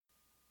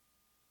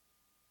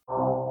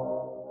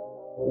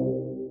So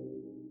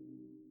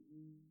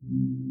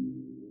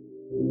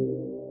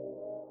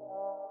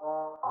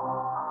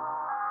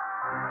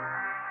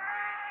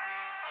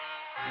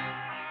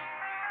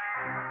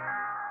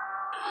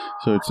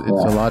it's a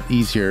lot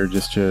easier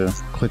just to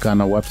click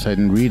on a website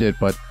and read it.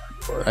 But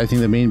I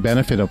think the main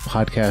benefit of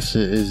podcasts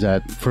is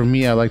that for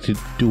me, I like to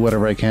do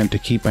whatever I can to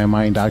keep my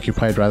mind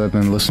occupied rather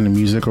than listen to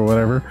music or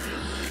whatever.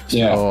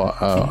 Yeah. So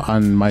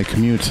on my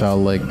commutes,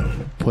 I'll like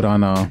put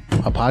on a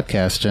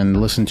podcast and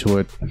listen to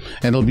it.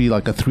 And it'll be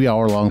like a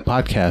 3-hour long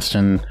podcast.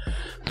 And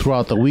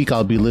throughout the week,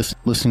 I'll be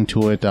listening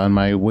to it on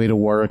my way to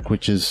work,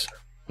 which is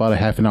about a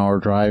half an hour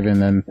drive.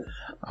 And then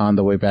on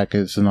the way back,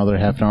 it's another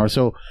half an hour.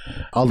 So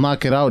I'll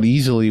knock it out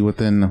easily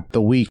within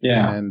the week.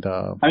 Yeah. And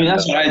I mean,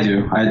 that's what I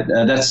do.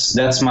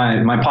 That's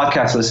my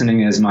podcast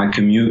listening is my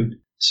commute.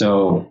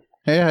 So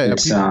yeah,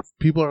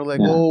 people are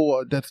like,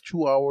 "Oh, that's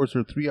 2 hours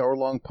or 3 hour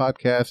long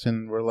podcast,"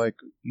 and we're like,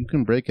 "You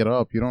can break it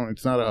up. You don't.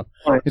 It's not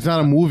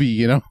a movie.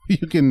 You know.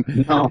 You can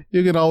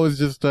always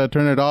just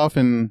turn it off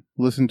and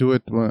listen to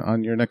it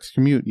on your next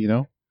commute. You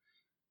know."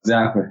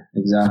 Exactly.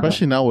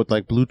 Especially now with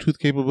like Bluetooth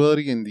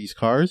capability in these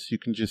cars, you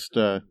can just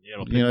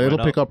it'll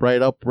pick up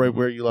right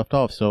where you left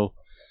off. So.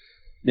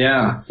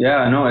 Yeah.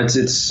 No,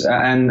 it's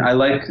and I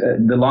like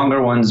the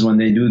longer ones when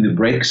they do the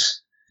breaks.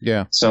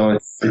 Yeah. So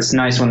it's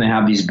nice when they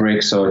have these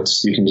breaks, so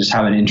you can just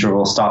have an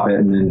interval, stop it,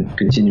 and then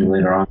continue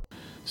later on.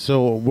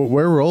 So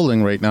we're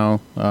rolling right now.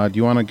 Do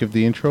you want to give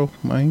the intro,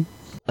 Mahi?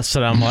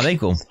 Assalamu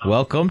alaikum.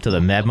 Welcome to the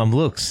Mad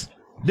Mamluks.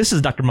 This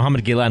is Dr.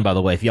 Mohamed Ghilan, by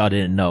the way, if y'all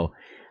didn't know.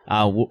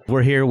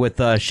 We're here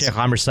with Sheikh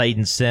Amr Saeed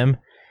and Sim.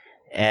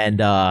 And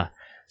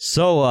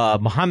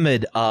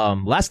Mohamed,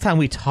 last time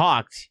we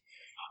talked,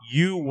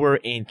 you were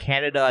in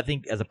Canada, I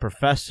think, as a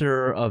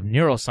professor of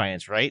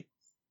neuroscience, right?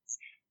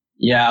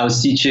 Yeah, I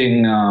was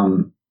teaching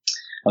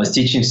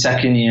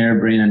second year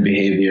brain and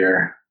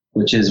behavior,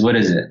 which is, what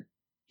is it?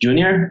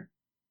 Junior?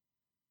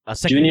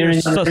 Junior in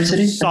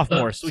university?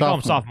 Sophomores. We call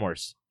them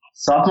sophomores.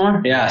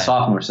 Sophomore? Yeah,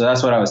 sophomore. So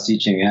that's what I was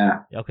teaching, yeah.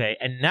 Okay,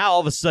 and now all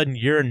of a sudden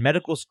you're in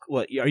medical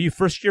school. Are you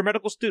first year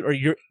medical student or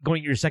you're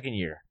going your second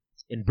year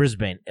in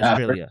Brisbane,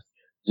 Australia?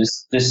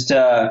 Just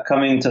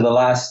coming to the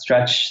last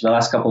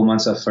couple of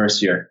months of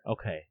first year.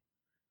 Okay.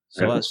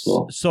 So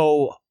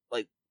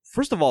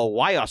first of all,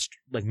 why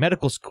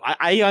medical school?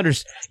 I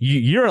understand.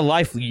 You're a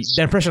the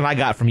impression I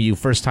got from you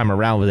first time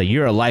around was that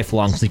you're a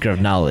lifelong seeker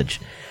of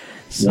knowledge.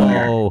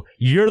 So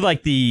you're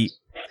like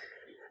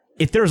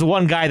if there's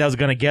one guy that was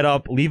going to get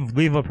up,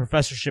 leave a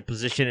professorship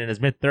position in his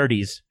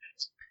mid-30s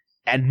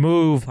and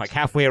move like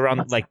halfway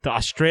around like to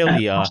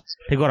Australia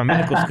to go to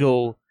medical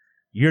school,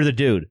 you're the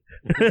dude.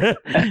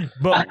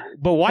 But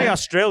why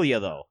Australia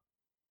though?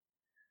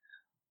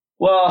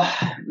 Well,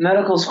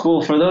 medical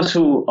school, for those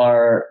who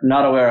are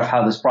not aware of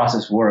how this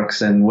process works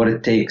and what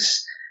it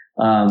takes,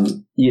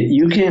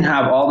 you can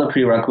have all the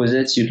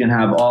prerequisites, you can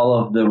have all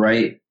of the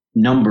right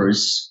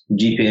numbers,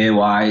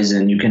 GPA-wise,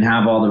 and you can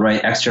have all the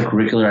right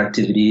extracurricular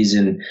activities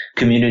and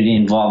community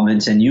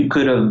involvement, and you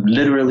could have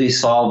literally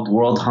solved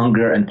world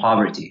hunger and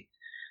poverty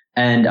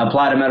and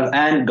applied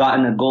and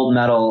gotten a gold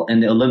medal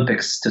in the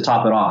Olympics to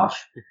top it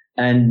off.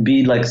 And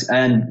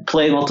and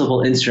play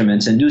multiple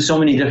instruments and do so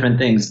many different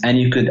things, and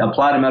you could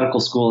apply to medical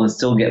school and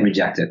still get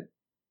rejected.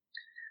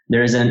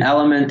 There is an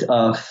element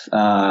of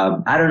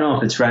I don't know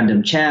if it's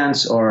random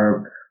chance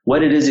or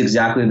what it is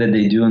exactly that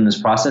they do in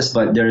this process,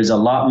 but there is a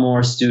lot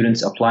more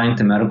students applying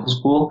to medical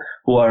school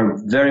who are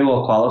very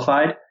well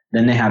qualified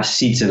than they have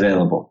seats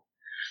available.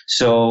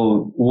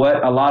 So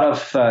what a lot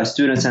of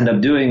students end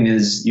up doing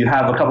is you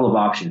have a couple of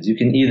options. You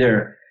can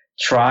either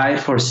try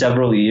for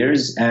several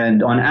years,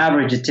 and on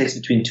average it takes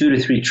between 2 to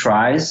 3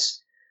 tries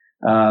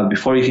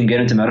before you can get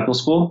into medical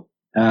school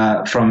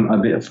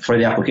for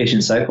the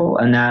application cycle,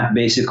 and that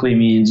basically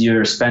means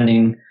you're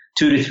spending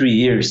 2 to 3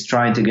 years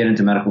trying to get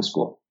into medical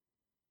school.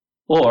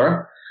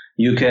 Or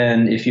you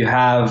can, if you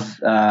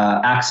have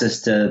access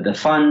to the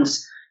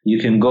funds, you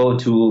can go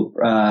to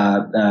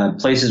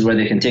places where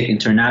they can take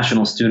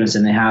international students,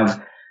 and they have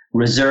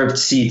reserved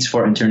seats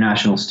for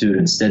international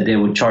students that they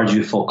would charge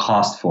you full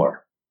cost for.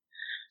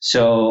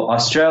 So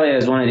Australia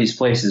is one of these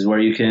places where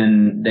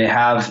they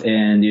have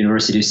in the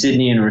University of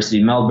Sydney, University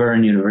of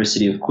Melbourne,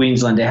 University of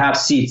Queensland, they have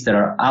seats that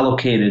are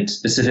allocated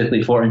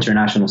specifically for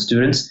international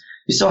students.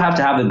 You still have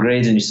to have the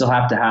grades and you still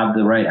have to have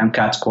the right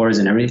MCAT scores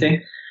and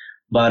everything.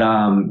 But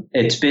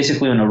it's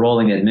basically on a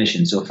rolling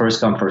admission, so first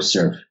come, first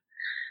serve.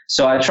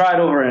 So I tried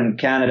over in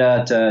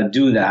Canada to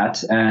do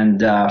that,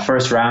 and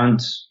first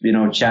round,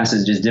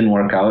 chances just didn't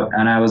work out.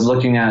 And I was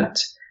looking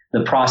at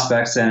the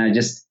prospects, and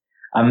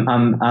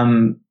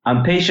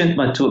I'm patient,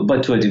 but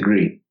to a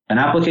degree. An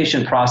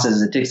application process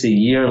that takes a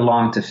year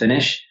long to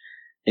finish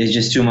is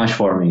just too much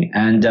for me.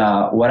 And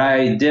what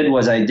I did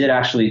was I did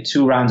actually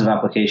 2 rounds of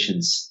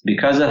applications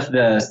because of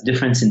the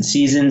difference in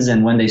seasons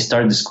and when they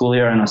start the school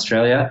year in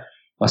Australia.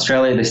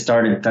 Australia, they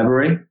start in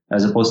February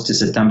as opposed to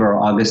September or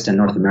August in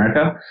North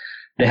America.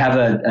 They have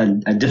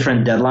a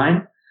different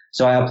deadline.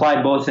 So I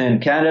applied both in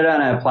Canada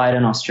and I applied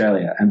in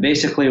Australia. And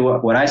basically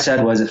what I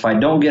said was if I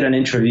don't get an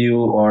interview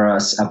or a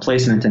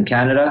placement in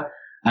Canada,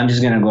 I'm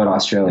just going to go to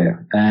Australia.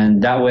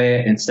 And that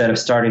way, instead of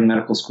starting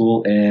medical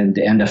school in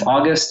the end of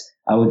August,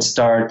 I would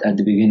start at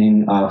the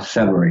beginning of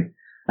February.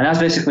 And that's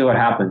basically what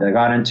happened. I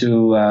got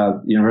into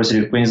University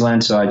of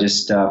Queensland, so I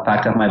just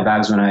packed up my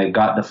bags when I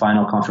got the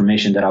final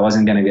confirmation that I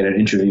wasn't going to get an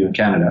interview in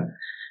Canada,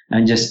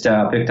 and just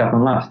picked up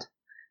and left.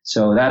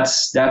 So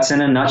that's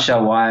in a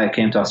nutshell why I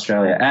came to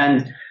Australia.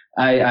 And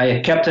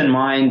I kept in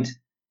mind,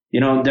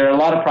 there are a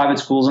lot of private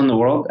schools in the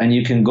world, and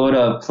you can go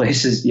to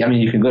places,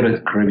 you can go to the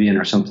Caribbean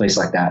or some place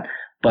like that.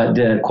 But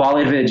the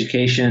quality of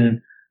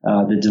education,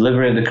 the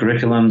delivery of the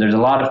curriculum, there's a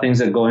lot of things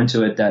that go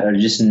into it that are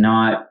just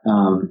not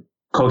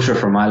kosher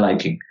for my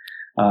liking.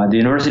 The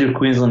University of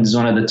Queensland is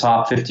one of the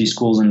top 50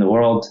 schools in the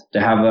world. They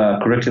have a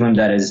curriculum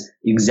that is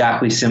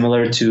exactly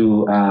similar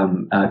to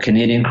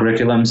Canadian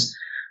curriculums.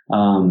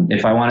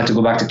 If I wanted to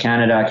go back to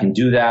Canada, I can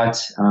do that.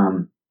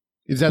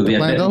 Is that the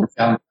plan,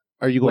 though?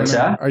 Are you going? What's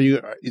that?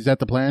 Is that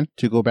the plan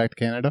to go back to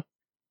Canada?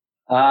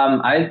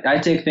 I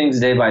take things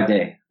day by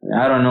day.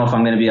 I don't know if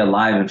I'm going to be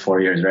alive in 4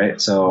 years, right?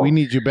 So we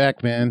need you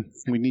back, man.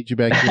 We need you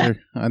back here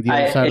on the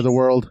other side of the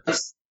world.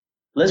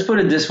 Let's put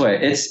it this way: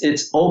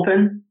 it's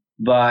open,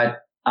 but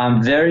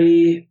I'm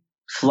very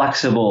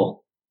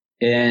flexible.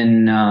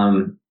 In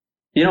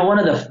one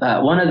of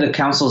the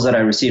counsels that I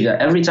received,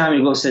 every time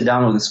you go sit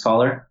down with a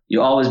scholar,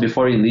 you always,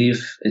 before you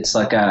leave, it's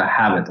like a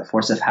habit, a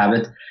force of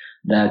habit,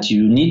 that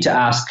you need to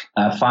ask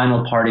a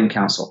final parting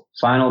counsel,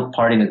 final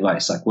parting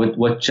advice. Like,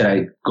 what should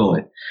I go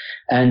with?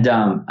 And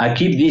I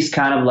keep these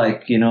kind of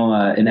like, in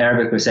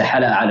Arabic we say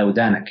hala ala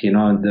wadanak,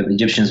 the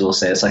Egyptians will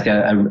say it's like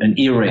an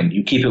earring.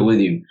 You keep it with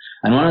you.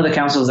 And one of the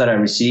counsels that I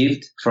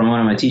received from one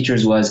of my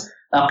teachers was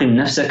aqim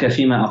nafsaka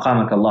fima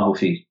aqamaka Allahu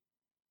fi.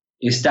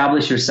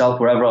 Establish yourself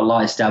wherever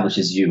Allah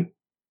establishes you.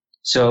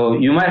 So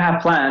you might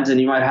have plans and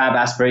you might have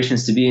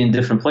aspirations to be in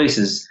different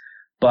places,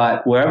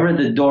 but wherever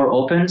the door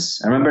opens,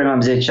 I remember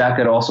Imam Zayd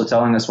Shakir also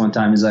telling us one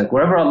time, he's like,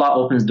 wherever Allah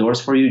opens doors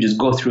for you, just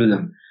go through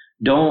them.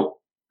 Don't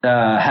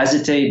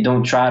hesitate.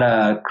 Don't try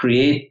to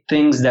create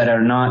things that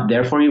are not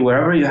there for you.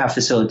 Wherever you have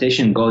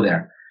facilitation, go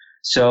there.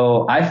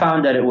 So I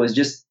found that it was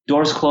just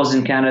doors closed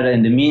in Canada.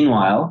 In the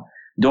meanwhile,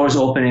 doors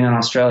opening in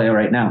Australia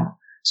right now.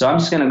 So I'm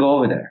just going to go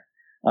over there.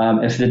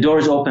 If the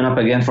doors open up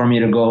again for me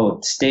to go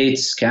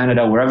States,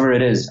 Canada, wherever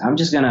it is, I'm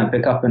just going to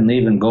pick up and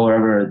leave and go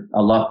wherever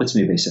Allah puts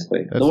me,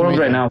 basically. The world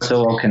right now is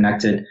so well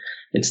connected.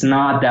 It's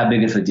not that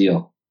big of a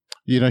deal.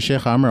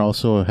 Sheikh Amr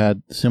also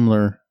had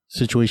similar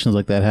situations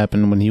like that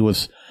happen when he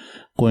was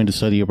going to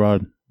study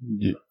abroad.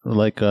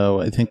 Like,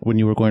 I think when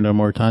you were going to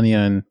Mauritania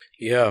and...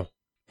 Yeah.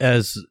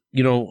 As,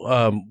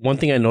 one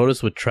thing I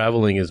noticed with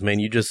traveling is, man,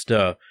 you just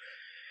do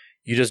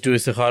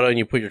istikhara and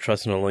you put your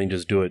trust in Allah and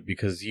just do it,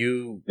 because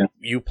you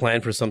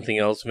plan for something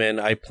else, man.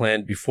 I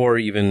planned before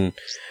even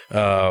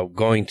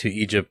going to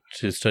Egypt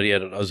to study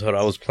at Al-Azhar.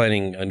 I was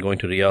planning on going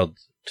to Riyadh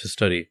to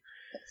study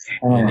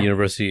in the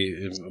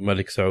University of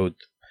Malik Saud.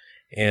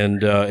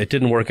 And it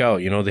didn't work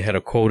out. They had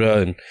a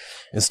quota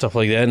and stuff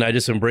like that. And I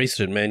just embraced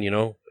it, man,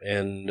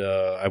 And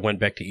I went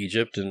back to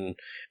Egypt and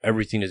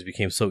everything just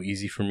became so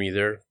easy for me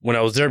there. When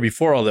I was there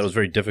before, all that was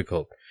very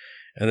difficult.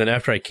 And then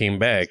after I came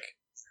back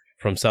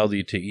from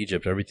Saudi to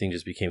Egypt, everything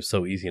just became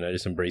so easy, and I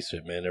just embraced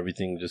it, man.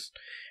 Everything just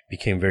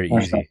became very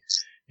easy,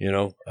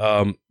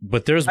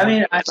 But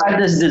I had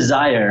this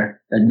desire,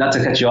 not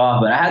to cut you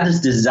off, but I had this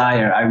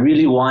desire. I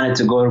really wanted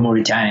to go to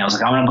Mauritania. I was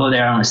like, I want to go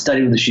there. I want to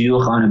study with the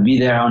shuyukh. I want to be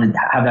there. I want to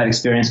have that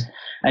experience.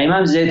 And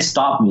Imam Zayd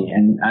stopped me,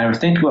 and I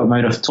think I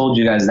might have told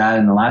you guys that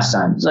in the last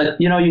time. It's like,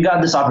 you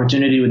got this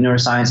opportunity with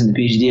neuroscience and the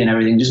PhD and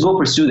everything. Just go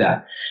pursue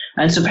that.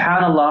 And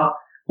subhanAllah,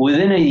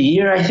 within a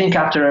year, I think,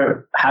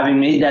 after having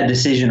made that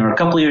decision, or a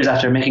couple of years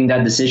after making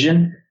that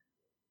decision,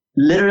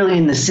 literally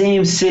in the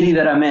same city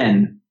that I'm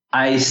in,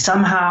 I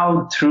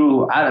somehow,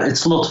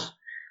 it's lutf,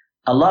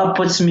 Allah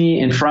puts me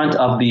in front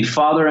of the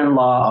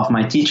father-in-law of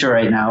my teacher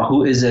right now,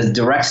 who is a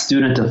direct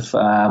student of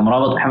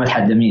Murabat Mohamed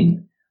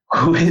Haddamin,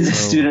 who is a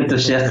student of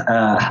Sheikh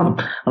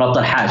Rabat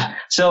al-Hajj.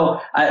 So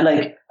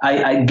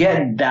I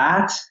get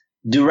that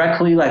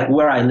directly, like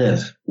where I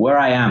live, where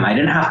I am. I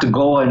didn't have to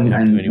go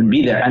and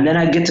be there. And then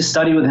I get to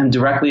study with him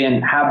directly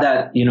and have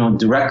that,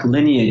 direct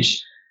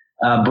lineage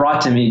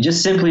brought to me,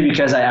 just simply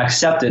because I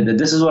accepted that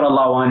this is what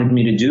Allah wanted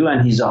me to do.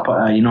 And he's,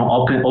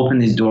 open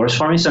these doors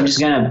for me. So I'm just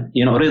going to,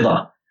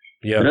 rida.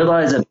 Yeah.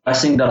 Rida is a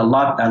blessing that a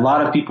lot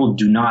of people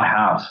do not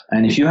have.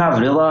 And if you have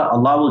rida,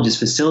 Allah will just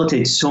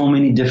facilitate so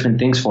many different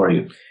things for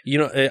you.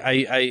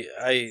 I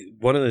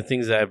one of the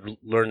things that I've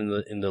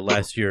learned in the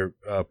last year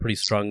pretty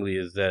strongly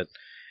is that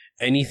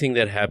anything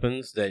that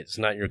happens that's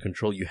not in your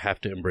control, you have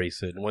to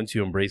embrace it. And once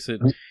you embrace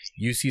it,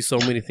 you see so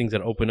many things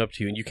that open up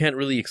to you, and you can't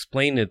really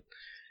explain it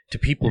to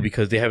people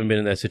because they haven't been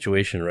in that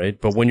situation,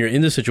 right? But when you're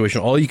in the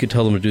situation, all you can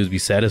tell them to do is be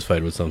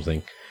satisfied with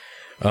something.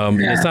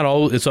 It's not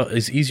all.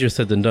 It's easier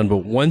said than done. But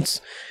once,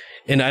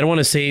 and I don't want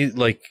to say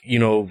like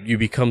you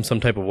become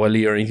some type of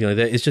wali or anything like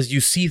that. It's just you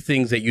see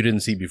things that you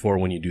didn't see before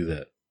when you do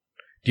that.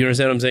 Do you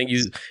understand what I'm saying?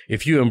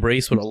 If you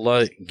embrace what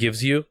Allah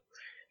gives you,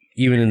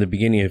 even in the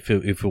beginning, if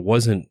it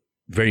wasn't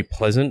very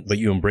pleasant, but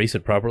you embrace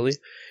it properly,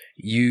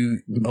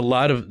 a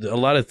lot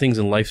of things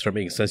in life start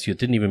making sense to you. That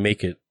didn't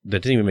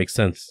even make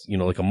sense,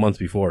 like a month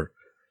before.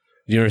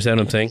 Do you understand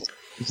what I'm saying?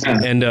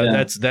 Yeah. And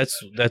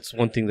that's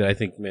one thing that I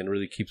think, man,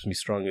 really keeps me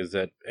strong, is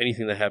that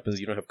anything that happens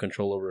you don't have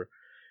control over.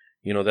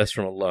 That's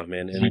from Allah,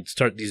 man. And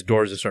these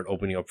doors to start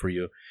opening up for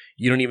you.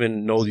 You don't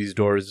even know these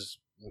doors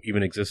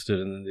even existed,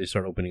 and then they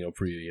start opening up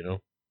for you.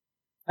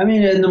 I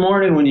mean, in the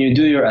morning when you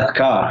do your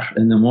adhkar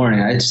in the morning,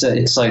 it's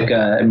like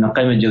Ibn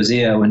Qayyim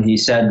al-Jawziyah when he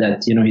said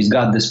that he's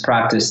got this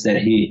practice that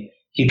he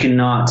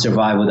cannot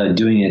survive without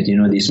doing it.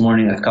 These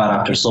morning adhkar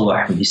after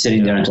subh, and he's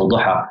sitting there until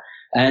duha.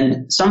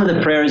 And some of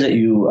the prayers that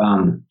you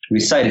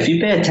recite, if you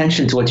pay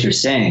attention to what you're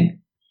saying,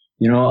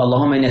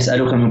 Allahumma inni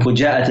as'aluka min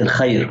fuja'ati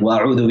al-khayr wa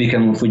a'udhu bika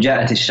min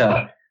fuja'ati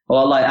al-shar. Oh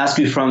Allah, I ask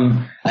you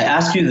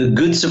the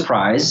good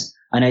surprise,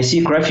 and I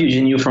seek refuge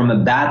in you from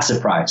a bad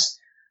surprise.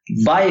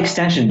 By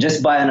extension,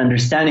 just by an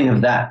understanding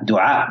of that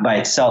dua by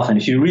itself, and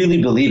if you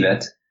really believe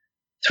it,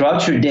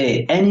 throughout your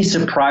day, any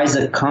surprise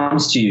that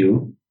comes to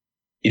you,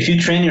 if you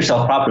train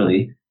yourself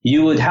properly,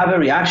 you would have a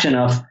reaction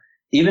of,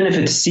 even if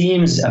it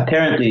seems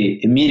apparently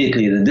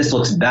immediately that this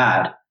looks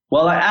bad,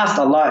 well, I asked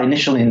Allah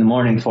initially in the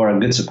morning for a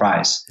good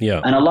surprise.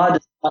 Yeah. And Allah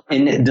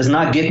does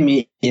not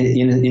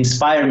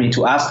inspire me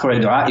to ask for a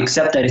dua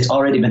except that it's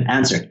already been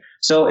answered.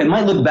 So it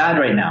might look bad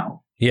right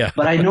now. Yeah.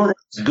 But I know that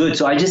it's good.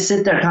 So I just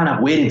sit there kind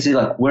of waiting to see,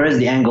 like, where is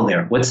the angle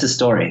here? What's the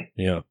story?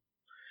 Yeah.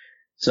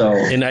 So,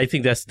 and I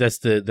think that's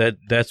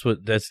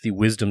the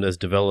wisdom that's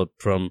developed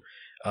from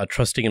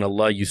trusting in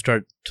Allah. You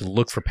start to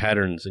look for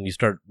patterns, and you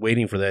start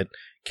waiting for that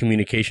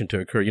communication to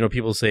occur.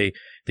 People say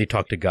they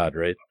talk to God,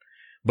 right?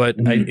 But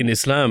in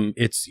Islam,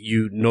 it's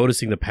you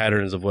noticing the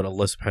patterns of what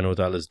Allah subhanahu wa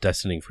ta'ala is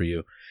destining for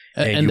you.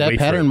 And that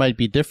pattern might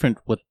be different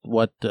with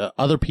what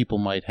other people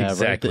might have,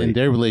 exactly, right? In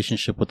their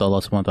relationship with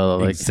Allah subhanahu wa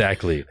ta'ala.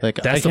 Exactly. Like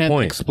that's I can't the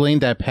point. explain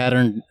that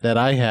pattern that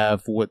I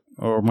have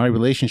or my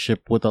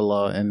relationship with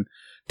Allah and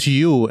to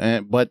you,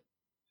 but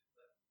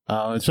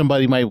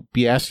somebody might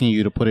be asking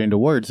you to put it into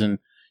words, and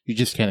you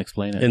just can't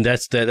explain it. And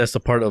that's the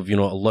part of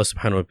Allah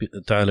subhanahu wa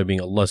ta'ala being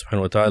Allah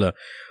subhanahu wa ta'ala.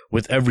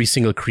 With every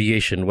single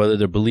creation, whether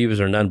they're believers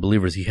or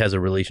non-believers, He has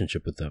a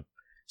relationship with them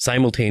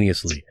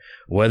simultaneously.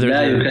 Whether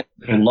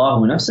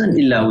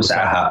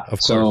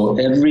so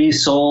every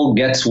soul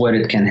gets what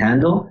it can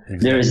handle.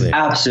 Exactly. There is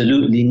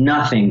absolutely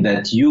nothing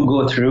that you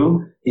go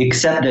through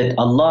except that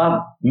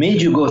Allah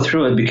made you go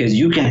through it because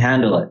you can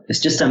handle it. It's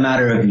just a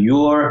matter of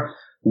your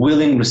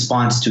willing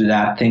response to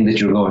that thing that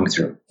you're going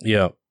through.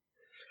 Yeah,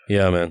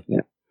 man.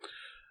 Yeah.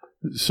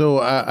 So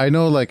I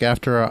know, like,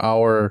 after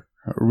our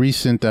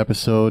recent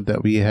episode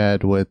that we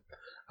had with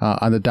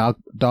on the dog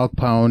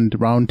pound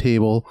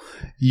roundtable,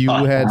 you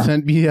had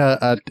sent me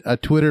a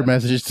Twitter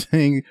message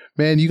saying,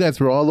 "Man, you guys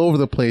were all over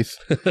the place."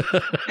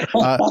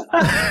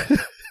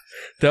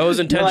 That was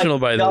intentional,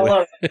 by the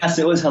way. Yes,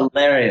 it was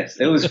hilarious.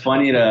 It was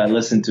funny to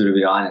listen to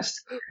be honest.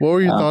 What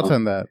were your thoughts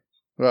on that?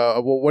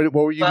 What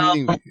were you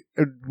meaning?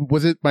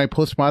 Was it my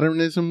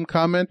postmodernism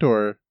comment,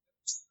 or?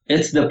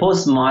 It's the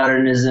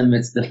postmodernism.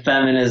 It's the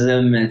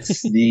feminism.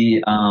 It's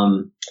the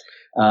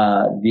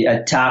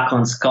attack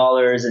on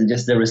scholars and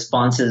just the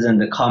responses and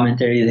the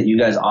commentary that you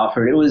guys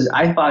offered.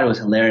 I thought it was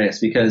hilarious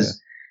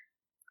because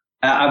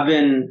I've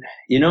been,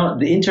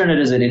 the internet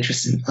is an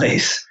interesting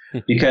place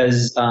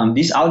because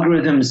these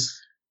algorithms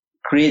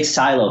create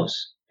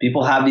silos.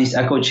 People have these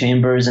echo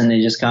chambers and they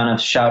just kind of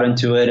shout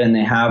into it, and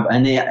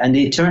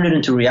they turn it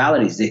into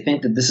realities. They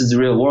think that this is the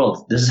real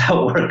world. This is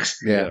how it works.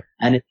 Yeah.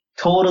 And it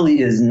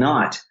totally is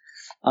not.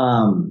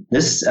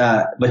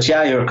 But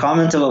yeah, your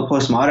comment about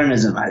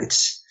postmodernism,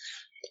 it's,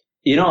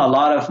 a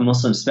lot of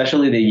Muslims,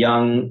 especially the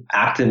young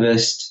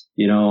activists,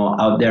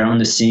 out there on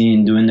the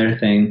scene doing their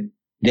thing,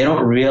 they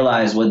don't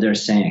realize what they're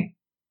saying.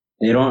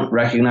 They don't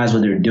recognize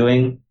what they're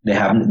doing.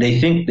 They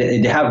think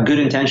that they have good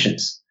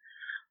intentions,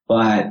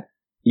 but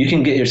you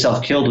can get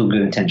yourself killed with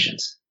good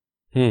intentions.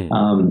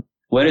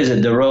 What is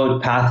it? The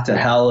path to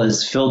hell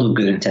is filled with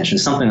good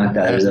intentions. Something like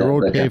that. The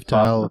road paved to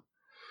hell.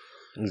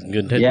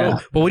 Good. Yeah.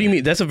 But what do you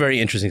mean? That's a very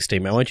interesting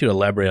statement. I want you to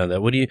elaborate on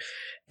that.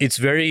 It's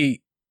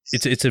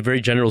a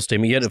very general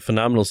statement. You had a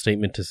phenomenal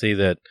statement to say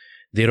that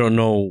they don't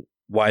know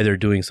why they're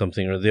doing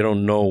something, or they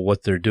don't know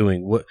what they're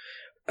doing.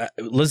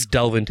 Let's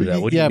delve into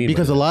that. What do you mean?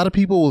 Because a lot of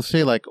people will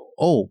say, like,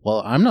 "Oh,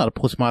 well, I'm not a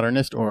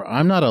postmodernist, or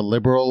I'm not a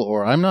liberal,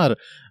 or I'm not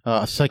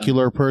a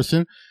secular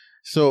person."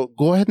 So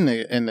go ahead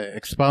and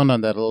expound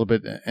on that a little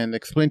bit and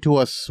explain to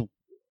us,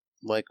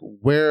 like,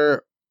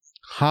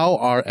 how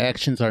our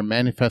actions are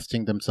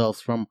manifesting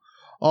themselves from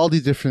all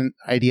these different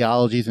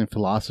ideologies and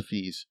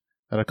philosophies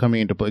that are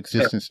coming into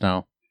existence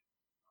now.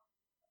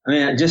 I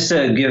mean, just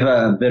to give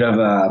a bit of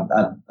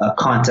a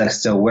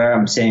context to where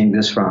I'm saying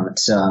this from,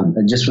 it's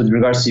just with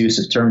regards to use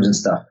of terms and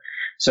stuff.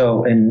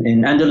 So in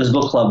Andalus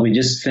Book Club, we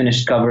just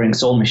finished covering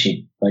Soul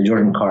Machine by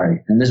Jordan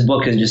Kari. And this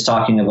book is just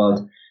talking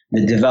about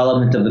the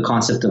development of the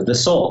concept of the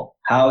soul.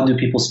 How do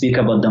people speak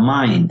about the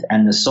mind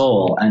and the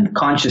soul and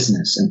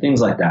consciousness and things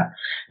like that?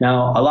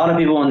 Now, a lot of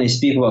people, when they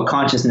speak about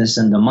consciousness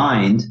and the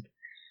mind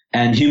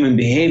and human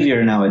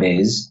behavior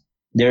nowadays,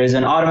 there is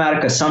an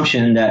automatic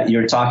assumption that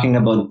you're talking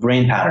about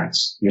brain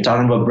patterns. You're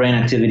talking about brain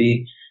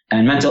activity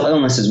and mental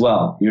illness as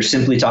well. You're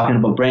simply talking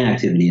about brain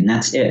activity, and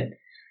that's it.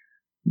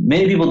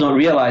 Many people don't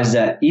realize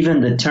that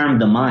even the term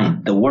the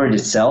mind, the word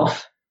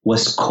itself,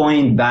 was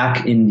coined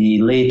back in the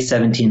late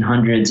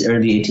 1700s,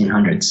 early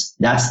 1800s.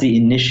 That's the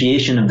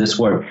initiation of this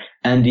word.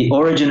 And the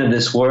origin of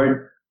this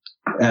word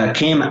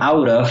came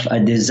out of a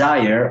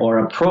desire or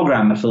a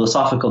program, a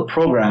philosophical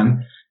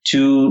program,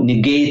 to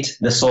negate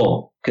the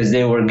soul, because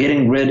they were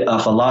getting rid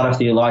of a lot of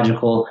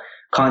theological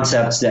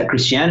concepts that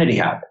Christianity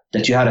had,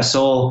 that you had a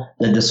soul,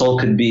 that the soul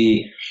could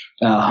be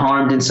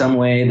harmed in some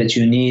way, that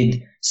you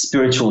need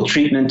spiritual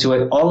treatment to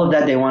it. All of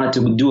that they wanted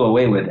to do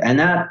away with. And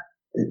that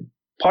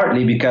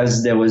partly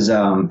because there was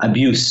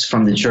abuse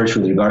from the church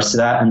with regards to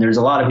that. And there's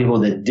a lot of people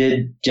that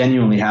did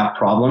genuinely have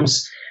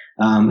problems,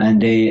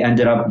 and they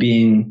ended up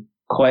being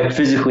quite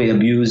physically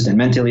abused and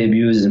mentally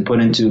abused and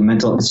put into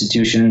mental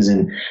institutions,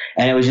 and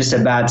it was just a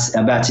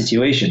bad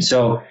situation.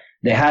 So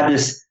they had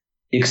this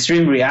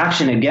extreme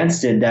reaction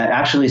against it that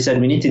actually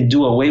said we need to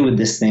do away with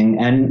this thing.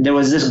 And there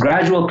was this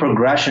gradual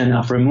progression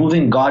of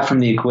removing God from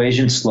the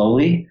equation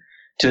slowly,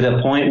 to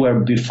the point where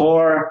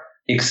before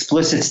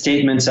explicit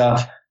statements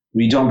of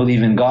we don't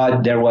believe in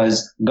God,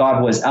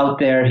 God was out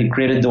there, he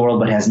created the world,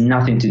 but has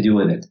nothing to do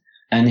with it.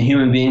 And the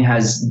human being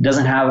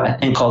doesn't have a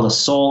thing called a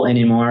soul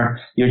anymore.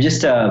 You're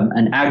just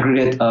an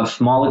aggregate of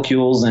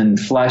molecules and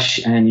flesh,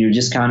 and you're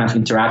just kind of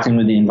interacting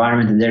with the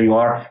environment, and there you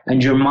are.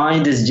 And your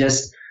mind is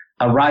just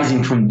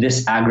arising from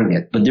this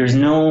aggregate. But there's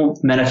no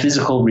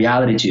metaphysical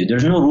reality to you.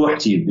 There's no ruh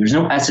to you. There's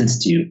no essence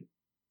to you.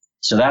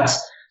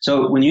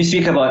 So when you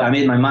speak about, I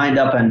made my mind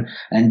up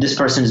and this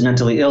person is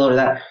mentally ill or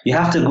that, you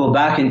have to go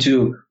back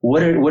into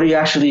what are you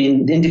actually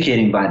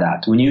indicating by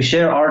that? When you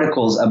share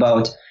articles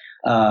about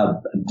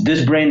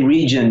this brain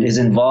region is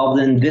involved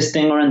in this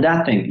thing or in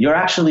that thing, you're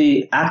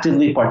actually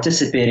actively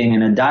participating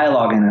in a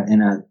dialogue,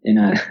 in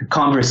a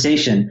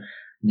conversation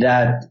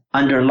that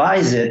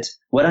underlies it.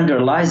 What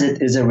underlies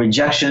it is a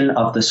rejection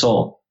of the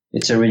soul.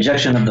 It's a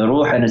rejection of the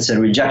ruh, and it's a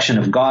rejection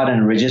of God,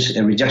 and a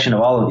rejection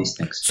of all of these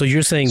things. So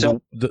you're saying,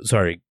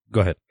 sorry, go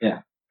ahead.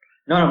 Yeah.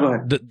 No, go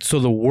ahead. So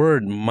the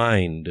word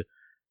mind,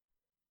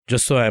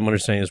 just so I'm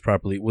understanding this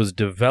properly, was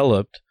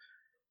developed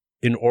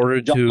in order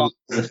John to... Locke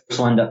was the first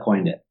one that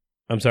coined it.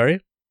 I'm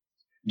sorry?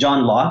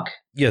 John Locke?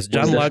 Yes,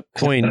 John Locke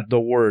coined the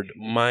word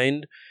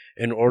mind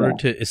in order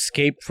to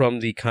escape from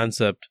the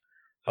concept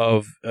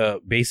of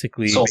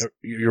basically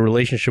your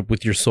relationship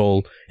with your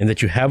soul, and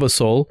that you have a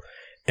soul,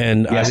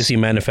 and obviously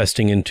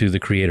manifesting into the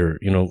creator,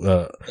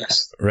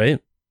 yes. Right?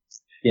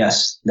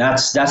 Yes,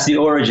 that's the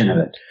origin of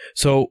it.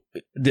 So,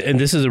 and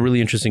this is a really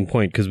interesting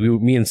point, because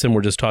me and Sim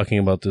were just talking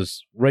about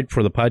this right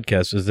before the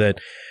podcast, is that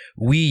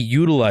we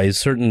utilize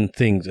certain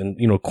things and,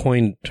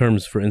 coin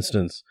terms, for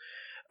instance,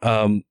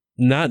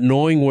 not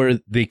knowing where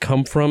they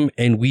come from,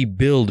 and we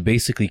build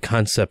basically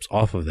concepts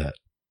off of that.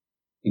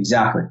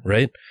 Exactly.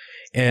 Right?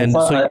 And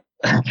so,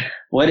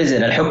 what is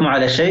it? الحكم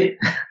على شيء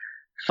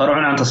فرع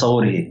عن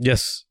تصوره.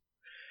 Yes.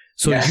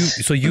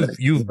 So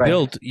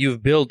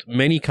you've built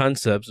many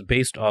concepts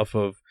based off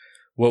of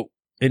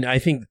and I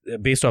think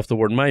based off the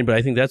word mind, but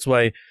I think that's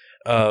why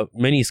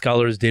many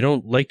scholars, they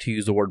don't like to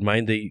use the word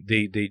mind. They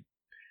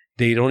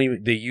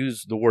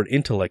use the word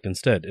intellect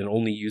instead, and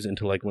only use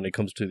intellect when it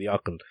comes to the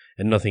aql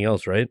and nothing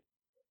else, right?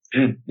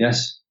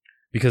 Yes.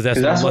 Because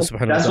that's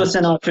what's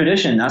in our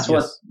tradition. That's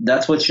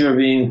what you're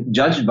being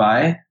judged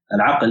by,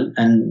 al-aql,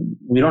 and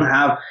we don't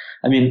have.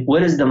 I mean,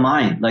 what is the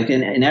mind? Like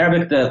in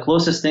Arabic, the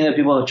closest thing that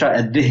people have tried,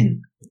 ad-dhihn.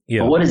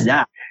 Yeah. But what is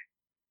that?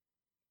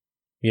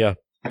 Yeah,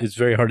 it's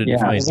very hard to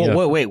define.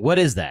 Wait, what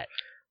is that?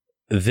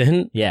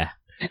 Dhihn? Yeah.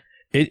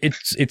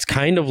 It's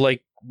kind of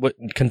like what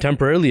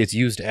contemporarily it's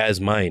used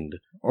as mind.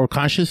 Or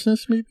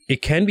consciousness, maybe?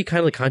 It can be kind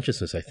of like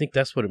consciousness. I think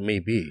that's what it may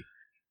be.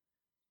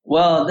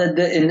 Well,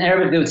 in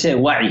Arabic, they would say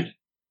wa'i,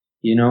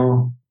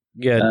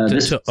 Yeah,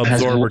 to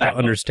absorb or to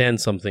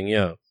understand something,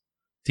 yeah.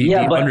 The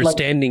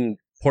understanding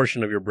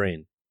portion of your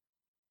brain.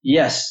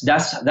 Yes,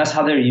 that's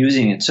how they're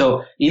using it.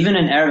 So even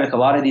in Arabic, a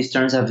lot of these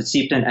terms have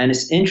seeped in, and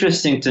it's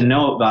interesting to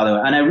note, by the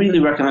way, and I really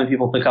recommend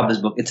people pick up this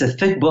book. It's a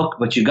thick book,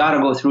 but you got to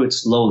go through it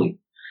slowly,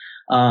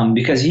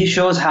 because he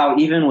shows how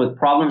even with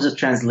problems of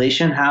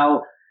translation,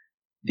 how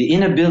the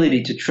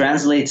inability to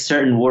translate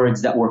certain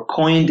words that were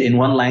coined in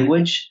one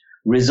language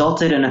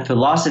resulted in a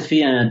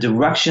philosophy and a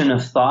direction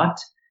of thought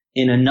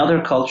in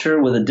another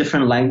culture with a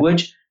different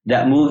language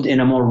that moved in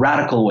a more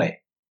radical way.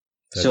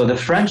 So the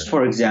French,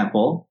 for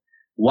example,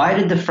 why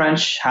did the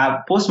French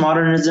have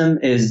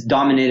postmodernism is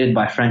dominated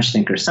by French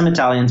thinkers, some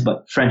Italians,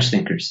 but French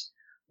thinkers.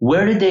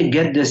 Where did they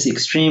get this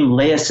extreme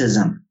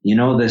laicism?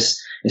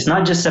 It's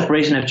not just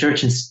separation of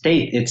church and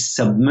state. It's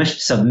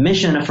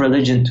submission of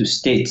religion to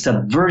state,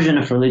 subversion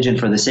of religion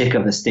for the sake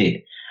of the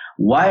state.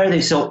 Why are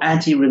they so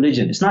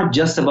anti-religion? It's not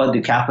just about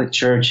the Catholic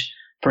Church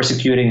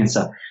persecuting and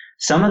stuff.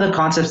 Some of the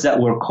concepts that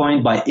were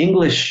coined by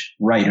English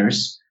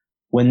writers,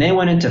 when they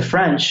went into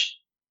French,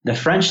 the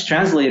French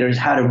translators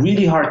had a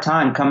really hard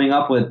time coming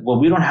up with, well,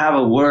 we don't have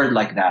a word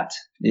like that.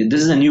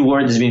 This is a new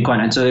word that's being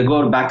coined. And so they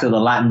go back to the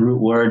Latin root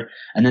word,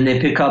 and then they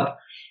pick up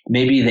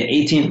maybe the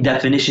 18th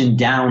definition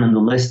down in the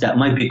list that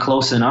might be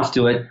close enough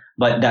to it,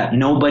 but that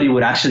nobody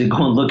would actually go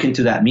and look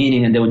into that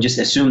meaning, and they would just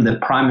assume the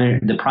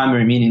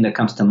primary meaning that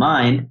comes to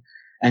mind.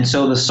 And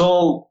so the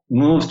soul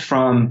moved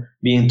from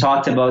being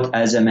talked about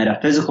as a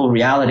metaphysical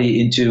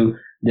reality into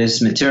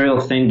this material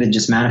thing that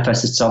just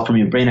manifests itself from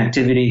your brain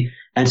activity.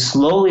 And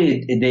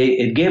slowly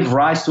it gave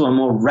rise to a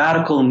more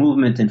radical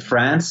movement in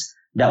France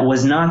that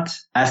was not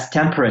as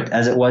temperate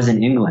as it was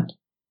in England.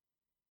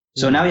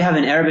 So now you have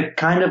in Arabic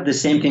kind of the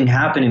same thing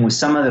happening with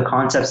some of the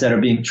concepts that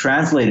are being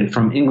translated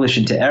from English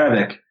into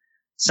Arabic.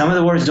 Some of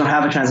the words don't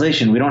have a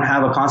translation. We don't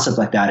have a concept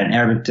like that in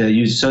Arabic to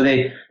use. So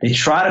they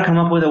try to come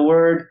up with a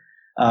word,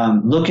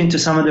 look into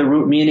some of the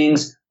root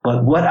meanings,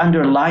 but what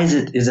underlies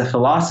it is a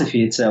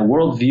philosophy. It's a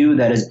worldview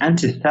that is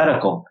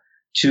antithetical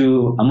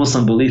to a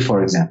Muslim belief,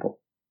 for example.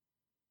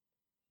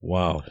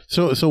 Wow.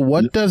 So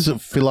what does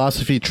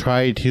philosophy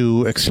try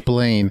to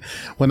explain?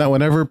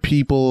 Whenever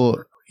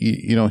people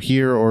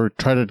hear or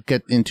try to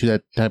get into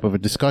that type of a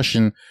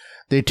discussion,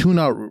 they tune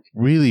out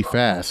really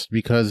fast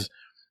because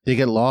they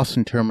get lost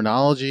in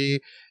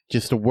terminology.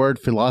 Just the word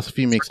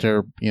philosophy makes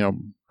their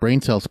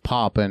brain cells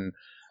pop, and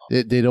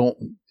they don't.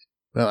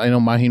 I know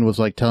Mahin was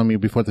telling me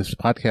before this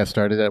podcast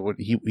started that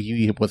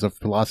he was a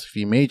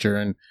philosophy major,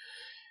 and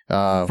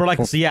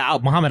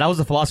Mohamed, I was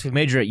a philosophy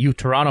major at U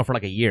Toronto for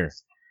a year.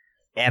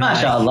 And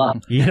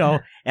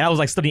MashaAllah. And I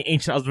was studying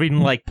ancient. I was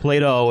reading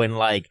Plato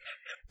and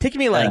taking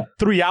me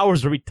 3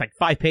 hours to read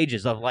 5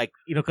 pages of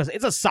because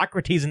it's a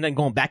Socrates and then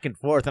going back and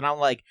forth, and I'm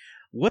like,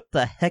 what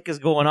the heck is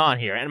going on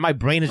here? And my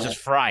brain is just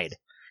fried.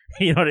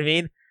 You know what I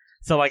mean?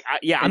 So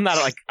I'm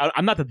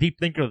not the deep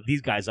thinker that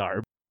these guys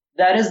are.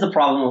 That is the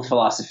problem with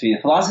philosophy.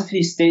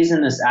 Philosophy stays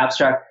in this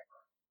abstract.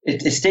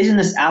 It stays in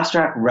this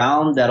abstract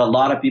realm that a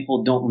lot of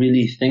people don't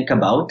really think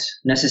about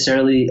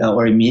necessarily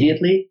or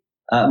immediately.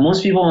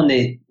 Most people,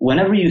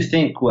 whenever you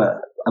think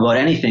about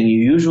anything, you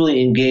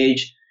usually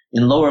engage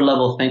in lower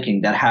level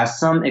thinking that has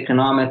some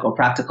economic or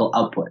practical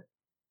output.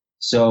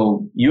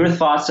 So your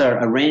thoughts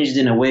are arranged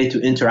in a way to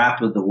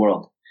interact with the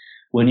world.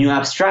 When you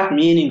abstract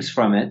meanings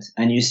from it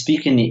and you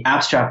speak in the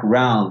abstract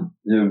realm,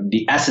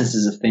 the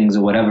essences of things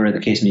or whatever the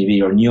case may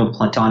be, or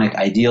Neoplatonic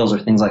ideals or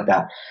things like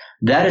that,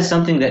 that is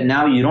something that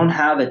now you don't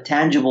have a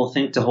tangible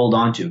thing to hold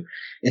on to.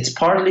 It's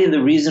partly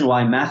the reason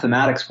why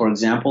mathematics, for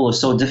example, is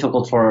so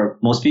difficult for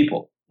most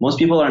people. Most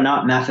people are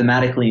not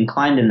mathematically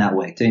inclined in that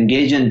way to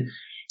engage in.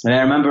 And I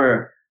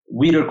remember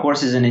weeder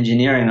courses in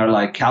engineering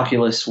are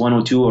calculus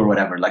 102 or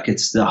whatever.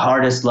 It's the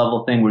hardest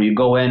level thing where you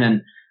go in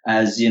and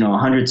as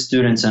 100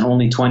 students and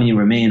only 20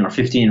 remain or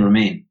 15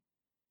 remain.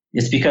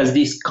 It's because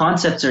these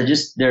concepts are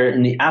they're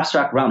in the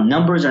abstract realm.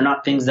 Numbers are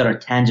not things that are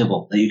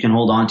tangible that you can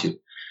hold on to.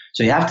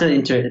 So you have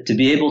to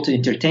be able to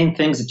entertain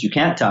things that you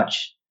can't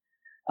touch,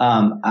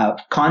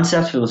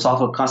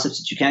 philosophical concepts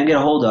that you can't get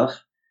a hold of,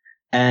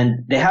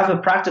 and they have a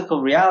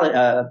practical reality,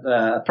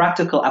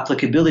 practical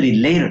applicability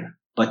later.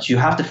 But you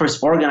have to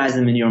first organize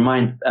them in your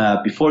mind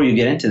before you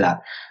get into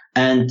that.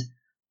 And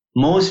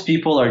most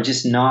people are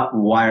just not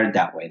wired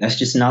that way. That's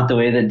just not the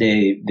way that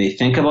they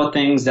think about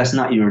things. That's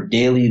not your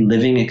daily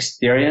living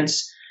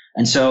experience.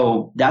 And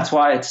so that's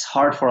why it's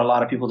hard for a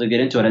lot of people to get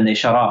into it and they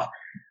shut off.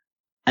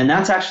 And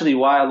that's actually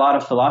why a lot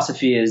of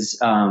philosophy is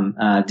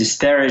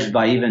disparaged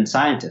by even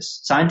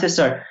scientists.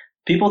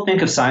 People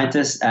think of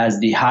scientists as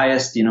the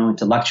highest,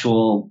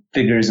 intellectual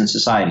figures in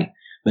society.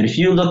 But if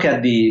you look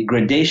at the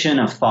gradation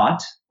of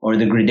thought or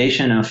the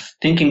gradation of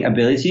thinking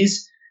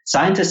abilities,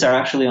 scientists are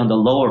actually on the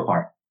lower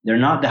part. They're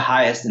not the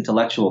highest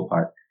intellectual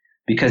part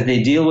because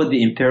they deal with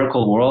the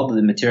empirical world,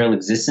 the material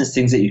existence,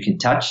 things that you can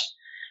touch,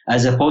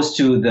 as opposed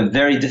to the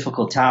very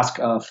difficult task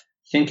of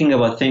thinking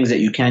about things that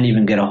you can't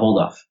even get a hold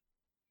of.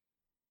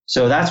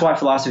 So that's why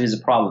philosophy is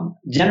a problem.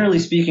 Generally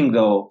speaking,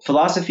 though,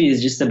 philosophy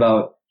is just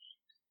about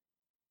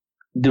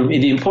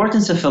the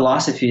importance of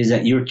philosophy is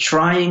that you're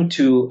trying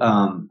to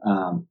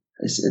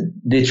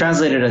they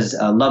translate it as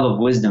a love of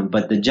wisdom,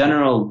 but the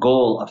general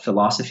goal of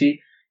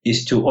philosophy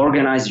is to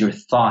organize your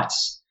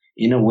thoughts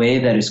in a way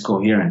that is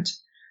coherent.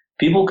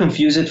 People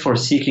confuse it for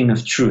seeking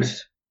of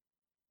truth.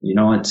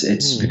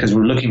 It's because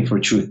we're looking for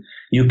truth.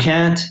 You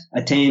can't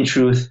attain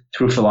truth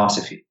through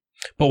philosophy.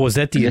 But was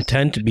that the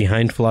intent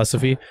behind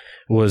philosophy?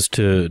 Was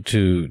to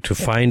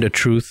find a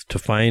truth, to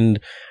find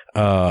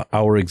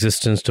our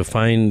existence, to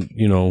find,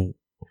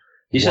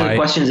 These are the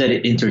questions that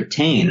it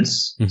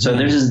entertains. Mm-hmm. So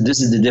this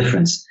is the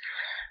difference.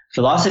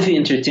 Philosophy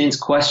entertains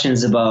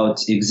questions about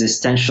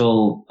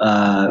existential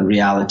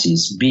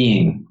realities,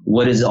 being.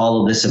 What is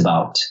all of this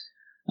about?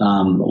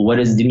 What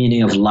is the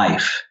meaning of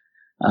life?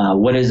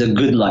 What is a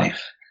good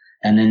life?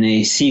 And then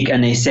they seek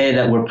and they say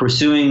that we're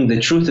pursuing the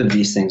truth of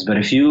these things. But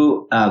if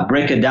you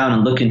break it down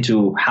and look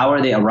into how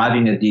are they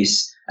arriving at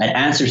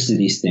answers to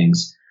these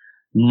things,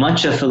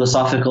 much of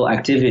philosophical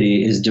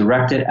activity is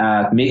directed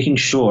at making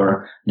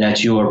sure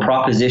that your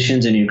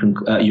propositions and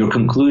your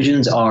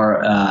conclusions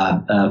are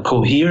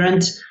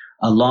coherent,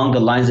 along the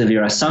lines of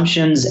your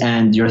assumptions,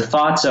 and your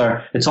thoughts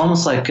are, it's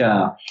almost like,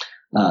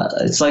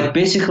 it's like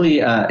basically,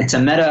 it's a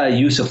meta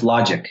use of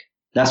logic.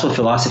 That's what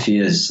philosophy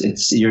is.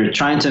 You're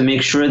trying to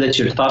make sure that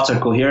your thoughts are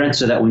coherent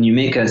so that when you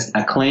make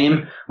a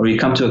claim or you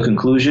come to a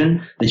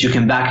conclusion, that you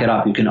can back it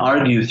up. You can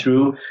argue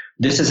through,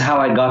 this is how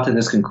I got to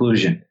this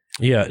conclusion.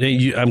 Yeah,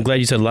 I'm glad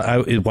you said,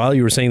 while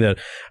you were saying that,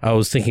 I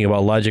was thinking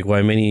about logic,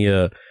 why many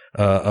of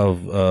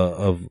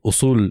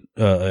usul,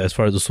 as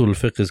far as usul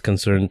al-fiqh is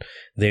concerned,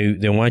 they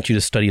want you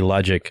to study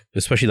logic,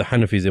 especially the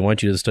Hanafis. They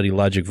want you to study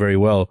logic very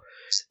well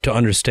to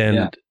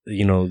understand,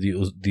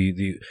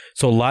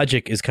 so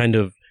logic is kind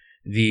of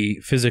the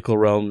physical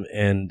realm,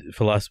 and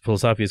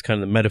philosophy is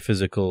kind of the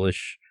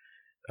metaphysical-ish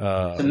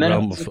the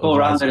metaphysical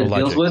realm that it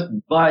deals with,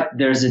 but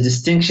there's a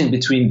distinction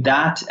between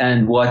that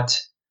and what,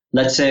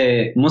 let's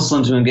say,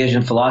 Muslims who engage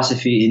in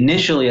philosophy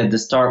initially at the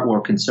start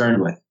were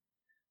concerned with.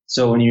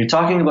 So when you're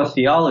talking about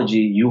theology,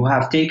 you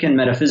have taken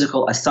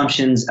metaphysical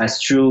assumptions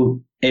as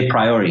true a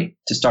priori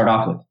to start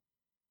off with.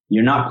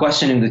 You're not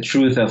questioning the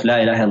truth of La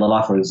ilaha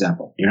illallah, for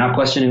example. You're not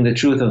questioning the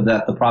truth of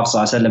that the Prophet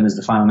ﷺ is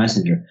the final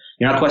messenger.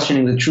 You're not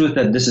questioning the truth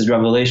that this is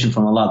revelation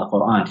from Allah, the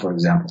Quran, for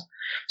example.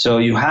 So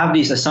you have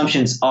these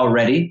assumptions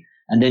already,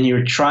 and then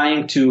you're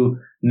trying to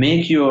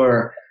make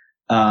your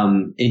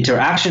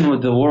interaction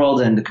with the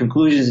world and the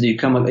conclusions that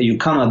you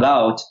come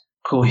about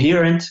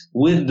coherent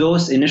with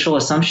those initial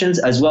assumptions,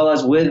 as well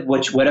as with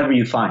whatever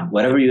you find,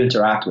 whatever you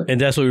interact with.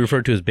 And that's what we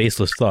refer to as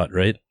baseless thought,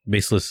 right?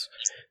 Baseless.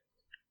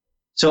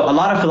 So a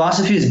lot of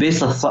philosophy is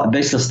baseless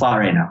thought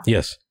right now.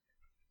 Yes.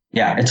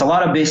 Yeah, it's a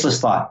lot of baseless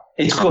thought.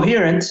 It's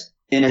coherent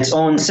in its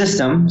own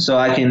system, so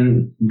I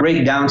can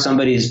break down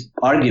somebody's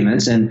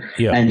arguments and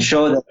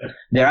show that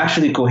they're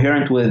actually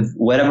coherent with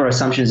whatever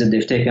assumptions that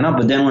they've taken up.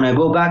 But then when I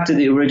go back to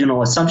the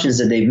original assumptions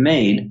that they've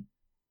made,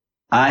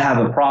 I have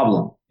a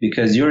problem,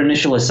 because your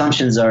initial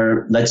assumptions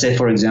are, let's say,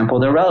 for example,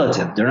 they're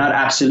relative. They're not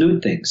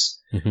absolute things.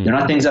 Mm-hmm. They're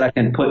not things that I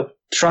can put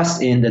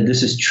trust in that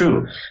this is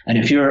true. And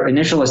if your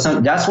initial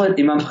assumption, that's what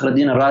Imam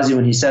Fakhruddin al-Razi,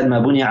 when he said, "Ma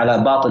bunya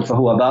ala batil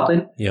fahuwa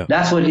batil,"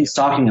 that's what he's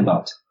talking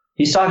about.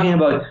 He's talking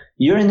about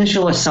your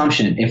initial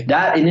assumption. If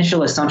that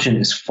initial assumption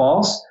is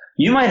false,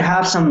 you might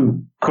have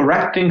some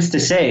correct things to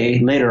say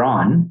later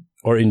on.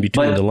 Or in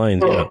between the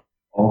lines,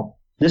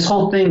 This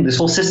whole thing, this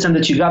whole system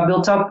that you got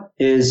built up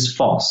is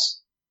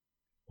false.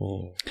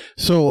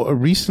 So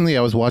recently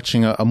I was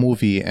watching a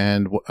movie,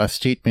 and a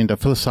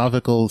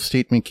philosophical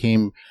statement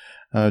came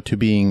to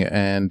being,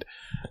 and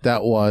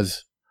that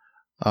was,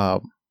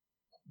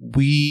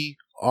 we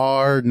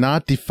are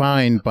not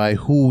defined by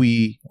who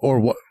we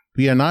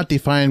are not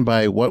defined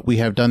by what we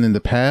have done in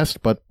the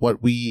past, but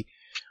what we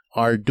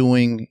are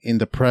doing in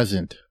the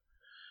present.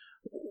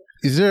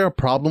 Is there a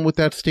problem with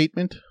that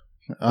statement?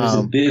 There's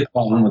a big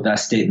problem with that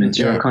statement.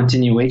 You're a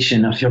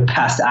continuation of your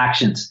past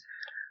actions.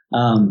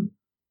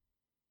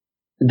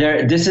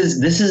 This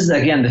is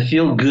again the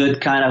feel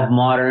good kind of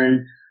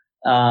modern.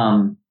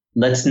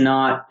 Let's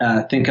not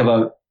think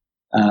about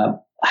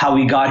how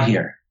we got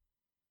here.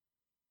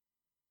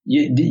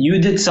 You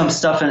did some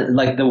stuff, and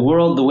like the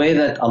world, the way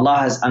that Allah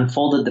has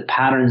unfolded the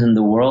patterns in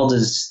the world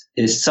is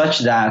such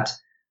that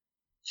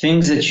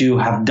things that you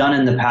have done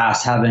in the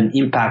past have an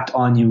impact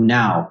on you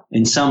now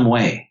in some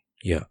way.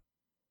 Yeah.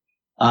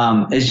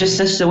 It's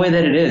just the way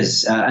that it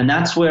is, and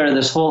that's where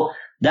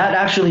that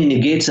actually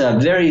negates a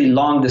very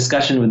long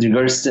discussion with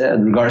regards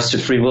to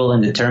free will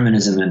and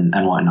determinism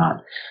and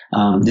whatnot.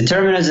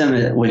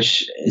 Determinism,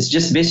 which is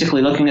just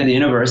basically looking at the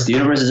universe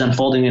is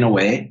unfolding in a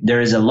way. There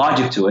is a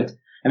logic to it.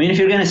 I mean, if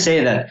you're going to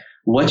say that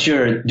what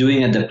you're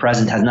doing at the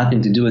present has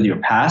nothing to do with your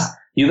past,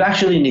 you've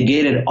actually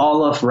negated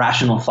all of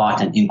rational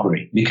thought and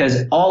inquiry,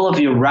 because all of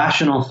your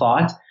rational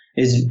thought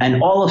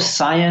and all of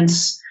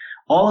science,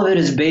 all of it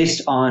is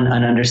based on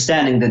an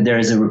understanding that there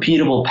is a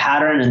repeatable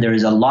pattern and there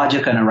is a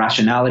logic and a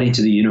rationality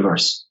to the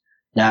universe,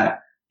 that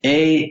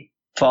B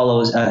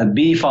follows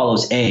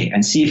A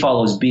and C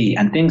follows B,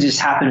 and things just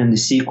happen in the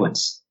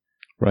sequence.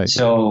 Right.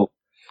 So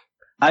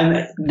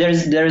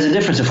there's a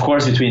difference, of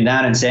course, between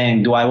that and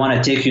saying, do I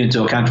want to take you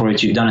into account for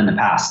what you've done in the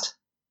past?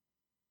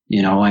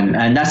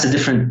 And that's a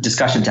different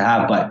discussion to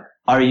have. But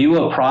are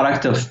you a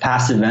product of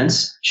past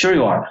events? Sure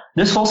you are.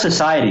 This whole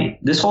society,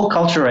 this whole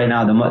culture right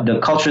now,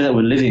 the culture that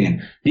we're living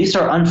in, these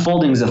are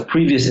unfoldings of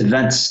previous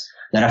events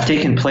that have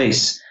taken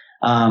place.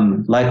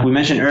 Like we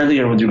mentioned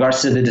earlier with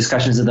regards to the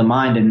discussions of the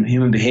mind and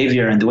human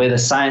behavior and the way that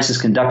science is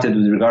conducted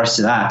with regards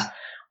to that.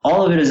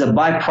 All of it is a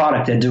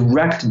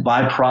direct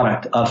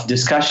byproduct of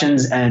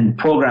discussions and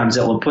programs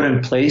that were put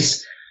in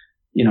place,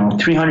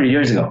 300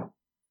 years ago.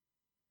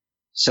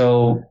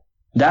 So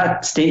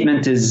that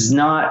statement it's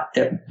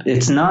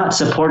not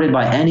supported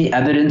by any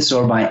evidence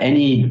or by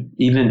any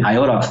even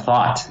iota of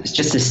thought. It's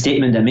just a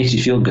statement that makes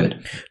you feel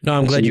good. No,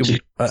 I'm glad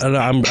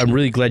I'm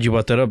really glad you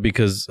brought that up,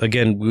 because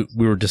again,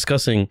 we were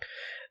discussing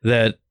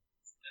that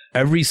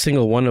every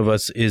single one of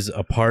us is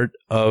a part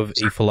of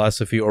a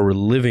philosophy, or we're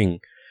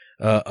living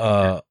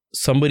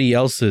somebody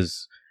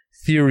else's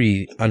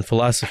theory on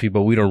philosophy,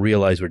 but we don't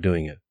realize we're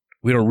doing it.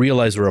 We don't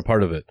realize we're a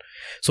part of it.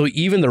 So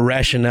even the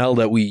rationale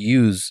that we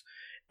use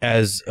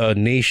as a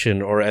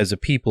nation or as a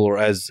people or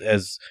as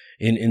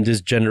in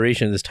this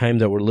generation, this time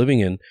that we're living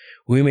in,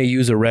 we may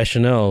use a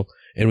rationale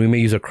and we may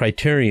use a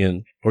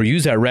criterion, or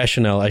use that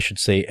rationale, I should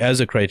say, as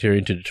a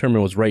criterion to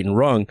determine what's right and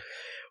wrong.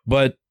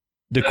 But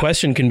the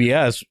question can be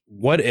asked,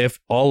 what if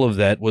all of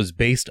that was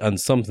based on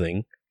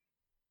something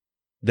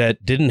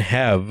that didn't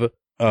have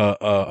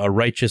a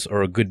righteous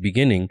or a good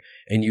beginning,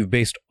 and you've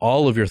based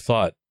all of your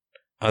thought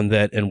on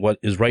that and what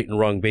is right and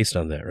wrong based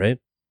on that, right?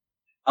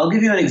 I'll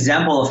give you an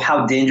example of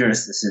how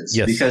dangerous this is.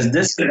 Yes. Because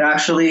this is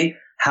actually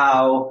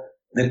how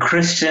the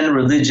Christian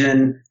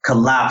religion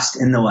collapsed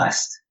in the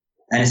West.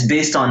 And it's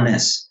based on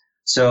this.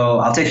 So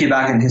I'll take you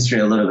back in history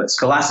a little bit.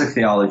 Scholastic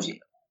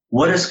theology.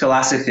 What is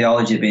scholastic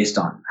theology based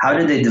on? How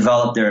did they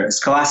develop their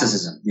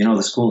scholasticism? You know,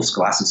 the school of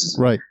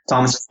scholasticism. Right.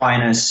 Thomas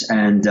Aquinas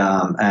and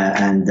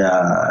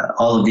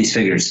all of these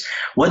figures.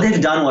 What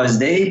they've done was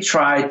they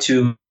tried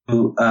to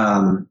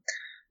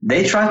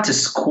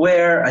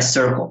square a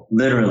circle,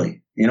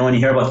 literally. You know, when you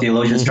hear about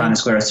theologians trying to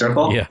square a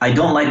circle, Yeah. I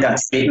don't like that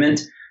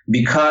statement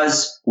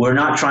because we're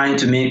not trying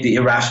to make the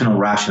irrational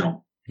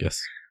rational.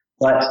 Yes.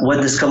 But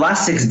what the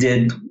scholastics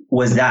did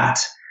was that.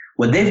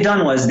 What they've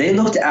done was they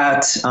looked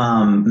at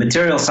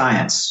material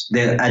science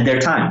at their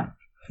time,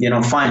 you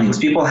know, findings.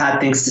 People had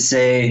things to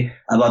say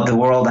about the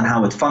world and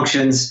how it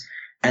functions,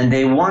 and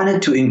they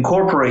wanted to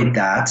incorporate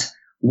that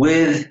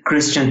with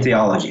Christian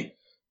theology.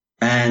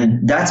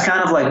 And that's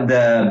kind of like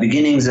the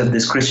beginnings of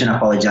this Christian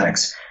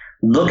apologetics.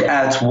 Look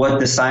at what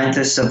the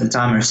scientists of the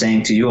time are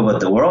saying to you about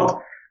the world,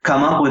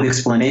 come up with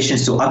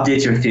explanations to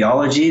update your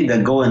theology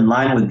that go in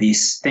line with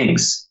these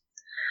things.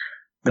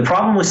 The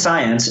problem with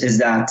science is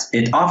that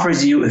it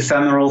offers you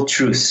ephemeral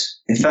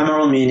truths.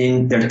 Ephemeral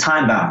meaning they're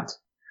time bound.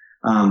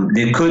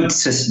 They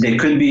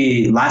could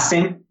be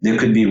lasting, they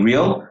could be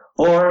real,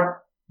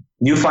 or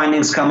new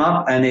findings come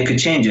up and they could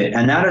change it.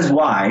 And that is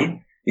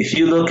why, if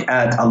you look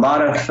at a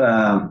lot of,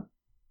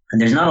 and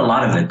there's not a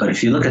lot of it, but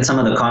if you look at some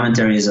of the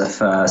commentaries of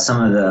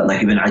some of the,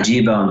 like Ibn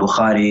Ajiba and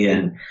Bukhari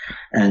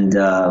and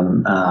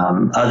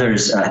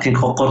others, I think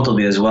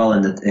Qurtubi as well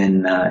in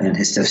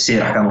his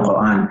tafsir, Ahkam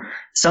al-Quran,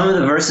 some of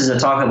the verses that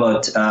talk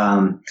about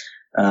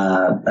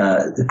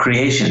the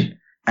creation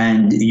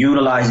and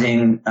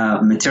utilizing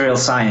material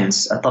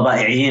science,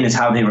 at-taba'i'in is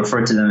how they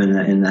refer to them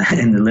in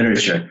the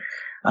literature.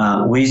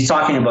 We're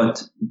talking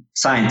about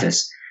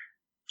scientists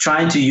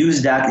trying to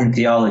use that in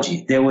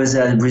theology. There was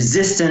a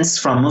resistance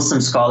from Muslim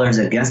scholars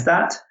against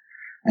that.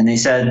 And they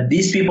said,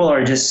 these people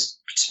are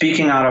just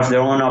speaking out of their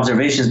own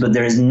observations, but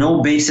there is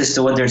no basis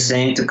to what they're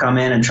saying to come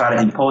in and try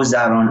to impose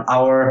that on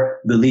our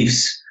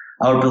beliefs.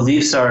 Our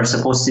beliefs are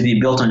supposed to be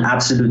built on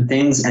absolute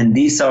things, and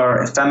these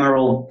are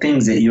ephemeral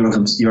things that you've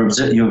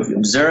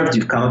observed,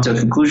 you've come up to a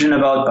conclusion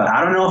about, but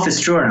I don't know if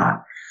it's true or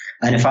not.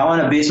 And if I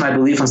want to base my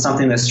belief on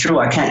something that's true,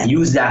 I can't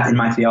use that in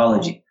my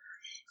theology.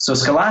 So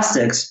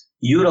scholastics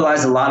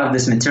utilized a lot of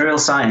this material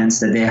science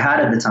that they had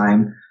at the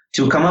time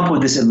to come up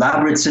with this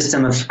elaborate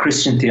system of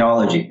Christian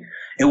theology.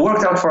 It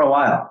worked out for a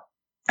while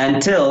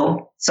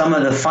until some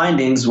of the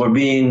findings were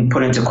being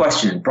brought into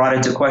question.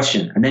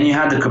 And then you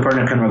had the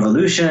Copernican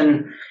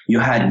revolution, you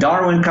had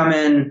Darwin come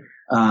in,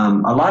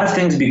 a lot of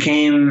things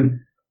became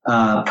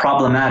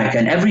problematic.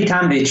 And every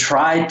time they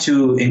tried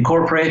to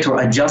incorporate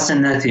or adjust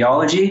in their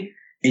theology,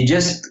 it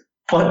just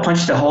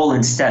punched a hole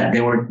instead.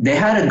 They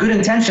had a good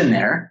intention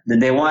there, that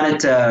they wanted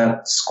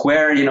to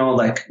square, you know,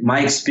 like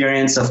my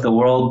experience of the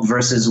world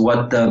versus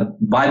what the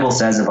Bible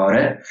says about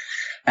it.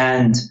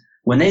 And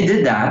when they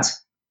did that,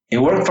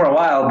 it worked for a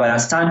while, but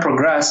as time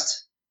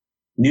progressed,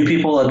 new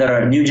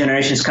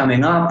generations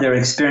coming up, they're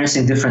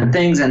experiencing different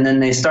things. And then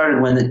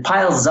when it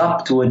piles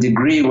up to a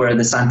degree where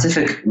the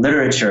scientific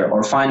literature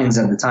or findings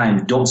at the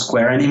time don't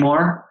square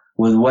anymore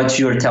with what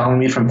you're telling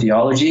me from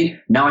theology,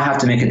 now I have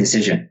to make a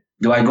decision.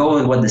 Do I go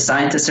with what the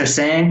scientists are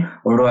saying,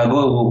 or do I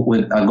go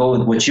with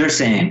what you're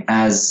saying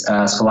as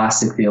a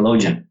scholastic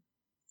theologian?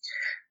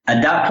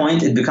 At that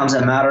point, it becomes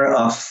a matter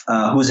of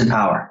who's in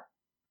power,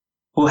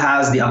 who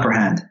has the upper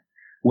hand.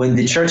 When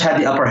the church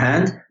had the upper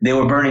hand, they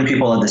were burning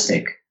people at the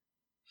stake.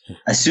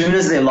 As soon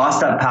as they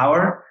lost that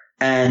power,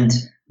 and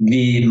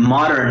the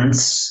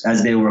moderns,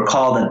 as they were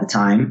called at the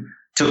time,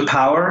 took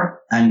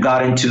power and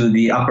got into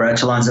the upper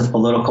echelons of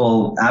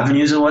political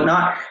avenues and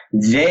whatnot,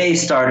 they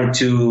started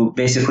to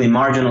basically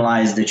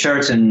marginalize the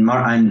church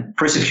and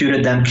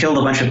persecuted them, killed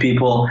a bunch of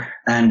people,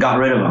 and got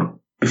rid of them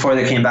before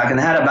they came back. And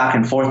they had a back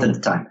and forth at the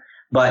time.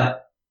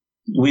 But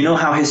we know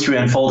how history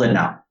unfolded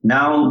now.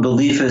 Now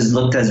belief is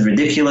looked as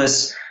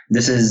ridiculous.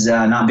 This is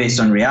not based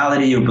on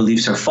reality. Your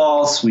beliefs are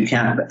false. We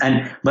can't.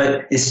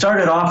 But it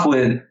started off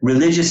with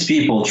religious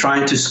people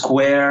trying to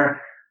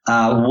square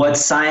what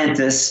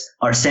scientists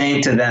are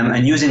saying to them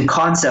and using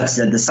concepts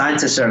that the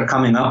scientists are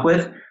coming up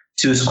with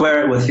to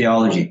square it with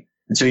theology.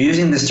 And so you're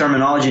using this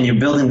terminology and you're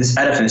building this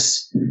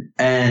edifice,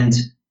 and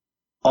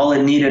all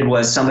it needed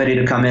was somebody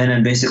to come in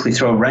and basically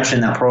throw a wrench in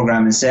that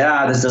program and say,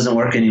 this doesn't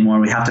work anymore.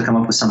 We have to come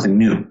up with something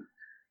new.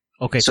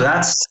 Okay. So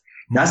that's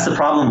the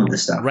problem with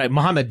this stuff. Right.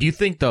 Mohamed, do you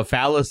think the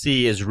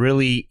fallacy is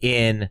really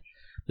in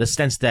the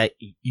sense that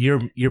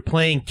you're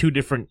playing two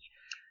different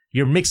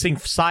you're mixing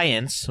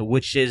science,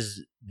 which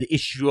is the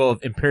issue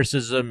of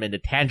empiricism and the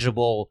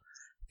tangible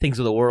things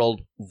of the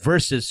world,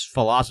 versus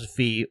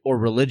philosophy or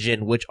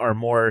religion, which are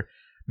more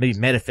maybe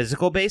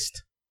metaphysical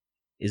based.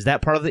 Is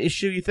that part of the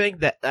issue? You think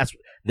that's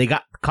they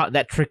got caught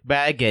that trick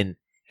bag and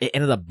it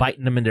ended up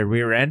biting them in their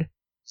rear end?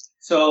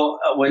 So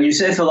when you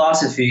say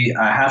philosophy,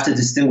 I have to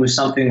distinguish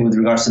something with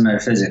regards to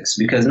metaphysics,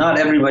 because not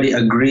everybody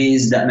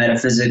agrees that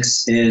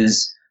metaphysics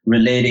is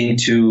relating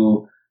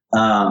to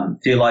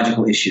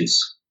theological issues.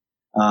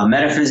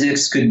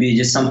 Metaphysics could be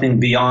just something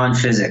beyond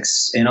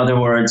physics. In other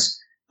words,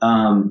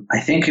 I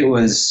think it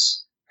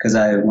was because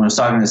when I was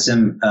talking to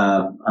Sim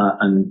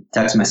on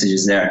text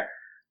messages there,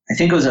 I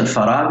think it was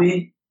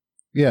Al-Farabi.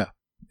 Yeah.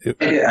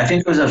 I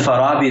think it was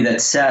Al-Farabi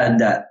that said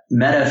that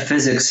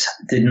metaphysics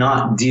did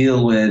not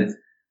deal with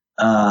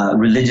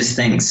religious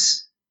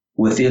things,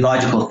 with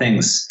theological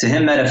things. To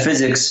him,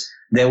 metaphysics,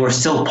 they were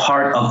still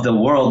part of the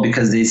world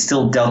because they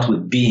still dealt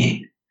with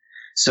being.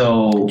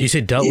 So you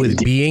say dealt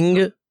with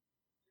being?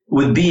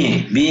 With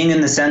being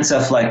in the sense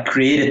of like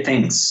created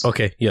things.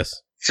 Okay, yes.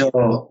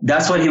 So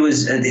that's what he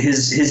was,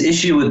 his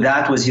issue with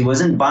that was he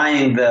wasn't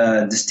buying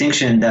the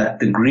distinction that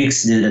the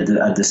Greeks did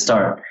at the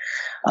start.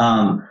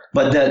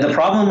 But the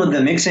problem with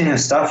the mixing of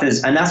stuff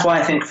is, and that's why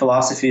I think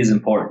philosophy is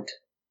important.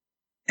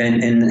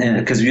 And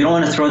because you don't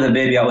want to throw the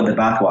baby out with the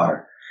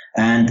bathwater.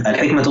 And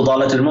al-hikmatu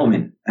dalatul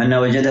mu'min, anna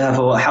wajadaha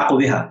fahuwa ahqqu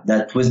biha.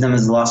 That wisdom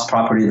is the lost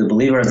property of the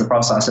believer, as the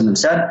Prophet ﷺ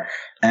said.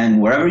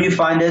 And wherever you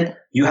find it,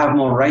 you have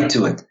more right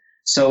to it.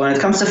 So when it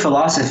comes to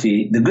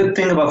philosophy, the good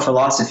thing about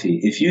philosophy,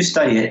 if you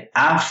study it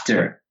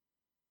after,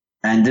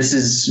 and this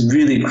is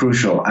really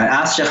crucial. I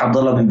asked Sheikh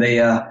Abdullah bin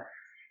Bayya,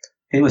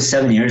 it was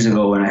 7 years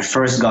ago when I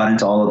first got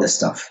into all of this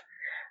stuff.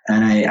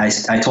 And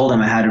I told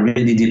him I had a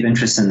really deep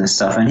interest in this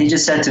stuff. And he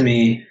just said to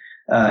me,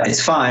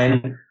 it's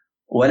fine,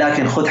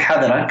 ولكن خذ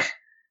حذرك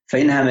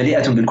فإنها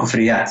مليئة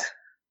بالكفريات.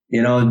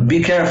 You know,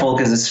 be careful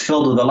because it's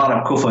filled with a lot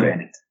of kufr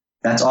in it.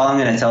 That's all I'm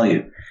going to tell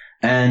you.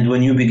 And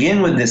when you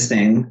begin with this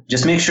thing,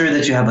 just make sure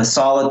that you have a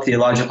solid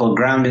theological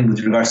grounding with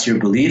regards to your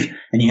belief,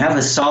 and you have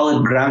a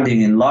solid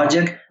grounding in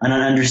logic and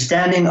an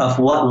understanding of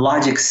what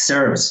logic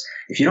serves.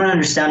 If you don't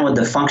understand what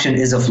the function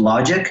is of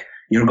logic,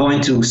 you're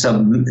going to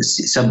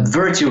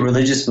subvert your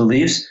religious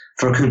beliefs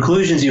for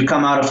conclusions you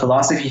come out of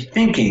philosophy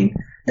thinking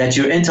that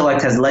your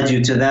intellect has led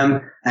you to them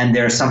and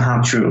they're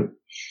somehow true.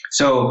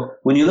 So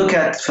when you look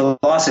at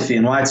philosophy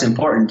and why it's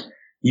important,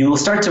 you will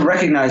start to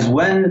recognize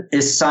when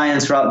is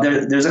science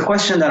there's a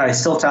question that I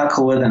still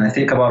tackle with and I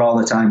think about all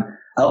the time.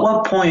 At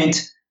what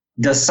point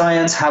does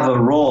science have a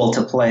role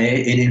to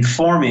play in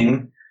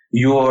informing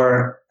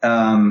your,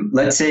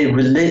 let's say,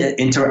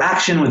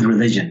 interaction with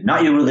religion?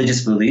 Not your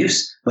religious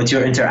beliefs, but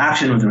your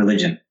interaction with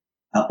religion.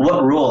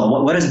 What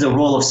role? What is the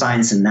role of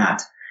science in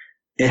that?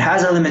 It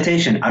has a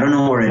limitation. I don't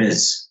know where it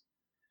is.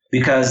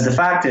 Because the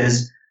fact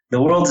is,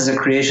 the world is a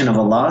creation of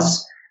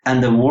Allah's,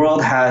 and the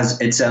world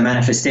it's a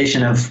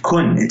manifestation of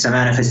kun. It's a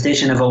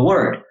manifestation of a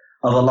word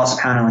of Allah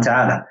subhanahu wa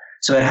ta'ala.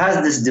 So it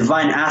has this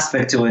divine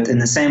aspect to it in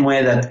the same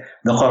way that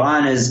the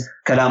Quran is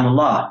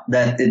kalamullah,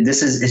 that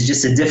it's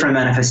just a different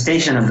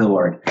manifestation of the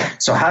word.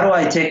 So how do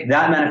I take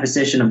that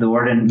manifestation of the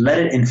word and let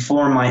it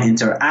inform my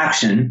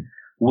interaction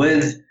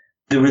with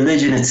the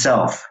religion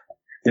itself?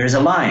 There's a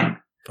line.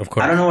 Of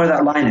course. I don't know where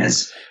that line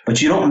is, but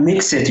you don't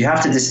mix it. You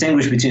have to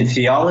distinguish between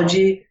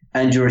theology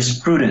and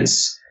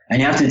jurisprudence. And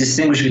you have to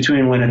distinguish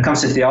between, when it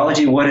comes to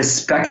theology, what is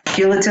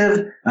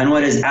speculative and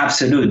what is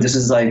absolute. This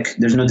is like,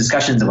 there's no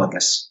discussions about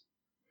this.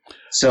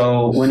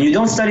 So when you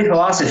don't study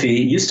philosophy,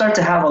 you start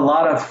to have a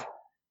lot of,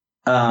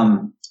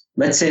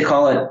 let's say,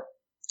 call it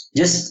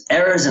just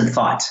errors in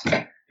thought,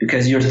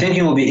 because your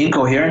thinking will be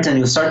incoherent and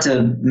you'll start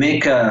to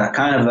make a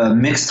kind of a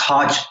mixed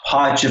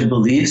hodgepodge of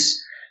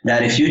beliefs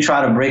that if you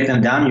try to break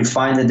them down, you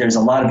find that there's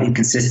a lot of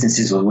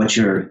inconsistencies with what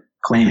you're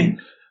claiming.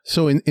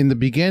 So in the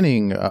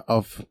beginning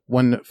of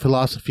when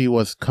philosophy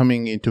was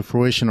coming into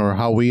fruition, or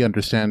how we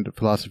understand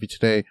philosophy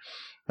today,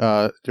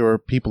 there were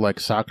people like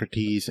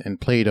Socrates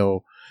and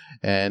Plato,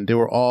 and they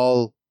were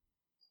all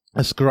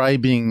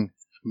ascribing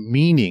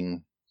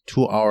meaning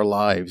to our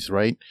lives,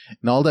 right?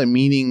 And all that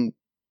meaning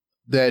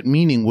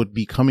would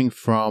be coming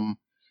from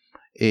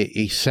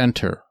a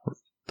center.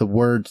 The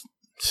word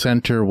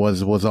center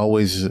was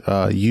always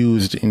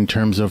used in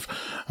terms of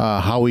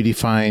how we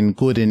define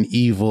good and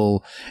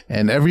evil,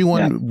 and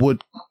everyone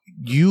would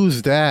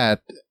use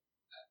that,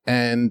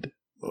 and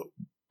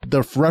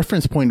the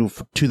reference point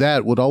to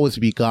that would always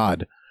be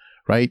God,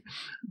 right?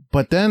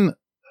 But then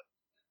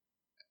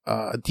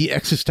the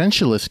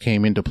existentialist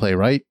came into play,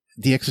 right?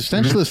 The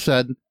existentialist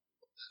said,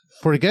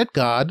 forget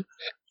God,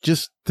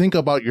 just think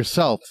about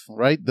yourself,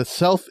 right? The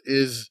self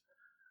is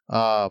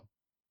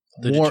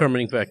the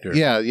determining factor.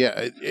 Yeah.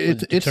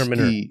 It's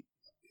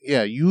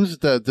use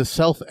the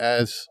self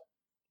as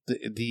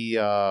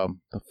the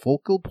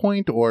focal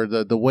point, or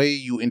the way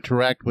you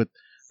interact with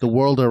the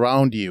world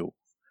around you.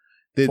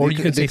 Or you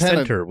can say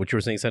center, what you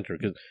were saying, center.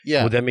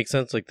 Yeah. Would that make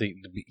sense? Like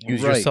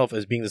use yourself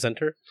as being the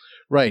center?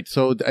 Right.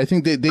 So I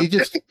think they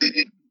just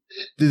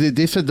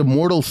they said the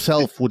mortal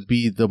self would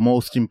be the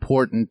most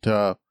important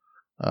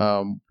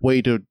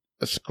way to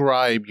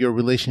ascribe your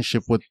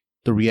relationship with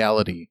the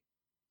reality.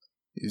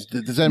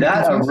 Does that make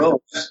sense?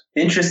 Arose,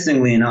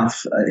 interestingly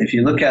enough, if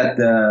you look at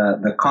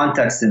the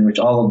context in which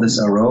all of this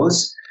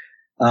arose,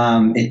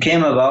 it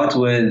came about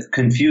with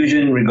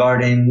confusion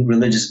regarding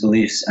religious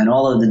beliefs and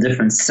all of the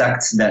different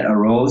sects that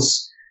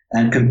arose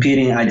and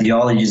competing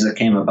ideologies that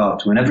came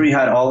about. Whenever you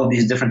had all of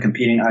these different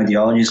competing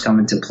ideologies come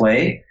into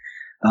play,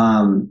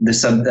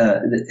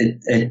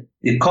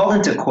 it called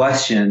into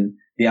question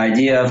the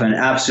idea of an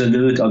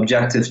absolute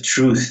objective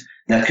truth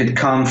that could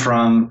come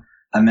from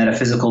a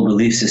metaphysical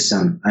belief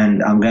system.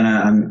 And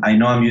I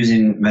know I'm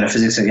using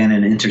metaphysics again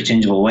in an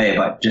interchangeable way,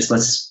 but just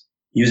let's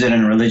use it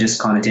in a religious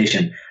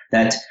connotation.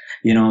 That,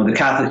 the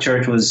Catholic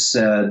Church was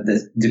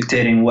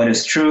dictating what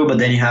is true, but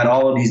then you had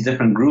all of these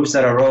different groups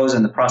that arose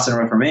in the Protestant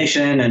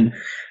Reformation, and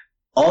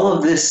all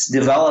of this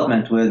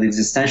development with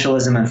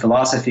existentialism and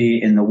philosophy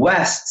in the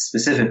West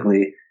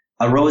specifically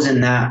arose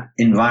in that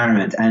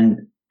environment.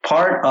 And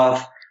part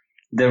of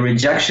the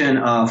rejection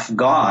of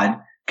God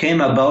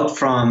came about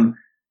from,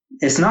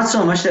 it's not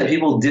so much that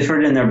people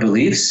differed in their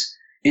beliefs,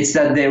 it's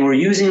that they were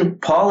using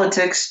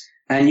politics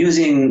and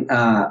using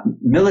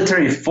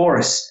military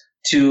force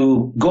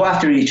to go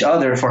after each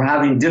other for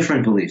having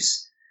different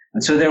beliefs.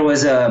 And so there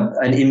was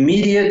an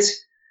immediate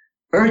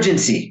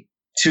urgency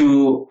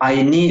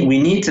we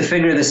need to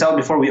figure this out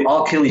before we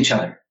all kill each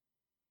other.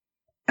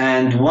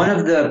 And one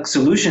of the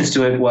solutions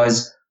to it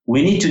was,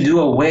 we need to do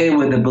away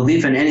with the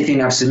belief in anything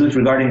absolute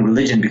regarding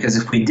religion, because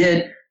if we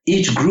did,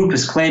 each group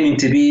is claiming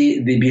to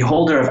be the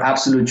beholder of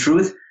absolute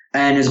truth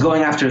and is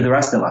going after the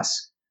rest of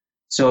us.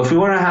 So if we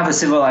want to have a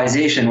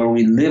civilization where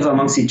we live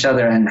amongst each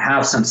other and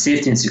have some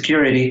safety and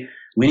security,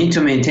 we need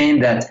to maintain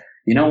that,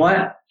 you know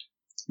what,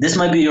 this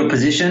might be your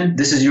position,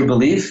 this is your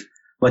belief,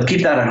 but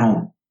keep that at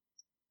home.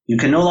 You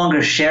can no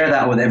longer share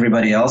that with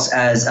everybody else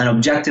as an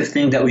objective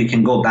thing that we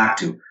can go back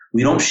to.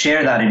 We don't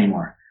share that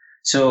anymore.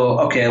 So,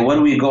 okay, what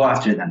do we go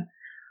after then?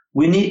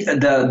 We need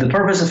the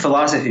purpose of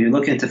philosophy. You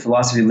look into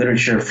philosophy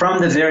literature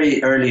from the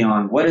very early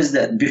on. What is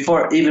that?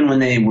 Before, even when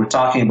they were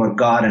talking about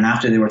God and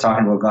after they were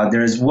talking about God,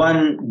 there is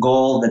one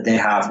goal that they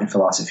have in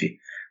philosophy,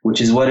 which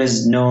is what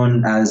is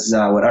known as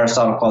what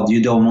Aristotle called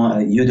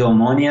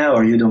eudaimonia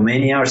or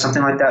eudaimonia or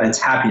something like that. It's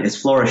happy, it's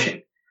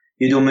flourishing.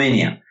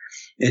 Eudaimonia.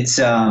 It's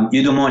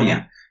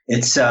eudaimonia.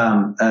 It's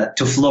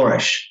to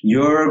flourish.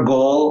 Your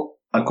goal,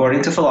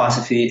 according to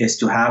philosophy, is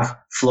to have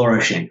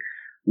flourishing.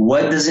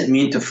 What does it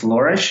mean to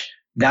flourish?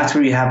 That's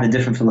where you have the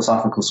different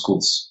philosophical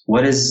schools.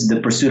 What is the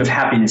pursuit of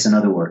happiness, in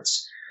other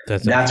words?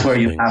 That's where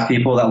you have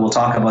people that will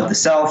talk about the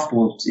self.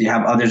 You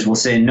have others will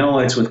say, no,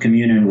 it's with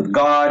communion with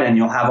God. And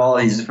you'll have all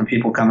these different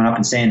people coming up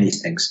and saying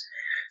these things.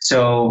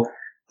 So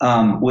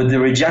with the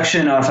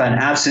rejection of an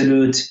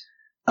absolute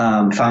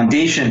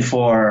foundation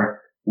for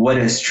what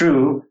is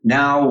true,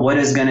 now what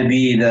is going to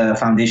be the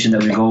foundation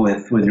that we go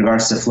with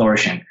regards to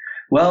flourishing?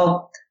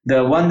 Well,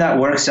 the one that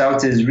works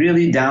out is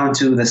really down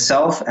to the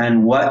self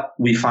and what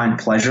we find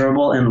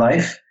pleasurable in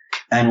life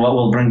and what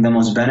will bring the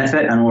most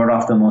benefit and ward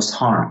off the most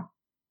harm.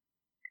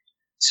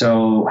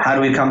 So how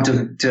do we come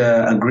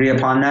to agree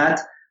upon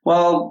that?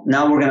 Well,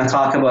 now we're going to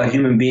talk about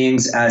human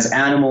beings as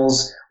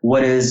animals.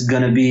 What is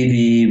going to be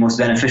the most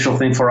beneficial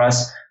thing for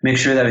us? Make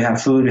sure that we have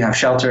food, we have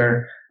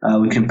shelter,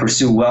 we can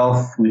pursue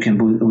wealth, we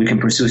can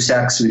pursue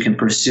sex, we can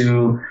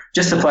pursue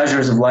just the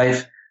pleasures of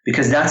life,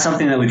 because that's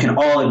something that we can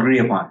all agree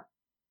upon.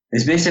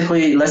 It's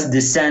basically, let's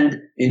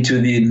descend into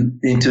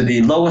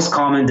the lowest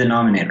common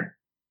denominator.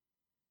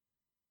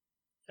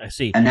 I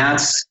see. And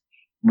that's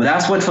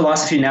what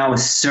philosophy now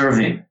is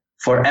serving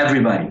for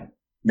everybody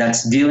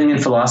that's dealing in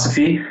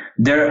philosophy.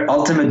 Their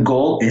ultimate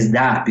goal is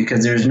that,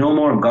 because there's no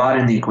more God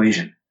in the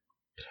equation.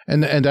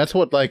 And that's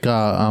what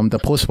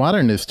the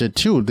postmodernists did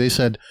too. They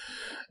said,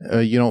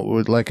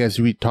 like as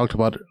we talked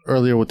about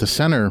earlier with the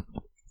center,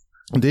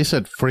 they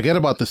said, forget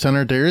about the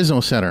center. There is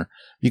no center,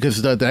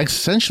 because the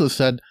existentialists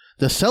said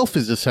the self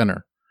is the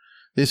center.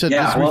 They said,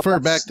 refer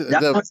back to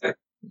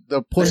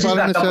the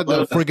postmodernists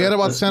said, forget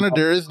about center.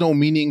 There is no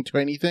meaning to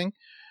anything.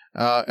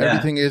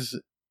 Everything is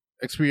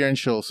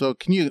experiential. So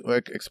can you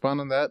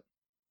expound on that?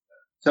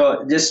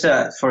 So just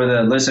for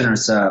the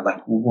listeners,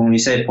 like when we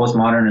say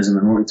postmodernism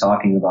and what we're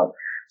talking about,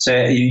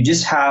 so you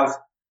just have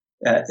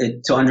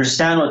to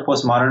understand what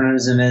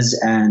postmodernism is,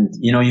 and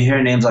you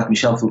hear names like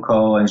Michel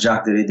Foucault and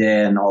Jacques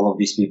Derrida and all of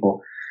these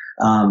people.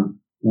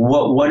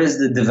 What is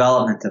the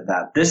development of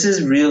that? This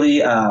is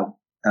really I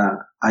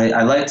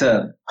like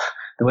the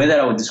way that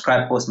I would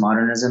describe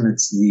postmodernism.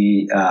 It's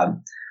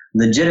the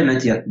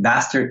legitimate yet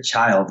bastard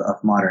child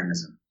of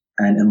modernism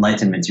and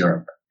Enlightenment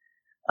Europe.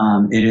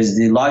 It is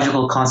the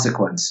logical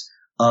consequence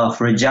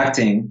of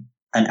rejecting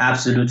an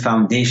absolute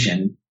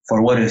foundation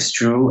for what is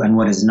true and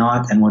what is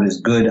not, and what is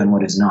good and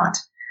what is not.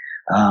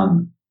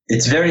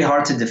 It's very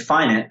hard to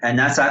define it, and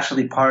that's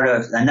actually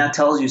and that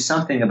tells you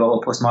something about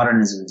what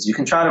postmodernism is. You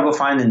can try to go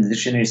find in the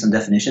dictionary some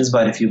definitions,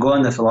 but if you go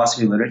in the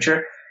philosophy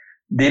literature,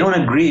 they don't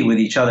agree with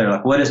each other.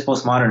 Like, what is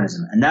postmodernism?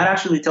 And that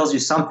actually tells you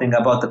something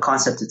about the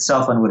concept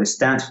itself and what it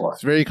stands for.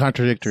 It's very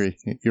contradictory.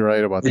 You're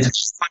right about that.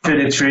 It's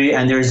contradictory,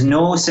 and there's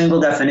no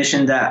single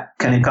definition that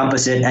can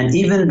encompass it. And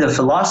even the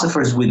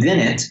philosophers within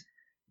it,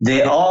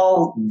 they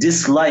all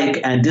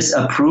dislike and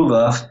disapprove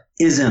of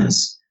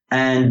isms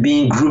and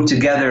being grouped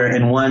together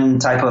in one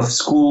type of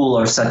school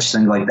or such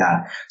thing like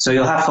that. So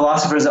you'll have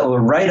philosophers that will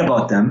write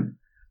about them,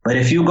 but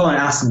if you go and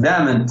ask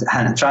them and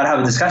try to have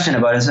a discussion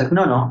about it, it's like,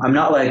 no, I'm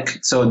not like,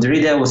 so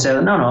Derrida will say,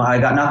 no, I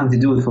got nothing to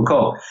do with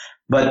Foucault.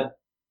 But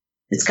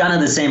it's kind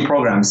of the same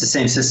program. It's the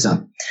same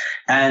system.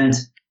 And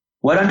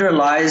what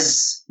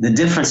underlies the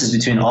differences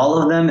between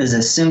all of them is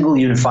a single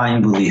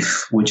unifying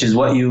belief, which is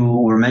what you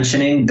were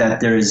mentioning,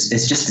 that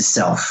it's just the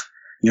self.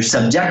 Your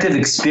subjective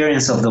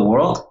experience of the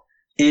world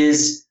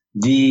is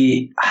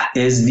the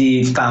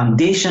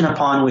foundation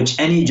upon which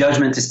any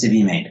judgment is to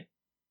be made.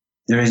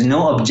 There is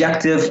no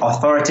objective,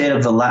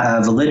 authoritative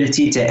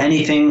validity to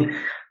anything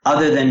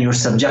other than your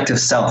subjective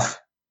self.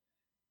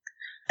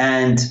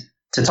 And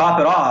to top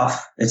it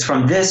off, it's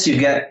from this you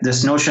get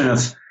this notion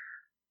of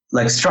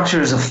like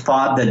structures of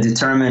thought that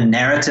determine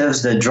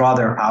narratives that draw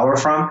their power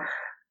from.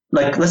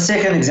 Like, let's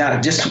take an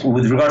example just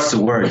with regards to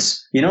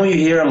words. You know, you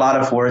hear a lot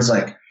of words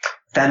like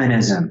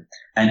feminism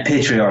and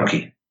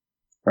patriarchy,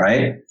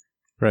 right?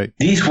 Right.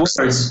 These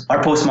words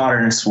are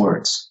postmodernist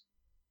words.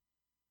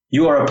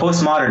 You are a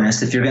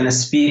postmodernist if you're going to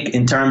speak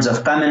in terms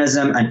of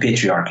feminism and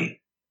patriarchy.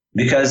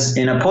 Because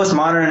in a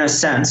postmodernist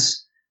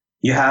sense,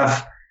 you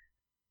have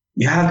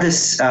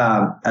this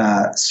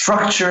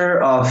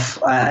structure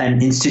of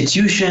and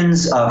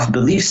institutions of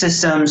belief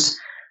systems,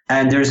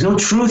 and there's no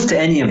truth to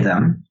any of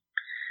them.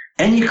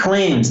 Any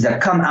claims that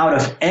come out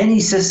of any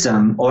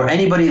system or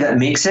anybody that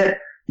makes it,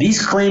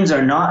 these claims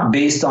are not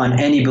based on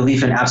any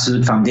belief in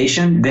absolute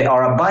foundation. They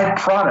are a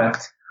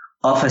byproduct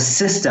of a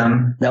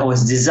system that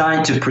was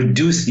designed to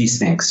produce these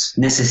things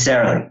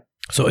necessarily.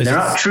 So they're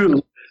not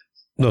true.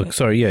 Look,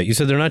 sorry, yeah, you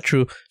said they're not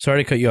true.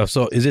 Sorry to cut you off.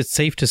 So is it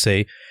safe to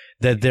say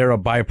that they're a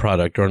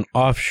byproduct or an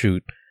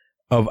offshoot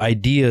of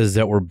ideas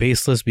that were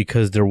baseless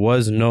because there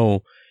was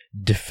no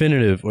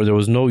definitive or there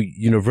was no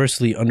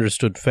universally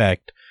understood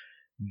fact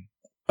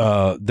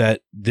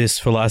that this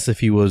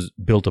philosophy was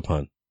built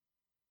upon?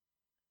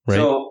 Right?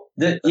 So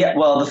the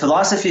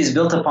philosophy is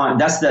built upon,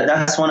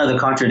 that's one of the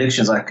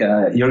contradictions. Like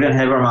Jürgen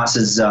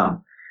Habermas's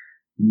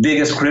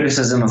biggest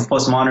criticism of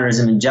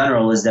postmodernism in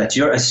general is that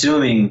you're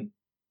assuming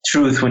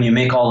truth when you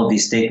make all of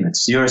these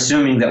statements. You're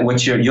assuming that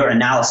what your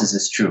analysis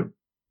is true.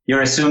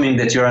 You're assuming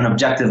that you're an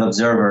objective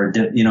observer,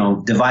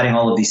 dividing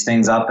all of these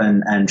things up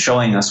and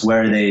showing us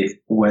where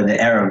the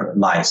error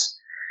lies.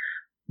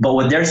 But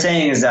what they're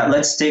saying is that,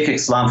 let's take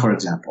Islam, for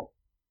example.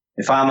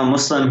 If I'm a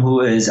Muslim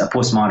who is a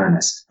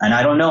postmodernist and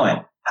I don't know it,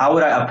 how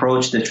would I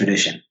approach the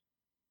tradition?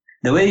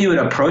 The way you would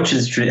approach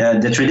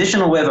the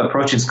traditional way of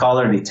approaching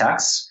scholarly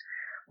texts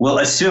will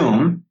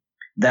assume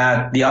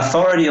that the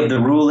authority of the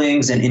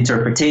rulings and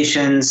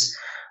interpretations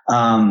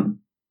that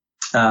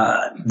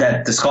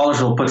the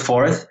scholars will put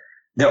forth,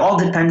 they're all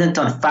dependent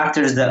on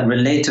factors that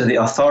relate to the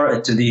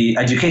authority, to the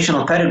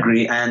educational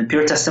pedigree and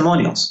pure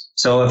testimonials.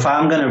 So if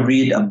I'm going to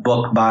read a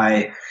book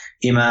by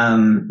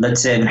Imam,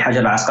 let's say Ibn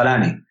Hajar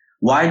al-Asqalani,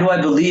 why do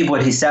I believe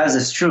what he says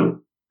is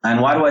true? And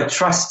why do I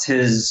trust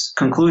his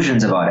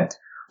conclusions about it?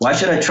 Why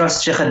should I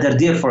trust Sheikh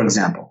al-Dardir, for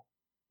example,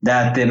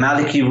 that the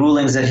Maliki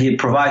rulings that he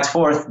provides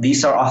forth,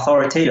 these are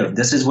authoritative.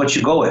 This is what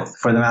you go with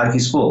for the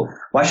Maliki school.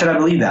 Why should I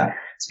believe that?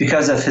 It's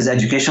because of his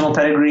educational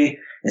pedigree.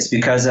 It's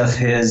because of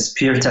his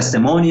peer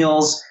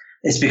testimonials.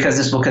 It's because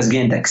this book has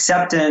gained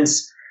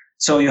acceptance.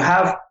 So you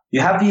have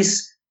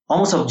these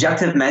almost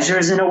objective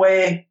measures in a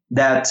way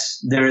that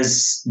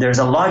there's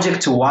a logic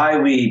to why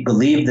we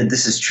believe that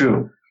this is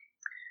true.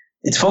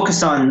 It's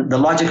focused on the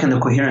logic and the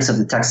coherence of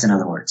the text, in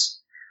other words.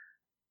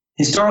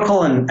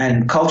 Historical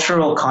and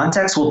cultural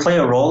context will play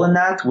a role in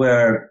that,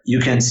 where you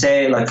can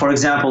say, like, for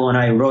example, when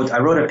I wrote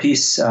a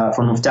piece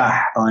for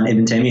Muftah on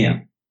Ibn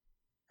Taymiyyah,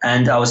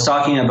 and I was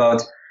talking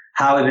about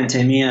how Ibn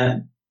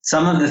Taymiyyah,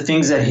 some of the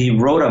things that he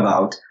wrote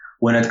about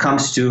when it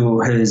comes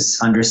to his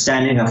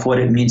understanding of what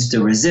it means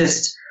to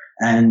resist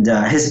and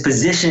his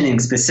positioning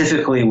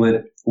specifically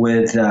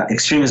with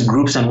extremist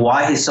groups and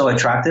why he's so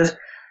attractive,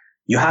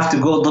 you have to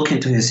go look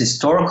into his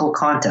historical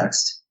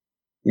context.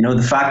 You know,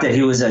 the fact that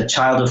he was a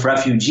child of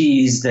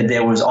refugees, that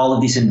there was all of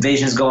these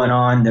invasions going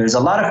on. There's a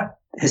lot of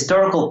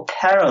historical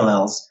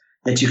parallels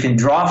that you can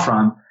draw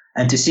from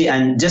and to see,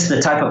 and just the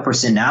type of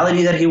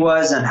personality that he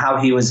was and how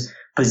he was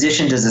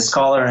positioned as a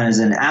scholar and as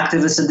an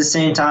activist at the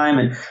same time.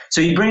 And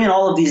so you bring in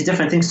all of these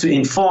different things to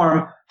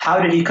inform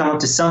how did he come up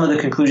to some of the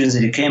conclusions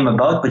that he came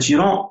about, but you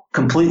don't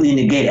completely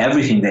negate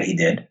everything that he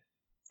did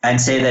and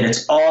say that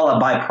it's all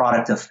a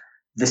byproduct of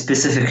the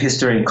specific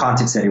history and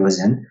context that he was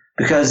in,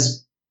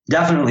 because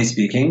definitely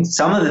speaking,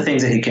 some of the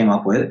things that he came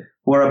up with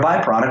were a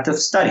byproduct of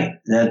study.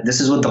 That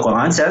this is what the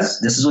Quran says,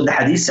 this is what the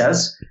Hadith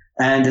says,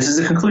 and this is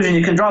the conclusion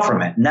you can draw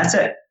from it. And that's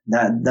it.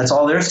 That's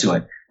all there is to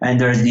it.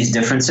 And there's these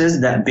differences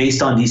that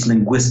based on these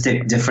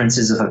linguistic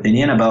differences of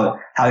opinion about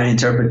how to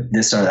interpret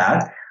this or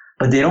that.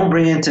 but they don't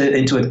bring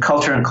into it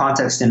culture and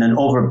context in an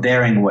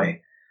overbearing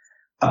way.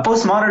 A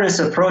postmodernist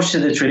approach to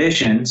the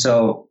tradition,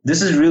 so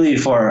this is really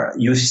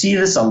you see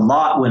this a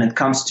lot when it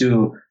comes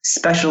to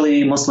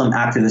especially Muslim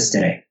activists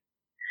today.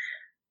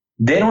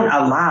 They don't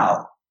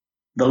allow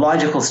the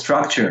logical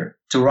structure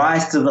to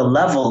rise to the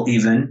level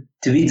even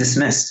to be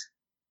dismissed.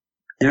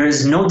 There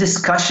is no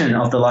discussion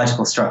of the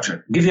logical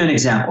structure. I'll give you an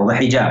example, the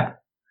hijab.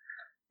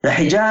 The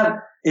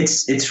hijab,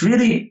 it's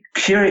really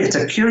curious. It's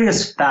a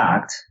curious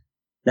fact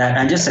that,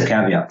 and just a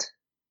caveat,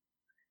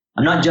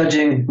 I'm not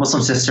judging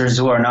Muslim sisters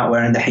who are not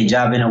wearing the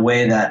hijab in a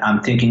way that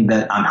I'm thinking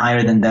that I'm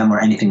higher than them or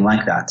anything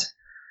like that.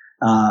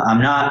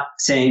 I'm not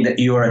saying that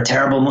you are a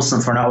terrible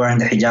Muslim for not wearing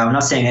the hijab. I'm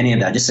not saying any of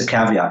that, just a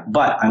caveat.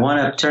 But I want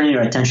to turn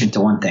your attention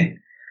to one thing.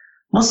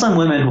 Muslim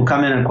women who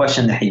come in and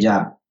question the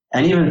hijab,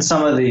 and even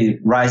some of the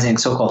rising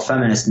so-called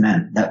feminist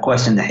men that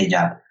question the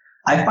hijab,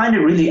 I find it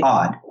really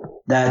odd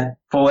that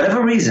for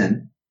whatever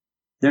reason,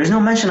 there's no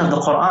mention of the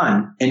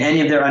Quran in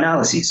any of their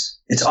analyses.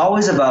 It's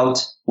always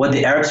about what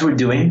the Arabs were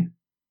doing,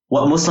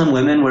 what Muslim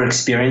women were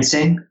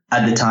experiencing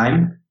at the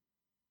time,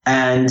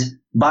 and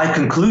by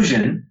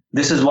conclusion,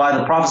 this is why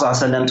the Prophet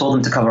ﷺ told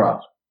them to cover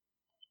up.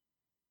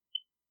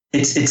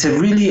 It's a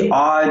really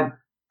odd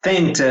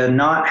thing to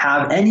not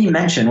have any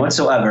mention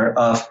whatsoever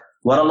of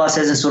what Allah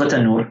says in Surah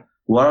An-Nur,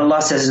 what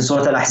Allah says in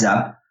Surah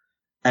Al-Ahzab,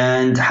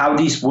 and how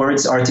these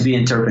words are to be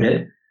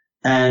interpreted.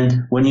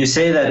 And when you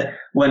say that,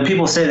 when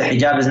people say the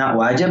hijab is not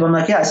wajib, I'm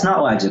like, yeah, it's not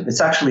wajib. It's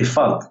actually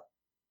fard.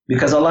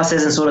 Because Allah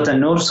says in Surah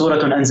An-Nur,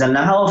 Suratun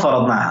anzalnaha wa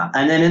faradnaha.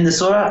 And then in the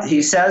surah,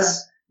 He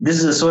says, this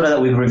is a surah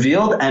that we've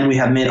revealed and we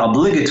have made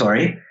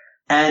obligatory.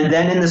 And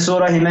then in the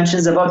surah, He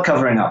mentions about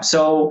covering up.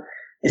 So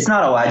it's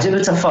not a wajib,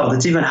 it's a fard.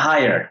 It's even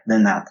higher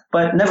than that.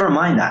 But never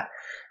mind that.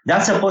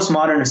 That's a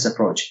postmodernist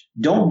approach.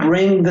 Don't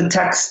bring the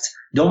text.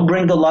 Don't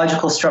bring the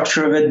logical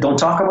structure of it. Don't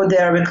talk about the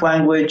Arabic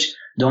language.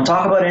 Don't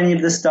talk about any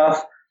of this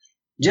stuff.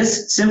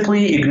 Just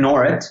simply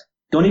ignore it.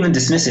 Don't even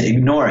dismiss it.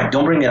 Ignore it.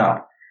 Don't bring it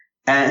up.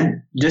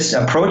 And just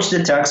approach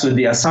the text with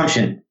the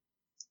assumption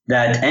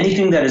that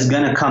anything that is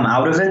going to come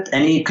out of it,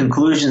 any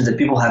conclusions that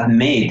people have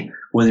made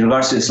with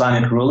regards to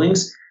Islamic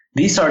rulings,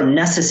 these are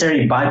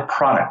necessary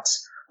byproducts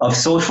of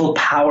social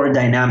power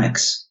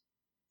dynamics.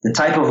 The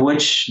type of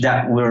which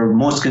that we're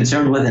most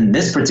concerned with in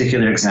this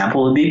particular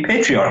example would be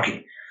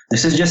patriarchy.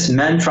 This is just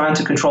men trying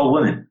to control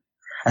women.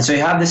 And so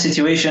you have the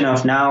situation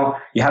of now,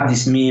 you have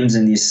these memes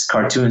and these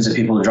cartoons that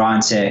people draw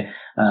and say,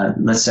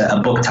 let's say a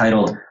book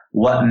titled,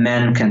 What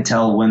Men Can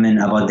Tell Women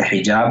About the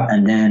Hijab.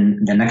 And then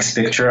the next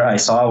picture I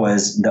saw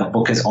was the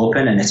book is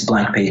open and it's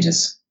blank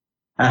pages.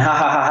 And ha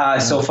ha ha ha,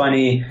 it's so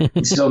funny.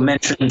 So men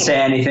shouldn't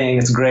say anything.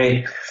 It's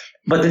great.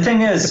 But the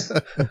thing is,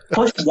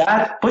 push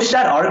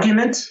that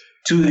argument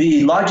to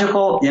the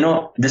logical,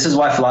 this is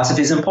why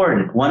philosophy is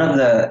important. One of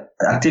the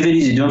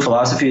activities you do in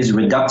philosophy is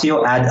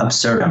reductio ad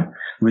absurdum.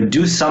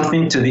 Reduce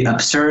something to the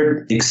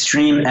absurd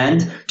extreme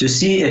end to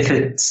see if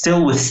it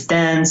still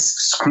withstands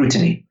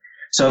scrutiny.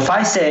 So if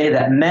I say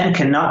that men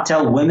cannot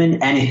tell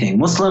women anything,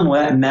 Muslim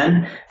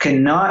men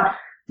cannot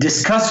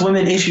discuss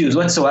women issues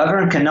whatsoever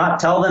and cannot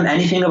tell them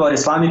anything about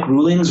Islamic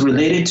rulings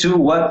related to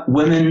what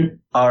women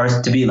are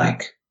to be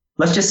like.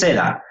 Let's just say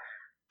that.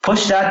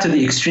 Push that to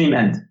the extreme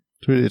end.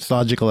 To its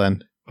logical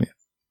end. Yeah.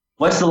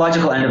 What's the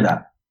logical end of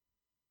that?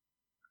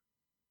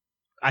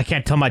 I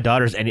can't tell my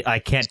daughters I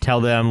can't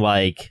tell them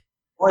like...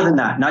 More than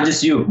that. Not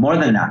just you. More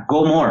than that.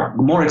 Go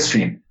more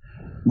extreme.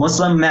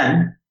 Muslim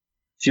men,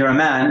 if you're a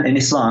man in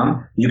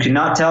Islam, you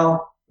cannot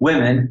tell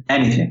women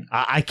anything.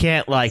 I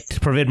can't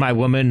prevent my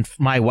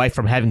wife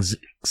from having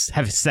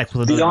sex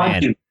with another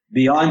man.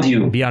 Beyond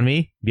you. Beyond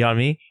me? Beyond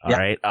me? All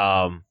right.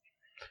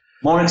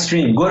 More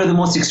extreme. Go to the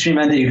most extreme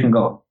end that you can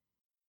go.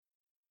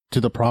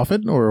 To the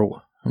Prophet,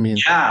 or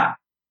Yeah.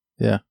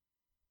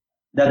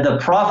 That the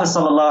Prophet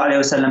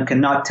ﷺ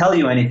cannot tell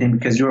you anything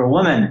because you're a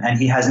woman, and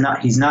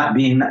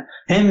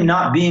him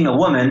not being a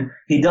woman,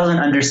 he doesn't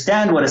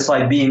understand what it's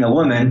like being a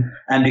woman,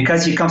 and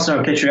because he comes from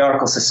a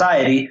patriarchal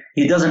society,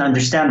 he doesn't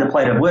understand the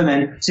plight of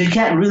women, so he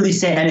can't really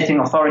say anything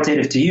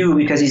authoritative to you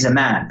because he's a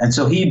man. And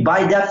so he,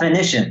 by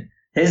definition,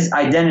 his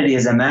identity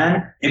as a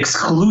man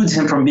excludes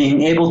him from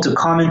being able to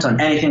comment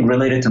on anything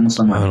related to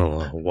Muslim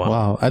women.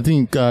 Wow. I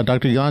think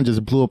Dr. Ghilan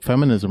just blew up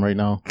feminism right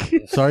now.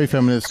 Sorry,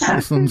 feminist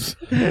Muslims.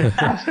 We're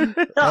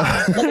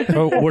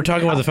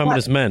talking about the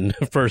feminist men,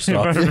 first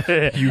off.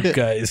 You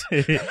guys.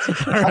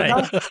 All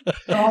right.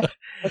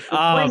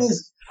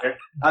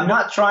 I'm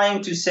not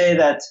trying to say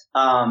that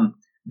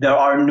there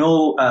are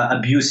no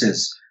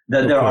abuses,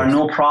 that there are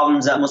no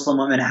problems that Muslim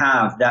women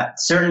have, that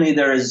certainly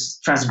there is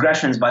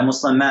transgressions by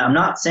Muslim men. I'm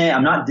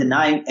not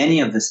denying any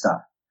of this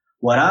stuff.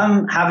 What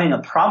I'm having a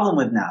problem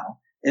with now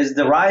is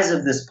the rise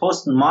of this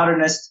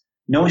postmodernist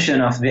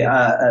notion of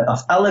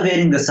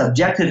elevating the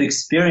subjective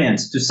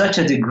experience to such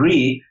a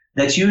degree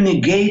that you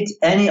negate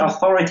any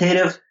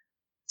authoritative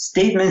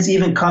statements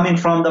even coming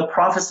from the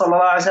Prophet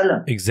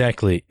ﷺ.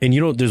 Exactly. And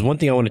there's one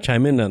thing I want to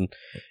chime in on,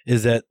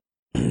 is that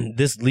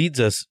this leads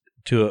us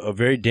to a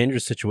very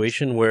dangerous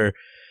situation where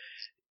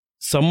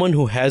someone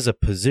who has a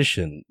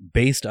position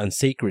based on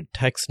sacred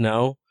text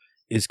now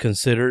is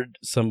considered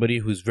somebody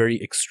who's very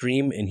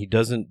extreme and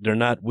they're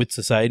not with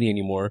society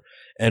anymore,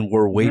 and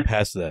we're way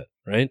past that,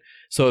 right?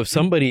 So if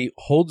somebody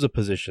holds a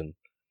position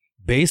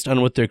based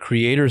on what their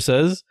creator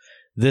says,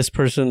 this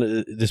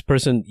person,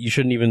 you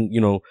shouldn't even,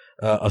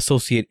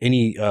 associate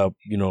any,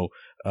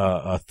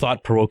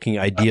 thought-provoking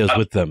ideas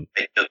with them,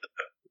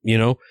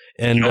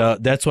 and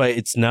that's why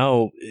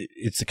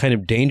it's kind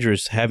of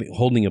dangerous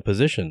having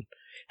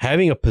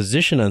a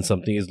position on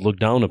something is looked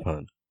down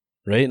upon.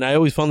 Right. And I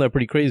always found that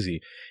pretty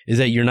crazy, is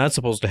that you're not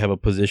supposed to have a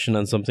position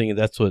on something. And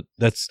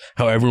that's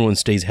how everyone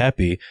stays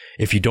happy.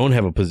 If you don't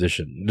have a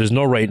position, there's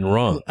no right and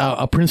wrong.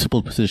 A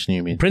principled position,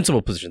 you mean?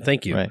 Principled position.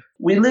 Thank you. Right.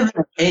 We live in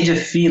an age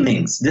of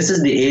feelings. This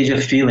is the age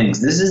of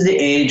feelings. This is the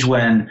age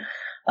when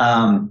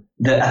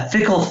a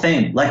fickle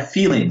thing, like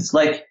feelings,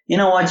 like, you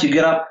know what, you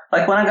get up,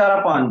 like when I got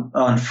up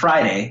on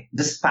Friday,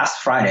 this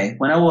past Friday,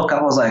 when I woke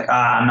up, I was like,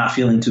 I'm not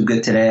feeling too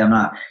good today. I'm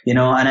not,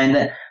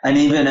 and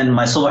even in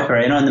my subh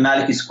prayer, in the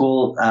Maliki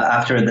school,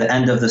 after the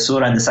end of the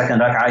surah and the second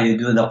rak'ah, you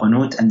do the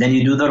qunut and then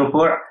you do the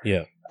ruku'.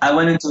 Yeah. I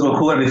went into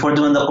ruku' before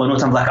doing the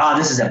qunut. I'm like,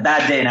 this is a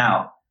bad day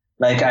now.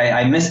 Like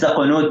I missed the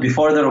qunut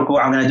before the ruku'.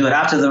 I'm going to do it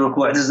after the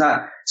ruku'. This is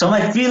not, so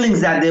my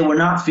feelings that day were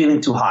not feeling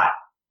too hot.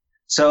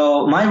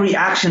 So my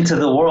reaction to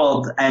the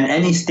world and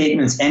any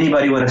statements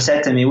anybody would have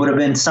said to me would have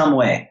been some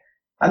way.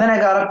 And then I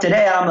got up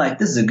today and I'm like,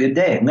 this is a good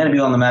day. I'm going to be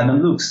on the Mad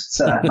Mamluks.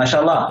 So,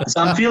 mashallah.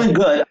 So I'm feeling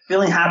good. I'm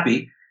feeling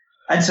happy.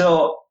 And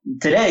so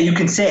today you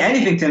can say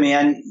anything to me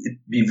and it'd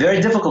be very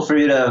difficult for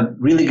you to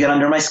really get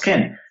under my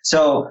skin.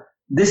 So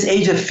this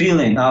age of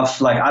feeling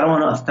of like, I don't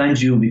want to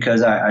offend you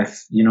because I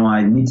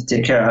need to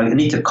take care. I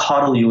need to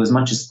coddle you as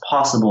much as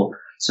possible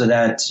so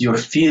that your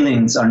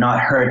feelings are not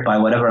hurt by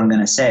whatever I'm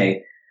going to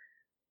say.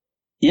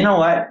 You know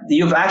what?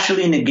 You've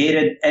actually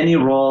negated any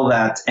role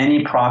that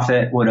any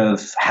prophet would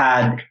have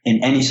had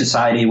in any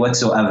society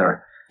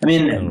whatsoever. I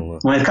mean,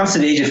 when it comes to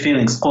the age of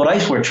feelings,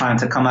 Quraysh were trying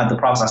to come at the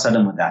Prophet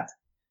ﷺ with that.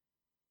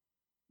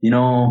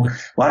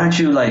 Why don't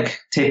you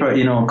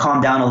taper, calm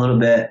down a little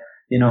bit,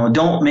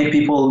 don't make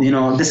people,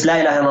 this la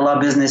ilaha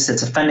illallah business,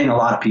 it's offending a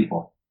lot of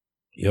people.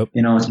 Yep.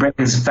 It's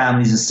breaking some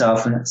families and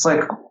stuff. And it's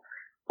like,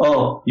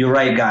 oh, you're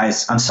right,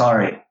 guys. I'm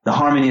sorry. The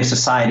harmony of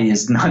society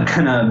is not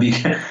going to be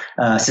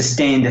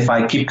sustained if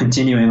I keep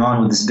continuing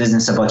on with this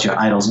business about your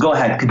idols. Go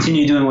ahead.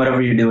 Continue doing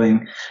whatever you're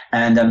doing.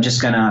 And I'm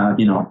just going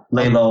to,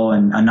 lay low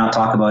and not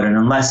talk about it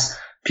unless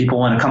people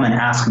want to come and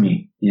ask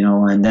me,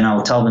 and then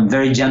I'll tell them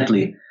very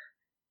gently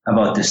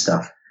about this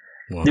stuff.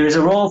 Wow. There's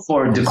a role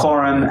for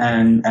decorum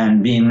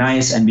and being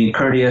nice and being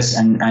courteous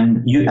and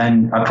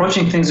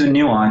approaching things with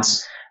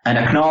nuance and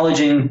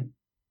acknowledging,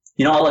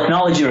 I'll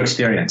acknowledge your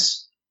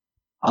experience.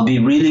 I'll be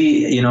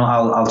really,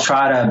 I'll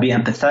try to be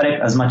empathetic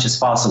as much as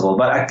possible.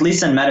 But at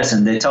least in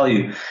medicine, they tell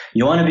you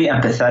want to be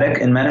empathetic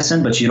in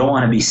medicine, but you don't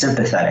want to be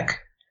sympathetic.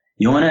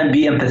 You want to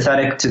be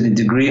empathetic to the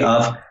degree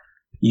of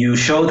you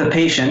show the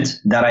patient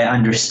that I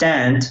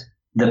understand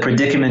the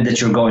predicament that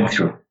you're going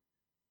through.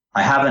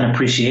 I have an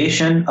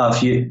appreciation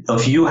of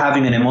you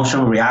having an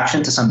emotional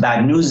reaction to some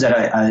bad news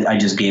that I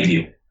just gave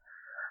you.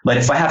 But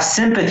if I have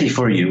sympathy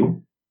for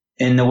you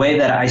in the way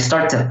that I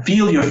start to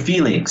feel your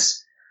feelings,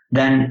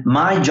 then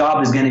my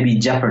job is going to be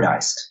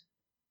jeopardized.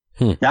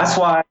 That's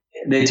why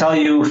they tell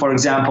you, for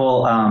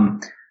example,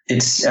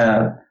 it's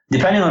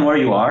depending on where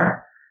you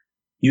are,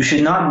 you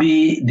should not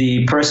be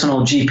the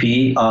personal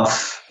GP of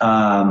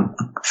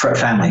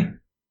family.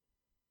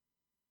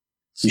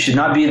 You should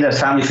not be the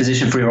family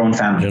physician for your own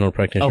family. General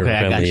practitioner. Okay,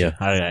 family, I got you. yeah.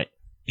 All right.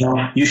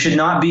 You should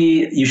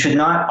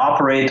not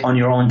operate on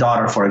your own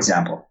daughter, for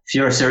example. If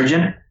you're a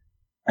surgeon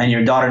and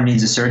your daughter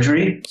needs a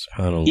surgery,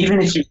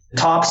 even if you're the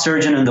top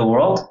surgeon in the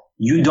world,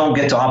 you don't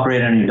get to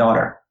operate on your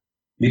daughter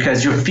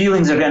because your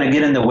feelings are going to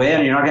get in the way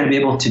and you're not going to be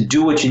able to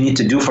do what you need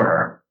to do for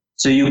her.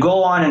 So you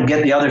go on and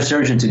get the other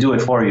surgeon to do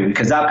it for you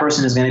because that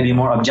person is going to be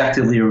more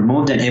objectively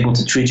removed and able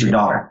to treat your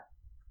daughter.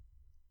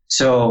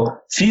 So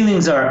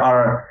feelings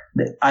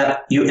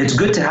it's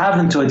good to have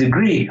them to a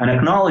degree and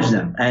acknowledge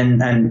them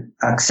and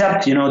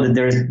accept,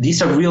 that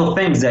these are real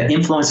things that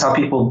influence how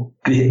people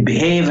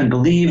behave and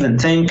believe and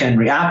think and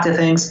react to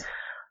things.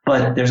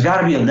 But there's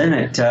got to be a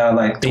limit to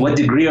what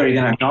degree are you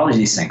going to acknowledge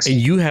these things? And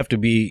you have to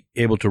be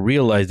able to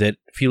realize that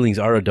feelings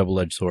are a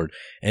double-edged sword,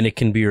 and it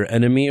can be your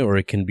enemy or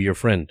it can be your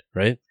friend,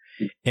 right?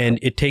 And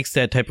it takes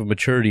that type of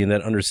maturity and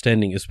that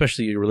understanding,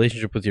 especially your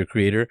relationship with your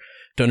creator,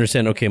 to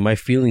understand, okay, my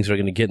feelings are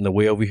going to get in the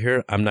way over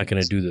here. I'm not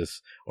going to do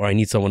this, or I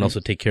need someone else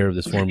to take care of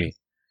this for me,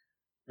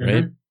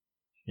 right?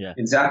 Yeah,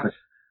 exactly.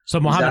 So,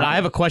 Mohamed, I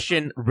have a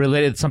question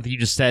related to something you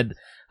just said.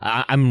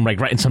 I'm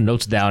writing some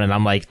notes down, and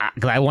I'm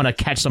I want to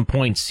catch some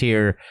points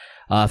here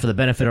for the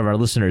benefit of our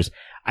listeners.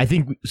 I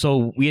think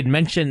so. We had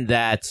mentioned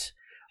that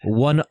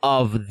one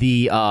of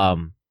the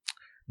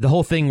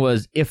whole thing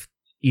was if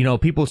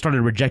people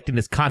started rejecting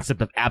this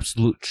concept of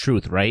absolute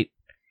truth, right?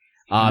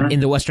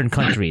 In the Western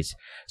countries.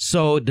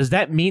 So does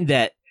that mean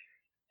that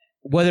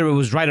whether it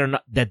was right or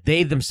not, that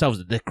they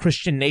themselves, the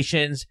Christian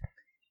nations,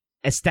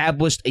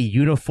 established a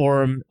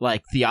uniform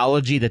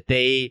theology that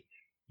they,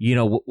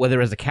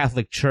 whether as a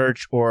Catholic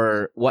Church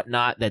or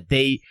whatnot, that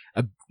they,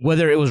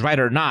 whether it was right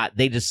or not,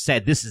 they just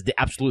said this is the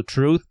absolute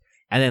truth.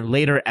 And then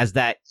later, as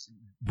that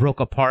broke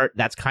apart,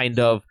 that's kind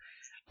of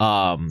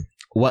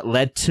what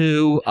led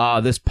to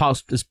this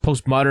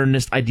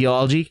postmodernist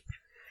ideology.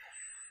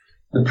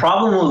 The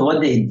problem with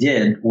what they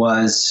did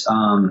was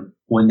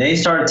when they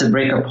started to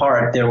break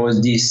apart, there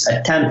was these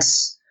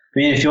attempts. I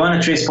mean, if you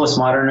want to trace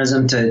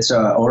postmodernism to its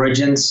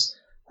origins,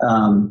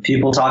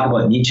 people talk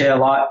about Nietzsche a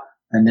lot,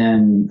 and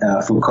then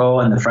Foucault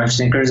and the French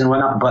thinkers and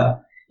whatnot.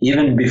 But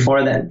even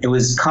before that, it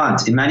was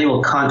Kant.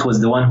 Immanuel Kant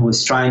was the one who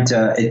was trying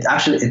to.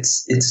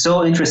 It's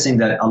so interesting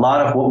that a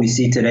lot of what we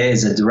see today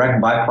is a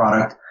direct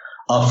byproduct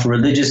of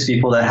religious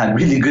people that had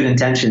really good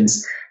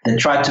intentions that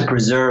tried to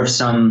preserve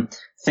some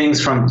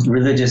things from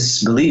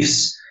religious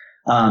beliefs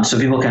so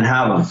people can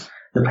have them.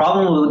 The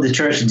problem with what the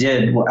church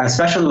did,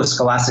 especially with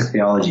scholastic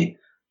theology,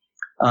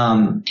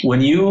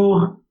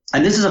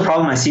 and this is a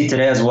problem I see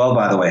today as well,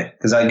 by the way,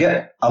 because I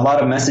get a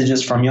lot of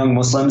messages from young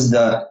Muslims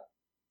that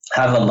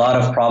have a lot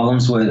of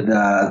problems with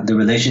the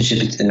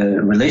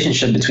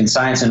relationship between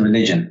science and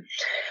religion.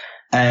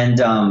 And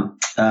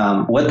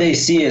what they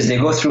see is they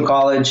go through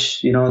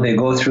college, they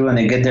go through and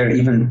they get their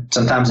even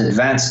sometimes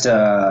advanced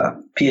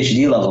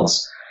PhD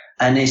levels,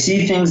 and they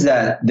see things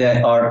that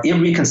are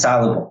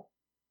irreconcilable.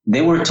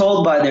 They were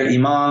told by their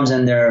imams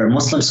and their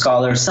Muslim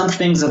scholars some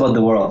things about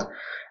the world.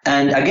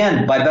 And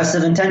again, by best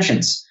of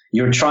intentions,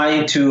 you're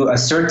trying to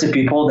assert to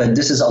people that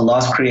this is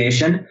Allah's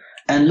creation.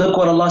 And look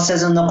what Allah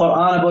says in the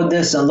Quran about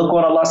this, and look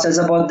what Allah says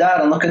about that,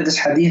 and look at this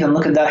hadith, and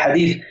look at that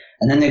hadith.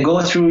 And then they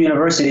go through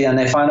university and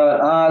they find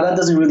out, that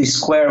doesn't really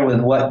square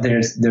with what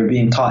they're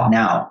being taught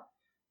now.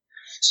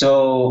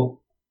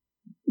 So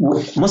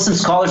Muslim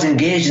scholars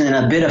engaged in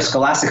a bit of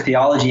scholastic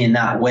theology in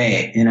that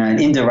way, in an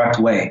indirect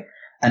way.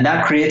 And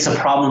that creates a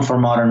problem for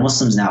modern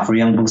Muslims now, for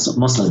young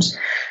Muslims.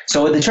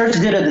 So what the church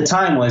did at the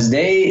time was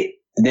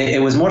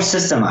it was more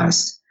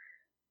systemized.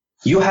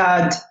 You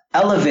had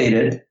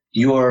elevated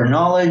your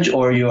knowledge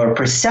or your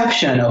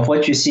perception of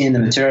what you see in the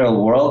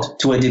material world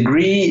to a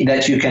degree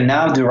that you can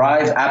now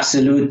derive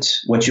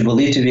what you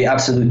believe to be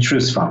absolute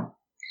truth from.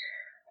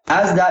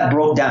 As that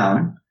broke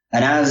down,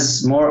 and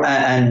as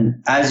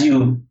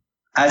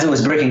it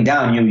was breaking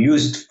down, you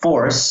used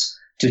force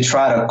to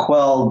try to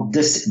quell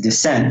this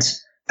dissent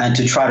and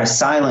to try to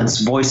silence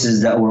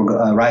voices that were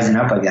rising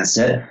up against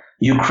it.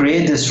 You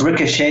create this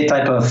ricochet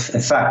type of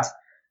effect.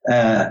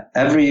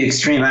 Every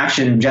extreme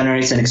action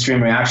generates an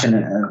extreme reaction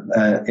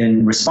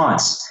in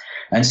response.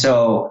 And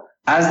so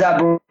as that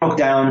broke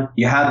down,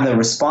 you had the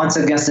response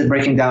against it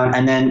breaking down.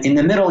 And then in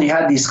the middle, you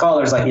had these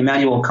scholars like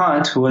Immanuel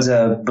Kant, who was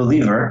a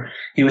believer.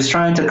 He was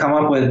trying to come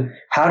up with,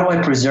 how do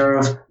I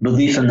preserve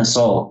belief in the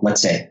soul,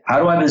 let's say?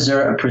 How do I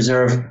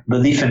preserve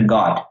belief in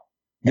God?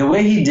 The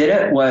way he did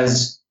it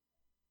was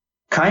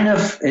kind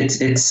of,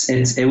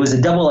 it was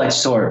a double-edged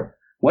sword.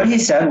 What he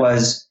said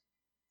was,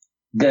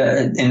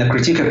 in the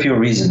Critique of Pure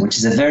Reason, which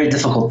is a very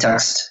difficult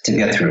text to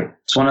get through.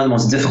 It's one of the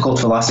most difficult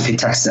philosophy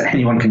texts that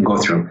anyone can go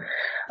through.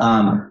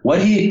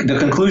 The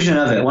conclusion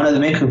of it, one of the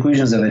main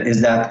conclusions of it,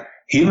 is that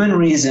human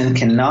reason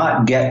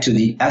cannot get to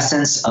the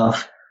essence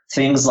of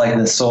things like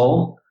the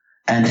soul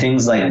and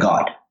things like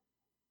God.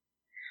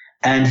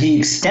 And he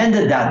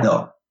extended that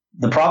though.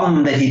 The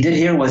problem that he did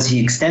here was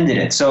he extended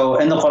it. So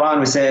in the Quran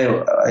we say,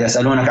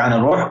 يَسْأَلُونَكَ عَنِ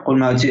الرُّوحِ قُلْ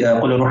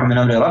الرُّوحُ مِنْ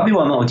أَمْرِ رَبِّي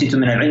وَمَا أُوتِيتُ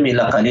مِنَ الْعِلْمِ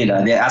إِلَّا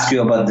قَلِيلًا. They ask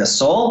you about the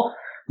soul,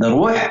 the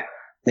ruh.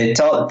 They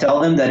tell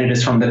them that it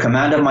is from the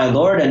command of my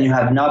Lord, and you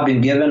have not been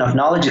given of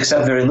knowledge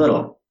except very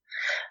little.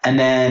 And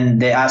then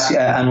they ask,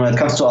 and when it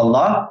comes to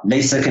Allah,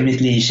 لَيْسَ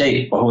كَمِثْلِهِ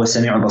شَيْءٍ وَهُوَ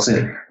السَّمِيعُ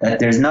الْبَصِيرُ, that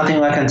there's nothing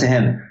like unto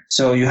him.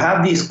 So you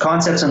have these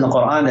concepts in the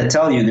Quran that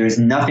tell you there's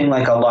nothing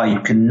like Allah. You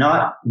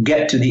cannot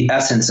get to the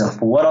essence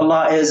of what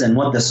Allah is and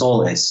what the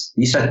soul is.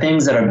 These are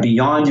things that are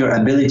beyond your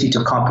ability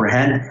to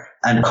comprehend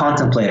and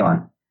contemplate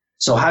on.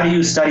 So how do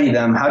you study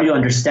them? How do you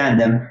understand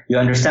them? You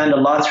understand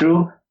Allah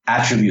through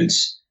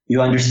attributes.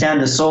 You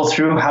understand the soul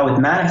through how it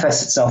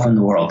manifests itself in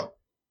the world.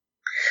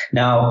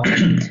 Now,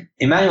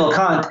 Immanuel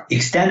Kant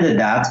extended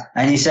that,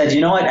 and he said,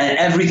 you know what, and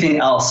everything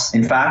else,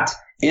 in fact,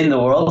 in the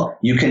world,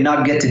 you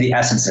cannot get to the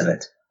essence of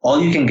it.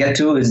 All you can get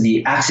to is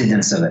the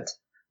accidents of it,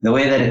 the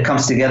way that it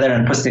comes together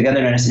and puts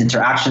together in its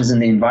interactions in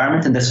the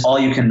environment, and that's all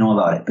you can know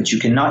about it. But you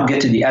cannot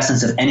get to the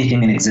essence of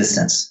anything in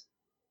existence.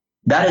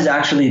 That is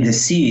actually the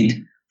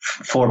seed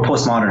for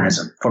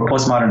postmodernism, for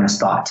postmodernist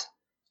thought,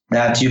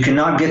 that you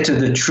cannot get to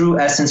the true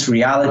essence,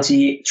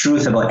 reality,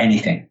 truth about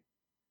anything.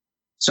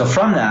 So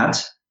from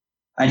that,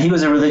 and he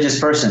was a religious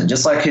person,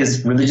 just like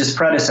his religious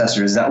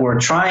predecessors that were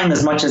trying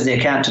as much as they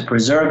can to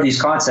preserve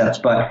these concepts,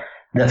 but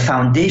the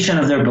foundation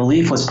of their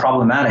belief was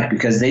problematic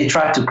because they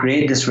tried to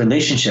create this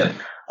relationship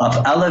of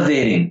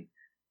elevating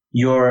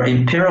your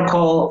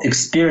empirical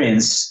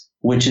experience,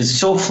 which is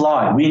so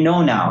flawed. We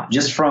know now,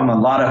 just from a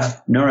lot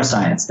of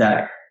neuroscience,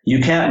 that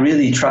you can't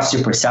really trust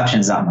your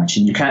perceptions that much,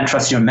 and you can't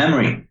trust your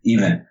memory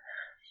even.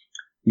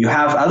 You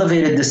have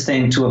elevated this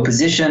thing to a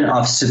position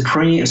of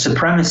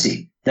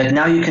supremacy, that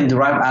now you can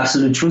derive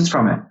absolute truth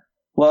from it.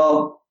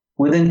 Well,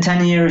 within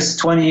 10 years,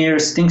 20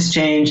 years, things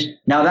change.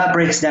 Now that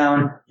breaks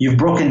down. You've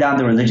broken down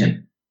the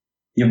religion.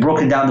 You've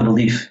broken down the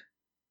belief.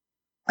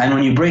 And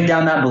when you break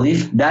down that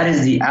belief, that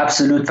is the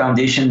absolute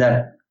foundation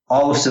that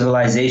all of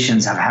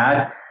civilizations have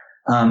had.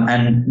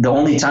 And the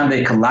only time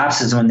they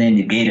collapse is when they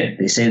negate it.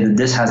 They say that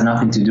this has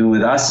nothing to do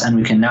with us and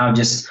we can now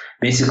just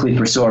basically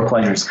pursue our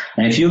pleasures.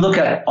 And if you look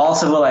at all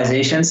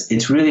civilizations,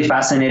 it's really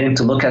fascinating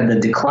to look at the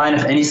decline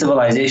of any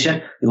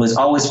civilization. It was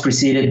always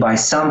preceded by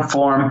some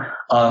form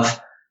of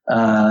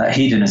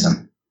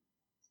hedonism,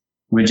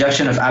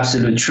 rejection of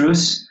absolute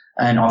truths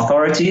and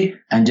authority,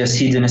 and just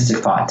hedonistic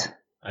thought.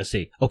 I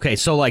see. Okay,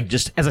 so like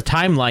just as a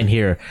timeline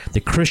here, the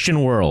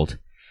Christian world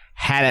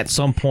had at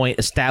some point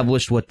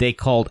established what they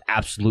called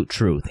absolute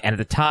truth. And at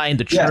the time,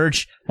 the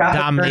church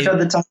dominated. Church at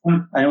the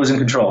time, and it was in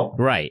control.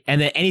 Right.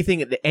 And then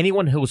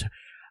anyone who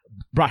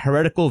brought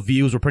heretical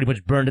views were pretty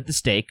much burned at the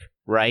stake,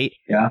 right?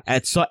 Yeah.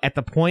 At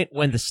the point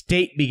when the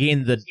state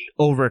began to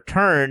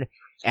overturn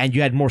and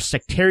you had more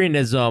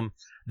sectarianism,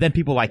 then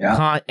people like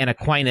Kant and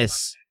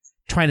Aquinas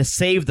trying to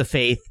save the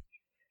faith,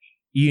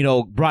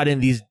 brought in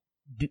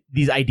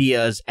these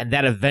ideas, and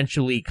that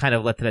eventually kind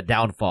of led to the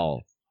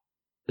downfall.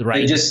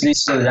 Right. It just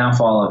leads to the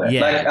downfall of it.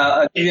 Yeah. Like,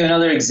 I'll give you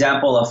another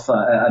example of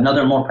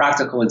another more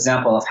practical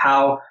example of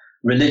how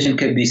religion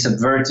could be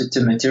subverted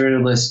to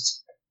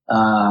materialist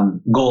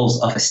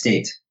goals of a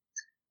state.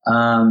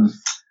 I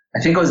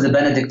think it was the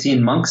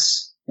Benedictine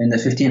monks in the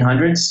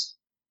 1500s.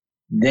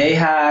 They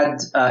had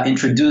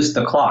introduced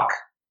the clock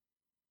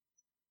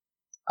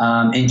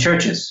in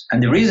churches.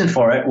 And the reason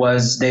for it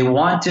was they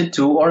wanted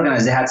to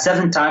organize. They had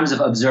 7 times of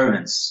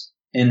observance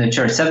in the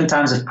church, 7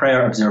 times of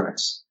prayer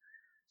observance.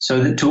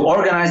 So to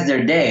organize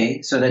their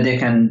day so that they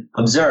can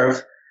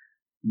observe,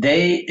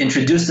 they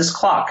introduced this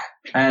clock.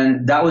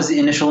 And that was the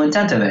initial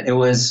intent of it. It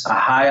was a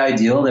high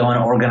ideal. They want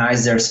to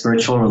organize their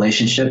spiritual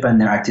relationship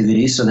and their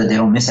activities so that they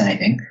don't miss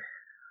anything.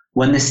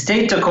 When the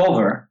state took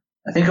over,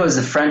 I think it was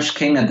the French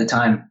king at the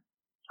time,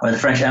 or the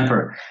French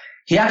emperor,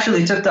 he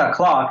actually took that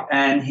clock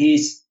and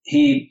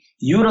he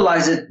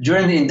utilized it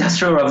during the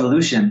Industrial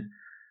Revolution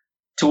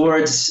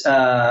towards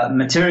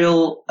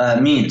material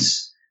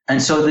means. And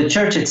so the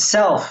church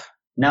itself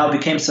now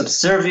became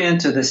subservient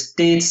to the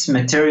state's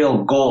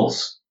material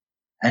goals.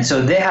 And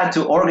so they had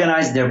to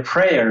organize their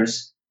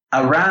prayers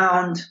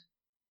around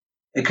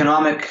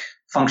economic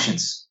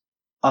functions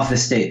of the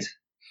state.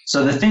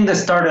 So the thing that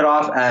started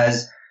off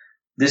as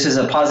this is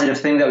a positive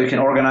thing that we can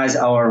organize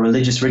our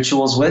religious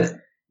rituals with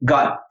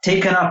got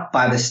taken up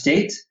by the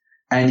state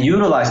and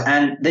utilized,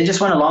 and they just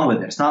went along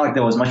with it. It's not like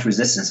there was much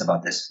resistance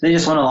about this. They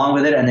just went along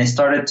with it, and they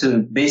started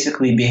to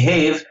basically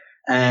behave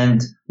and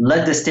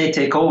let the state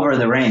take over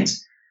the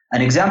reins.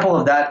 An example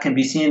of that can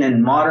be seen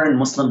in modern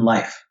Muslim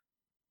life.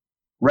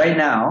 Right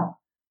now,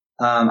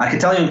 I can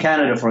tell you in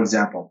Canada, for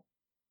example,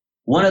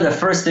 one of the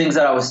first things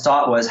that I was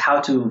taught was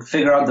how to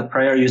figure out the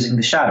prayer using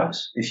the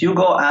shadows. If you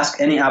go ask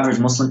any average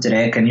Muslim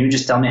today, can you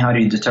just tell me how do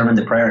you determine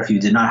the prayer if you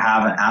did not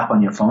have an app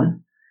on your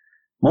phone?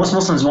 Most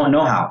Muslims won't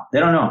know how. They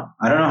don't know.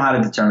 I don't know how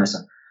to determine this.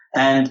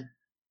 And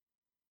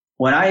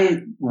when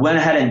I went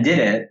ahead and did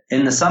it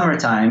in the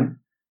summertime,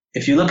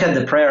 if you look at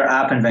the prayer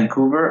app in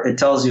Vancouver, it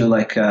tells you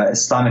like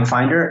Islamic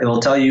Finder. It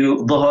will tell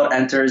you Dhuhr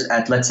enters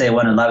at, let's say,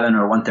 1:11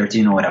 or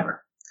 1:13 or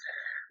whatever.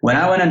 When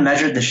I went and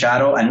measured the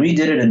shadow, and we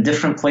did it in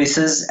different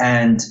places,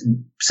 and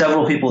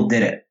several people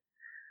did it.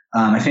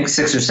 I think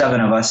 6 or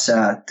 7 of us,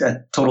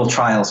 total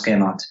trials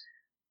came out.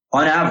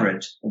 On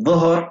average,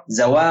 Dhuhr,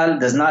 Zawal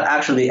does not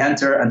actually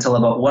enter until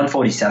about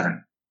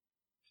 1:47.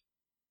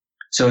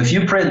 So if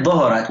you prayed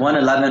Dhuhr at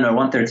 1:11 or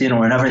 1:13 or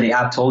whenever the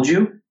app told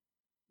you,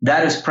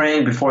 that is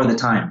praying before the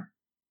time.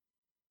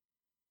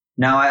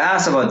 Now I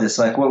asked about this,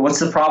 like, what's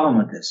the problem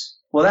with this?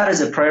 Well, that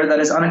is a prayer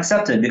that is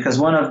unaccepted because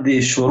one of the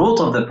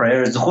shurut of the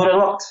prayer is dukhul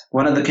al-waqt,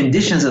 one of the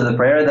conditions of the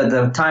prayer that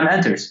the time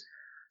enters.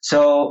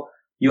 So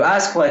you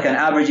ask like an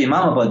average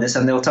imam about this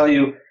and they'll tell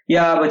you,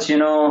 yeah, but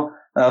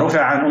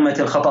رُفِعَ عَنْ أُمَّةِ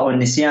الْخَطَأُ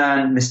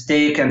وَالنِّسْيَانِ,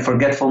 mistake and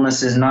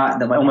forgetfulness is not,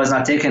 that my ummah is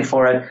not taken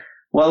for it.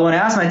 Well, when I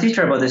asked my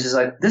teacher about this, he's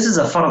like, this is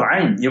a fard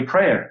ayn, your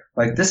prayer.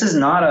 Like, this is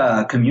not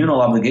a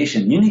communal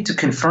obligation. You need to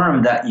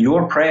confirm that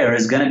your prayer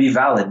is going to be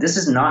valid. This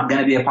is not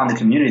going to be upon the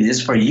community. This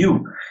is for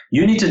you.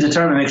 You need to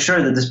determine, make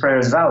sure that this prayer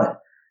is valid.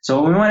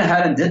 So when we went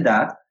ahead and did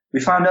that, we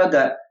found out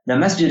that the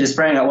masjid is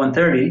praying at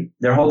 1:30.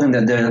 They're holding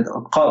they're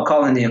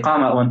calling the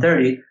iqamah at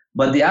 1:30,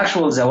 but the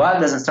actual zawal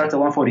doesn't start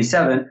till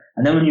 1:47.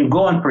 And then when you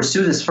go and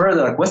pursue this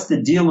further, like, what's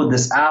the deal with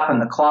this app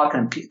and the clock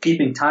and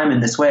keeping time in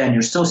this way? And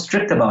you're so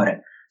strict about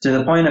it, to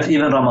the point of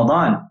even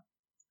Ramadan.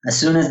 As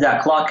soon as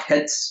that clock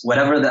hits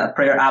whatever that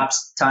prayer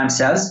app's time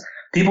says,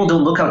 people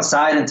don't look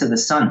outside into the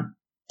sun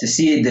to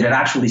see did it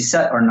actually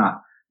set or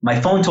not. My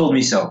phone told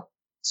me so.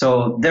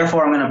 So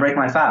therefore I'm going to break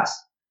my fast.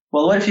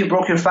 Well, what if you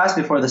broke your fast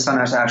before the sun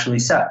has actually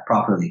set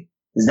properly?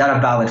 Is that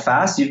a valid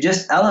fast? You've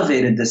just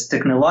elevated this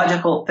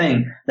technological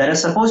thing that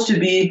is supposed to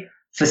be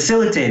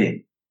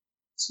facilitating.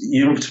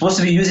 You're supposed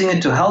to be using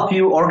it to help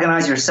you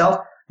organize yourself,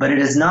 but it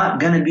is not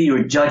going to be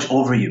your judge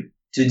over you,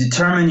 to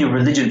determine your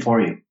religion for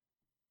you.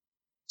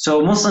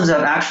 So Muslims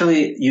have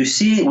actually, you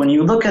see, when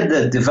you look at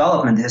the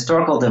development, the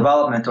historical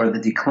development or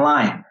the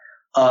decline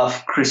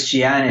of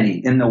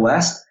Christianity in the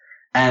West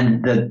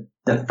and the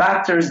the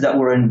factors that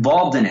were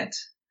involved in it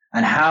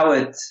and how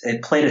it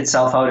played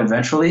itself out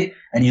eventually,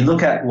 and you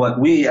look at what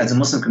we as a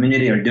Muslim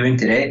community are doing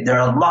today, there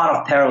are a lot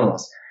of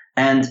parallels.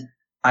 And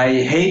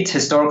I hate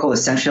historical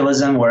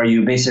essentialism where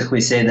you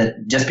basically say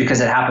that just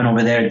because it happened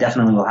over there, it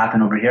definitely will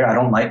happen over here. I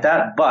don't like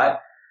that. But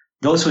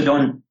those who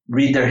don't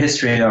read their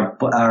history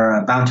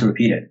are bound to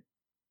repeat it.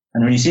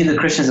 And when you see the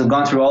Christians have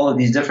gone through all of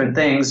these different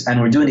things and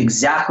we're doing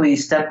exactly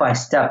step by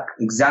step,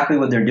 exactly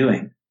what they're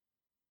doing,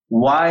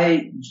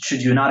 why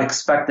should you not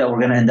expect that we're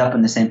going to end up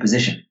in the same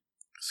position?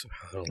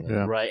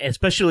 Yeah. Right.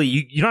 Especially,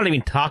 you're not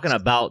even talking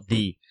about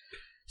the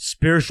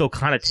spiritual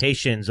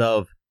connotations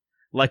of,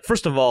 like,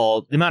 first of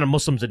all, the amount of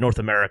Muslims in North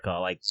America,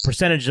 like,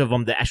 percentage of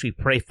them that actually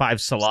pray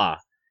 5 salah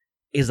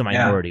is a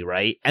minority,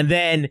 right? And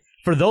then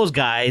for those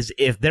guys,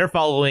 if they're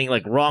following,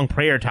 like, wrong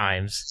prayer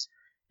times,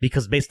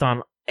 because based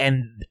on,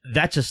 and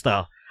that's just,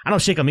 I know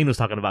Sheikh Amin was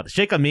talking about this.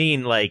 Sheikh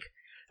Amin, like,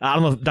 I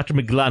don't know if Dr.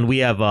 Ghilan, we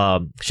have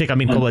Sheikh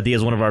Amin Koladi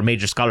is one of our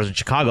major scholars in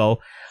Chicago.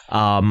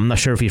 I'm not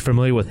sure if you're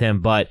familiar with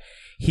him, but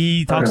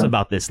he talks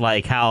about this,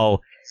 like, how,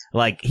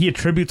 like, he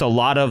attributes a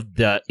lot of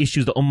the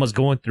issues the Ummah's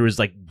going through is,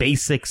 like,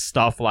 basic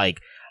stuff, like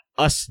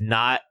us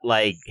not,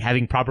 like,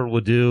 having proper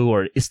wudu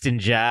or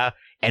istinja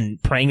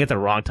and praying at the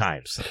wrong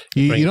times.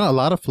 You know, a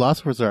lot of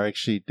philosophers are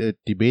actually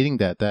debating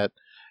that,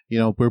 you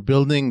know, we're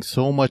building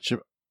so much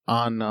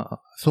on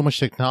so much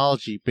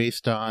technology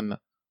based on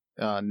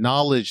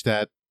knowledge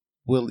that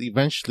will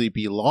eventually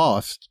be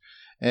lost,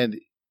 and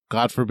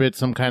God forbid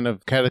some kind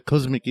of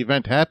cataclysmic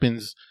event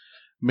happens,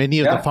 many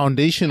of the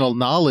foundational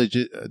knowledge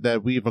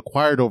that we've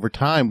acquired over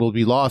time will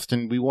be lost,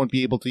 and we won't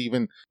be able to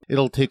even,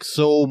 it'll take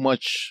so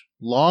much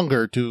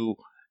longer to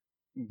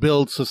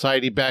build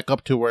society back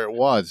up to where it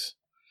was.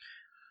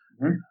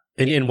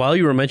 And while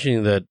you were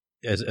mentioning that,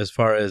 as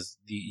far as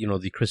the, you know,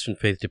 the Christian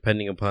faith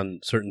depending upon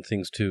certain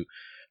things to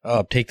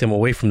take them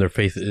away from their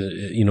faith,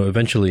 you know,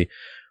 eventually,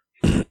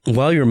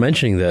 while you're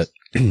mentioning that,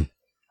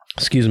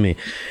 excuse me,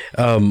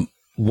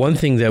 one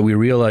thing that we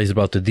realize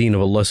about the deen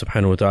of Allah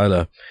subhanahu wa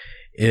ta'ala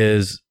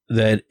is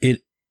that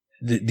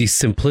the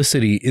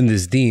simplicity in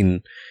this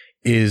deen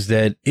is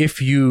that if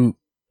you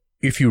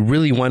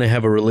really want to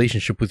have a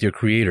relationship with your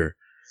creator,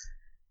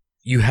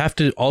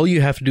 all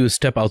you have to do is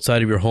step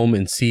outside of your home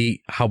and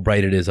see how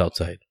bright it is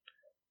outside.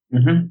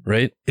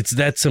 Right? It's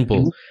that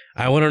simple.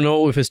 I want to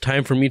know if it's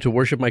time for me to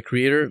worship my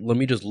creator. Let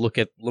me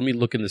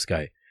look in the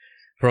sky.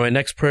 For my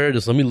next prayer,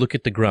 just let me look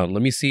at the ground.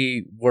 Let me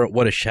see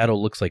what a shadow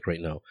looks like right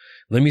now.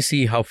 Let me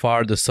see how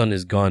far the sun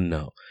is gone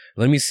now.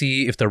 Let me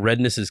see if the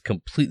redness is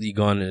completely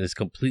gone and it's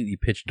completely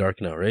pitch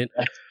dark now, right?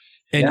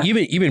 And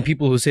even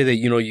people who say that,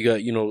 you know, you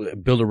got, you know,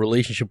 build a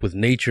relationship with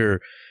nature.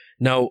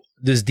 Now,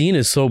 this deen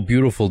is so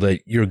beautiful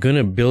that you're going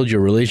to build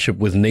your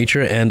relationship with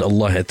nature and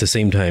Allah at the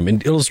same time.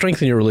 And it'll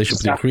strengthen your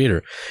relationship with your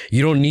creator.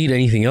 You don't need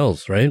anything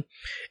else, right?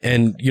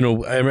 And, you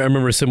know, I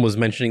remember Sim was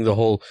mentioning the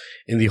whole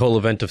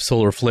event of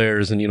solar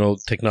flares and, you know,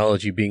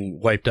 technology being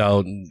wiped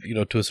out, and, you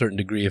know, to a certain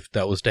degree, if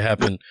that was to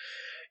happen.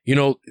 You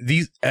know,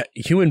 these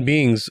human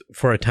beings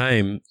for a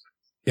time,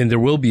 and there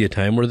will be a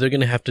time where they're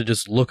going to have to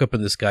just look up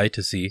in the sky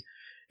to see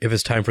if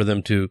it's time for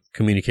them to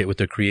communicate with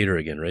their creator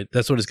again, right?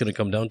 That's what it's going to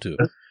come down to.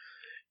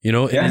 You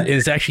know, and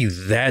it's actually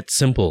that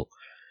simple.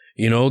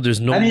 You know, there's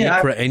no need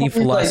for any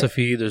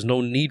philosophy. There's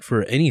no need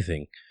for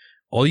anything.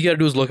 All you got to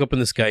do is look up in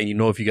the sky and you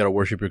know if you got to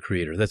worship your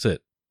creator. That's it.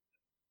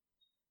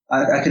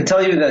 I can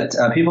tell you that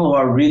people who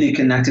are really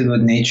connected with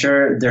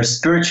nature, their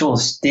spiritual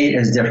state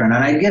is different.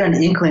 And I get an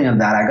inkling of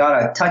that. I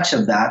got a touch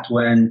of that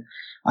when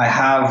I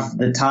have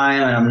the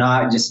time and I'm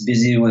not just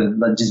busy with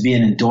just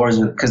being indoors,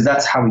 because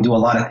that's how we do a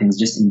lot of things,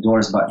 just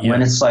indoors. But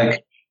when it's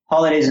like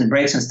holidays and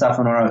breaks and stuff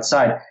when we're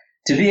outside,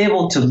 to be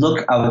able to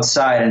look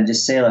outside and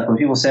just say, like, when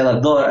people say,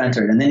 like, Dhuhr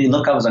entered, and then you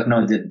look up, it's like,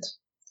 no, it didn't.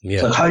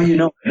 It's like, how do you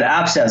know? The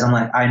app says. I'm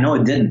like, I know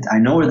it didn't. I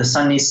know where the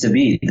sun needs to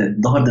be. The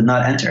Dhuhr did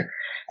not enter.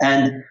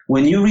 And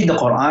when you read the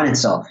Quran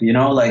itself, you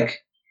know,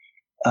 like,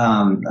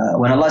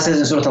 when Allah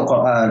says in Surah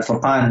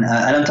Al-Furqan,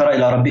 أَلَمْ تَرَ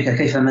إِلَىٰ رَبِّكَ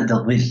كَيْفَ مَدَّ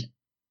الظِّلِّ.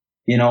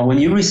 You know, when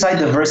you recite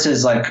the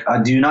verses like,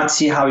 do you not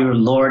see how your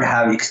Lord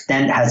has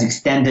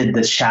extended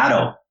the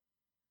shadow?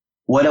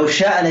 وَلَوْ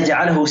شَاءَ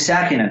لَجَعَلَهُ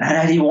سَاكِنًا. And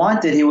had he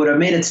wanted, he would have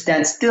made it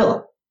stand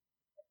still.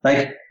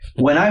 Like,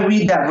 when I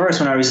read that verse,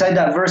 when I recite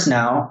that verse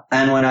now,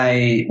 and when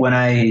I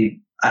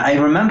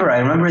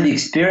remember the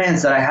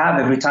experience that I have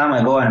every time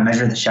I go and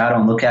measure the shadow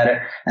and look at it.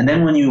 And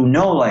then when you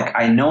know, like,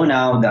 I know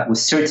now that with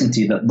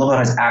certainty that Dhuhr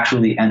has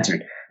actually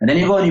entered. And then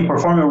you go and you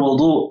perform your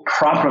wudu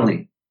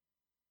properly.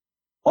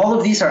 All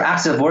of these are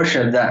acts of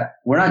worship that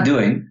we're not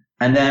doing.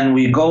 And then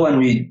we go and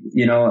we,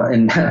 you know,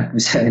 in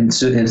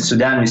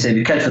Sudan, we say,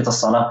 بِكَلْفَةَ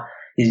الصَّلَاةِ.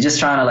 He's just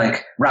trying to,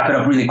 like, wrap it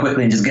up really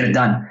quickly and just get it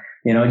done.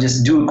 You know,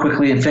 just do it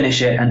quickly and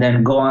finish it, and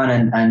then go on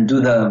and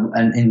do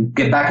and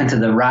get back into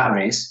the rat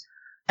race.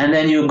 And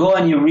then you go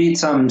and you read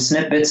some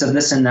snippets of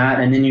this and that,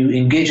 and then you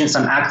engage in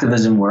some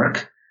activism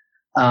work,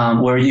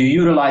 where you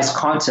utilize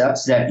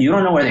concepts that you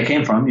don't know where they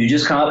came from. You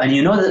just come up and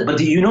you know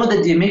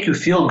that they make you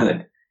feel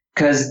good,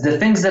 because the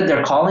things that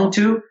they're calling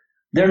to,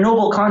 they're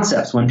noble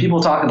concepts. When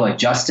people talk about, like,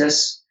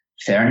 justice,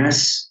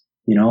 fairness,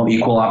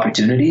 equal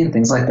opportunity and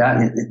things like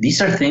that.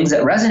 These are things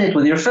that resonate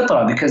with your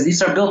fitrah because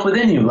these are built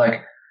within you.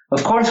 Like,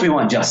 of course we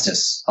want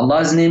justice.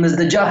 Allah's name is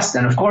the just,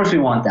 and of course we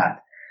want that.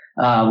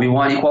 We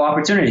want equal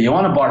opportunity. You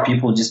want to bar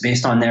people just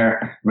based on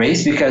their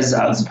race because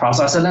the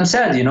Prophet ﷺ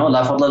said,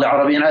 La fadla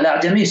li-Arabiyyin ala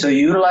a'jami. So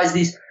you utilize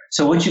these.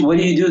 So what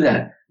do you do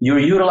then? You're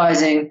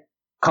utilizing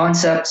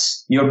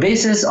concepts. Your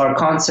bases are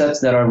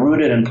concepts that are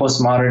rooted in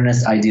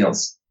postmodernist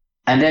ideals.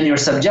 And then you're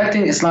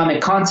subjecting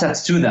Islamic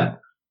concepts to them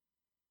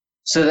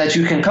so that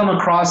you can come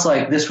across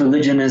like this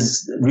religion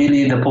is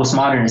really the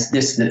postmodernist.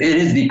 It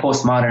is the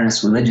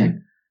postmodernist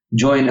religion.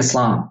 Join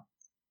Islam,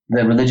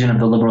 the religion of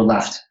the liberal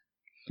left.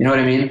 You know what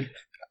I mean?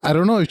 I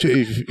don't know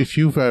if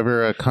you've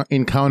ever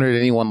encountered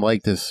anyone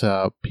like this.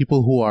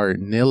 People who are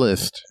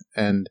nihilist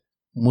and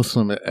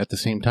Muslim at the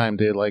same time.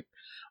 They're like,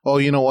 oh,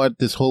 you know what?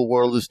 This whole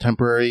world is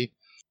temporary.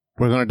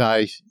 We're going to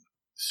die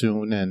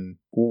soon. And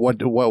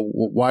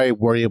why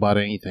worry about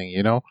anything,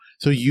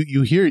 So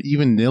you hear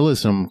even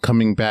nihilism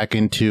coming back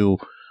into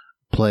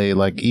play,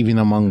 like even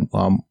among,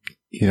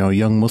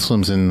 young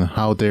Muslims and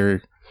how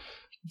they're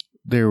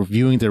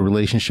viewing their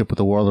relationship with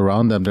the world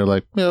around them. They're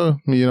like, we're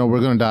going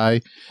to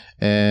die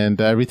and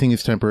everything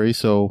is temporary.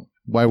 So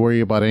why worry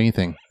about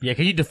anything? Yeah.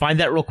 Can you define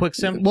that real quick,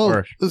 Sim?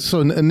 Well,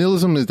 so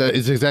nihilism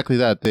is exactly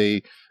that.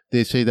 They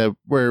say that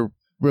we're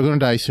going to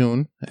die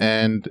soon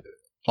and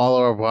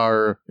all of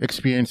our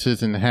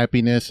experiences and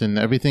happiness and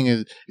everything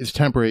is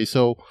temporary.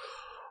 So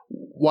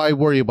why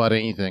worry about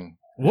anything?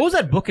 What was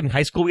that book in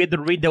high school we had to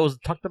read that was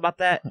talked about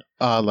that?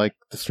 Like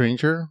The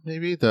Stranger,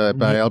 maybe,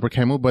 by Albert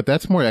Camus, but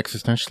that's more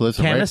existentialism,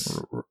 Camus?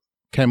 Right?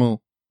 Camus,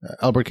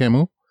 Albert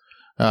Camus.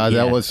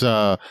 That was,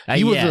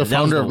 he was the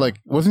founder of,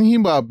 wasn't he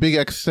a big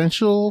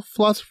existential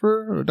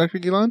philosopher, Dr.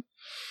 Ghilan?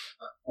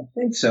 I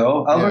think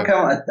so. Albert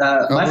Camus,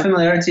 my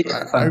familiarity,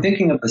 if I'm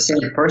thinking of the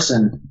same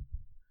person,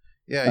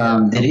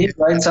 did he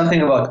write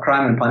something about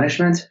crime and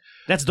punishment?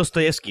 That's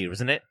Dostoevsky,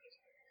 isn't it?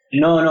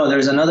 No,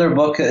 there's another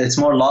book. It's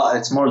more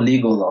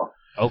legal though.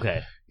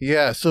 Okay.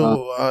 Yeah,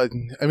 so,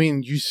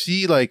 you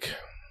see,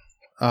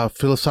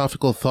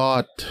 philosophical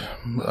thought.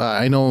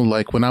 I know,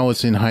 when I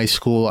was in high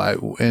school,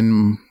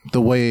 and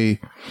the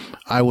way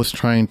I was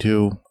trying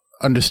to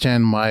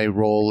understand my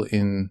role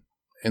in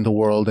the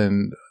world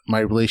and my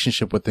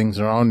relationship with things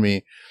around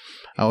me,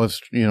 I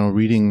was,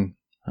 reading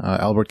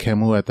Albert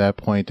Camus at that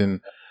point, and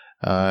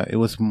it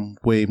was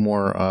way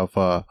more of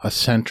a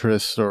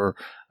centrist or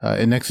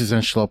an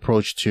existential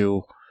approach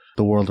to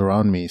the world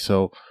around me.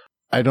 So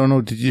I don't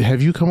know.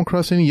 Have you come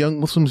across any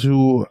young Muslims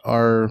who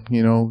are,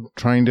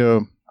 trying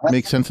to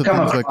make sense of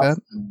things like that?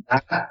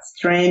 Not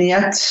strain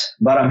yet,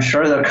 but I'm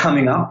sure they're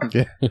coming up.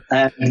 Yeah.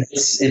 And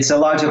it's a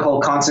logical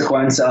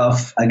consequence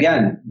of,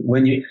 again,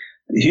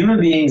 human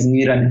beings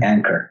need an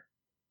anchor.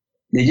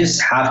 They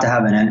just have to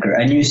have an anchor.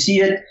 And you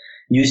see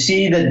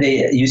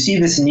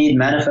this need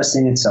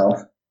manifesting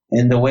itself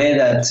in the way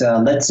that,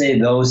 let's say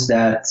those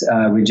that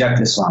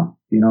reject Islam,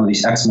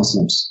 these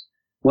ex-Muslims,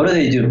 what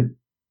do?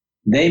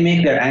 They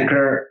make their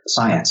anchor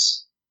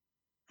science,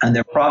 and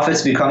their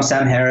prophets become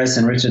Sam Harris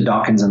and Richard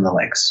Dawkins and the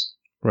likes.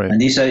 Right. And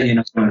these are,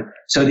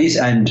 so these,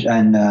 and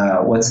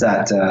what's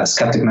that,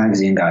 Skeptic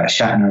Magazine guy,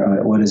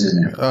 Shatner, what is his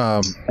name?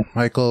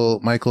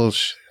 Michael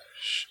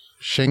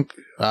Schenk.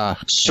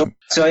 So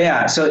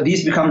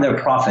these become their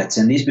prophets,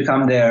 and these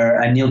become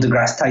and Neil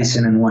deGrasse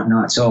Tyson and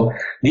whatnot. So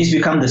these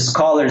become the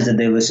scholars that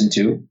they listen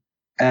to,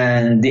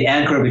 and the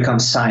anchor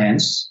becomes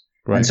science.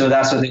 Right. And so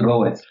that's what they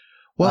go with.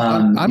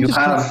 Well,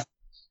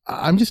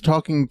 I'm just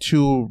talking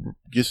to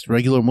just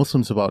regular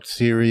Muslims about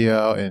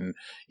Syria and,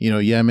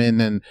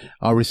 Yemen and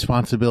our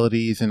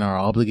responsibilities and our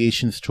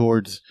obligations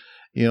towards,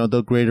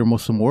 the greater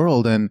Muslim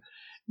world. And,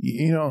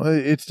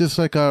 it's just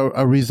like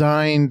a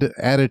resigned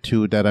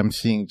attitude that I'm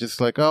seeing,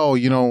 just like, oh,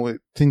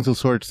 things will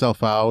sort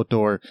itself out,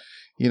 or,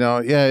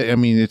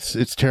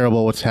 it's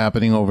terrible what's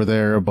happening over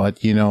there, but,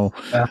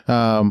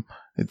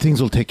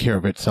 things will take care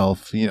of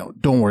itself.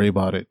 Don't worry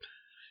about it.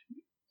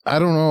 I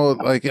don't know.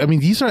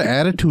 These are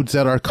attitudes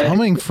that are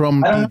coming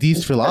from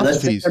these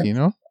philosophies, I don't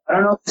know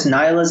if it's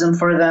nihilism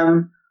for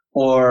them,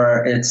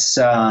 or it's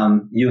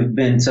you've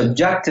been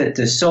subjected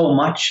to so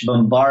much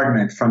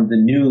bombardment from the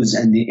news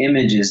and the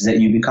images that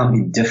you become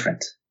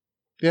indifferent.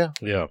 Yeah.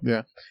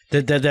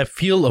 That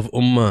feel of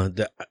ummah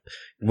that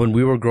when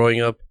we were growing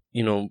up,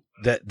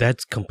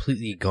 that's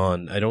completely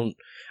gone. I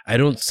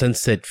don't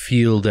sense that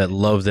feel, that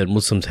love that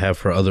Muslims have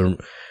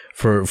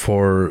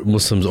for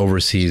Muslims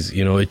overseas.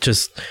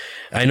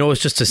 I know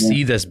it's just a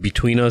sea that's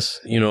between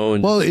us,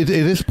 And well, it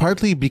is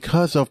partly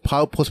because of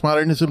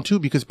postmodernism too,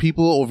 because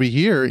people over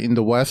here in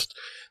the West,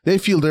 they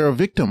feel they're a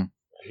victim.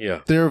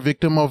 Yeah. They're a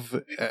victim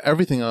of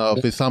everything, of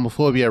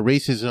Islamophobia,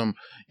 racism,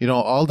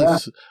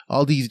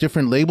 all these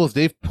different labels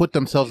they've put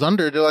themselves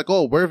under. They're like,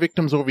 oh, we're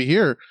victims over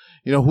here.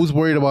 Who's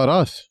worried about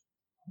us?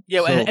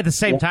 Yeah, and at the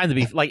same time, to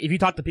be if you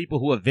talk to people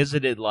who have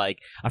visited,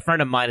 a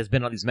friend of mine has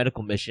been on these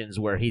medical missions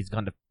where he's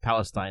gone to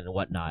Palestine and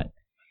whatnot,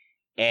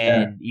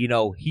 and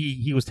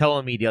he was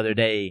telling me the other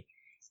day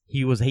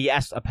he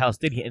asked a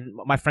Palestinian, and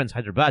my friend's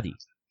Hyderabadi,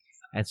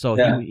 and so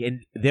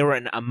they were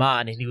in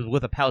Amman, and he was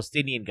with a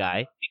Palestinian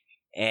guy,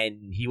 and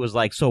he was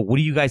like, "So, what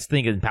do you guys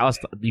think in the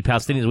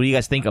Palestinians? What do you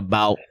guys think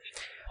about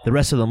the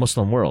rest of the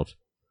Muslim world?"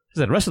 He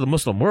said, "The rest of the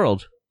Muslim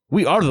world,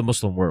 we are the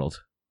Muslim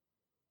world."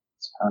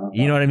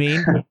 You know what I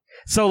mean?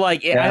 So,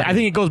 like, I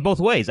think it goes both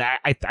ways.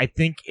 I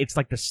think it's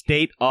like the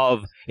state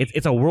of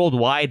it's a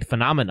worldwide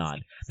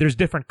phenomenon. There's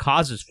different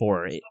causes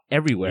for it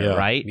everywhere,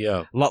 right?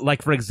 Yeah.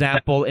 Like, for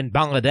example, in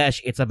Bangladesh,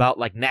 it's about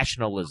like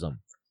nationalism,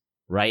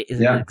 right?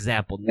 Is an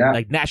example.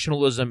 Like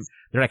nationalism,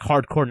 they're like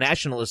hardcore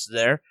nationalists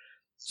there.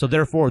 So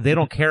therefore, they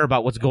don't care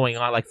about what's going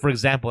on. Like, for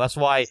example, that's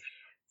why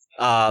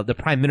the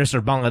Prime Minister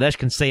of Bangladesh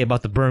can say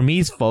about the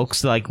Burmese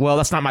folks, like, well,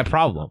 that's not my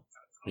problem.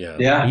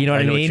 Yeah. You know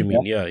what I mean?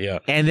 What you mean. Yeah.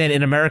 And then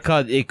in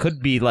America, it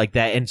could be like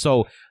that. And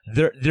so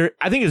there,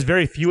 I think it's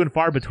very few and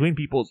far between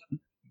people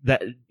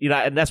that, you know,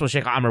 and that's what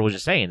Sheikh Amr was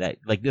just saying, that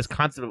like this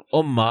concept of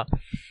ummah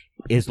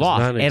is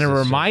lost. And it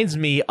reminds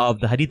me of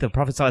the hadith of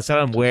Prophet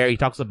ﷺ where he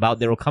talks about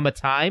there will come a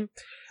time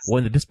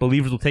when the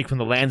disbelievers will take from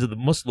the lands of the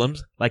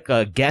Muslims, like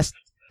a guest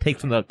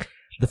takes from the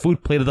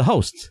food plate of the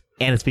hosts.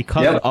 And it's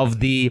because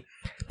of the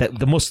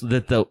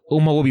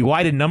ummah will be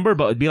wide in number,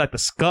 but it would be like the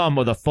scum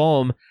or the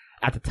foam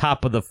at the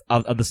top of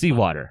the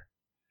seawater,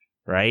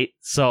 right?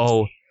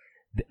 So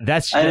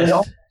that's just, and it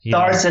all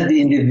starts at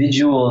the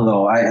individual,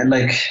 though. One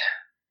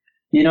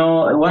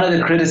of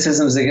the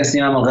criticisms against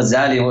Imam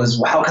al-Ghazali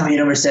was, how come he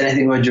never said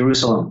anything about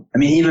Jerusalem? I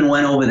mean, he even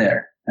went over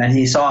there and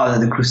he saw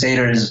that the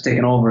Crusaders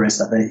taken over and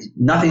stuff.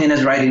 Nothing in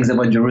his writings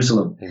about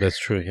Jerusalem. That's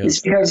true. Yeah.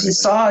 It's because he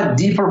saw a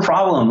deeper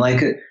problem.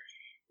 Like,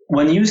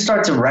 when you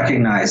start to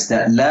recognize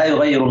that لا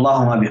يغير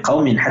الله ما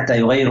بقوم حتى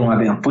يغيروا ما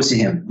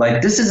بأنفسهم,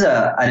 like this is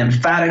an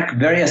emphatic,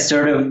 very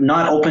assertive,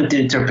 not open to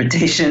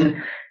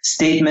interpretation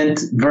statement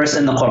verse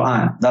in the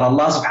Quran, that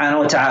Allah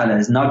subhanahu wa ta'ala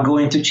is not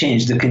going to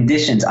change the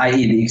conditions,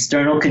 i.e. the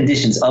external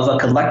conditions of a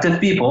collective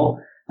people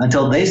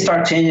until they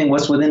start changing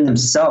what's within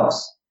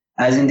themselves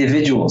as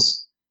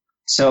individuals.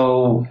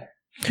 So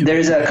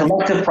there's a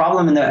collective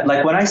problem in that.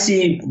 Like when I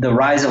see the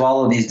rise of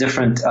all of these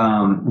different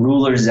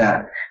rulers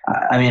that,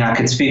 I mean, I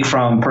could speak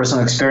from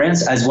personal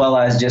experience as well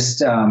as just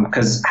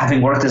because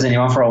having worked as an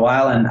imam for a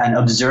while and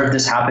observed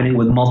this happening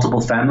with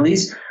multiple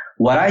families,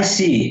 what I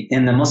see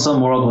in the Muslim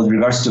world with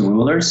regards to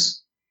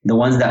rulers, the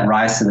ones that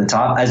rise to the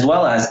top, as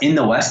well as in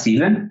the West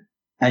even,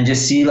 and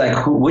just see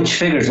like what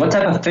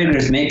type of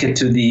figures make it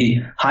to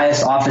the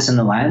highest office in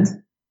the land.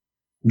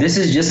 This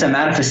is just a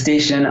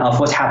manifestation of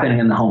what's happening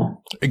in the home.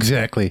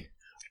 Exactly.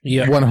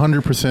 Yeah,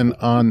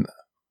 100%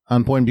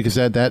 on point, because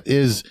that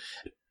is,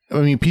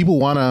 I mean, people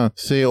want to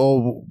say,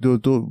 oh,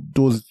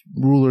 those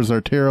rulers are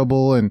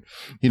terrible, and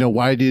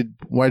why do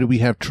we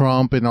have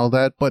Trump and all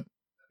that? But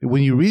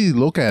when you really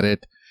look at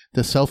it,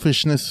 the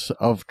selfishness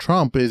of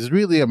Trump is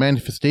really a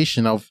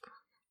manifestation of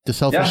the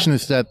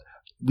selfishness that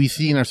we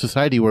see in our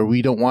society, where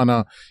we don't want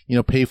to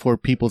pay for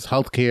people's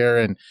health care,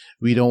 and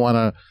we don't want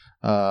to.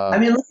 I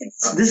mean, look,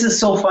 this is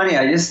so funny.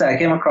 I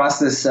came across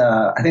this.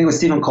 I think it was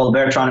Stephen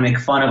Colbert trying to make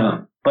fun of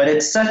him. But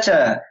it's such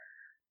as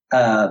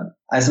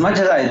much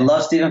as I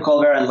love Stephen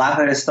Colbert and laugh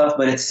at his stuff,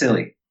 but it's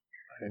silly.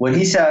 When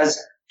he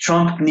says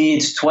Trump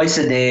needs twice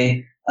a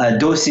day a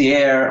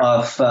dossier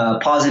of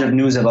positive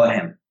news about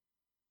him.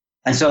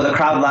 And so the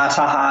crowd laughs,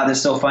 haha, this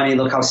is so funny,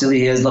 look how silly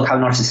he is, look how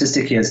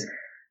narcissistic he is.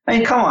 I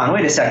mean, come on,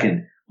 wait a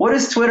second. What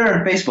is Twitter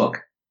and Facebook?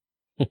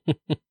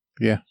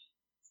 Yeah.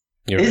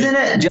 Isn't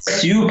it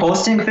just you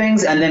posting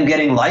things and then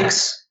getting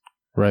likes?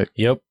 Right.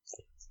 Yep.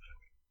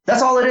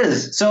 That's all it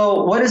is.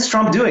 So what is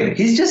Trump doing?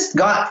 He's just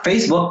got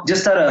Facebook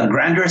just at a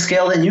grander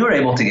scale than you were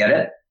able to get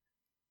it.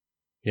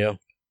 Yeah.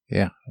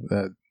 Yeah.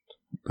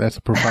 That's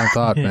a profound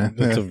thought, man.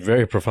 That's a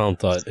very profound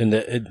thought. And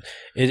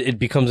it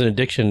becomes an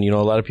addiction.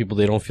 A lot of people,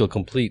 they don't feel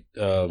complete.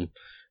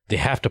 They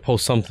have to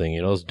post something.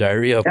 It's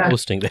diarrhea of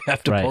posting. They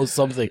have to post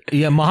something.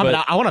 Yeah, Mohamed,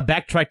 I want to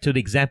backtrack to the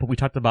example we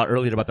talked about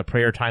earlier about the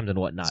prayer times and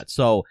whatnot.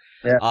 So,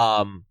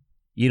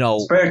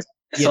 prayer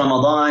it's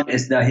Ramadan,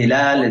 it's the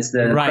Hilal, it's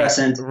the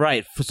crescent.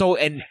 Right. So,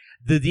 and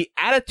the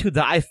attitude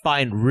that I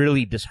find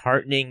really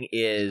disheartening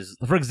is,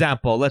 for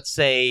example, let's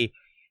say,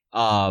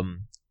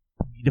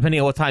 depending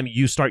on what time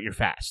you start your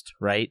fast,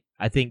 right?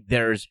 I think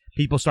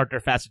people start their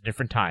fast at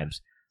different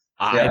times.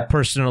 I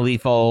personally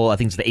follow, I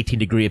think it's the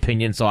 18-degree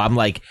opinion, so I'm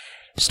like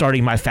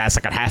starting my fast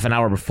like a half an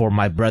hour before a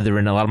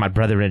lot of my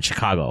brethren in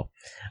Chicago.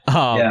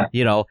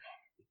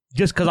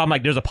 Just because I'm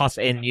like, there's a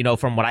possibility, and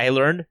from what I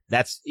learned,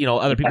 that's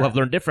other people have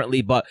learned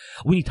differently. But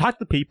when you talk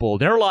to people,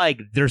 they're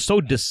so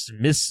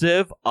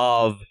dismissive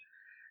of.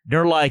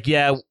 They're like,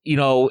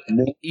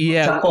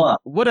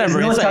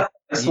 whatever. I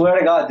swear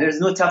to God, there's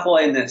no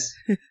taqwa in this.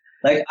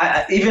 Like,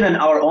 even in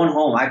our own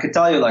home, I could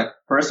tell you, like,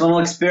 personal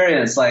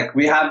experience. Like,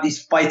 we have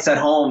these fights at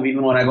home,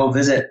 even when I go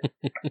visit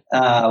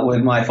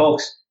with my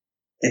folks.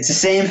 It's the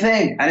same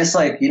thing, and it's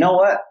like, you know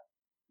what?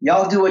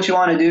 Y'all do what you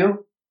want to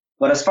do,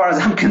 but as far as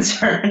I'm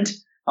concerned,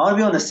 I want to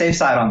be on the safe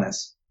side on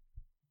this.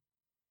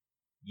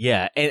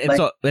 Yeah,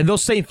 and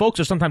those same folks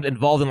are sometimes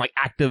involved in like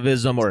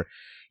activism or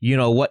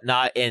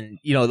whatnot, and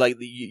like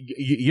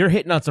you're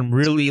hitting on some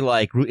really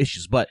like root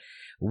issues. But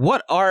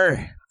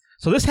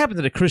this happened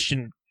to the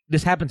Christian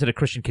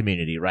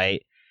community,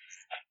 right?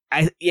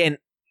 And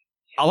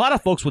a lot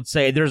of folks would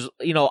say there's,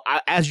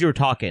 as you're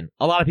talking,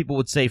 a lot of people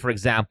would say, for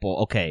example,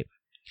 okay,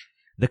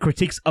 the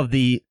critiques of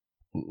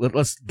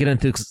let's get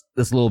into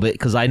this a little bit,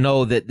 because I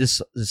know that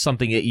this is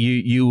something that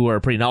you are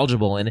pretty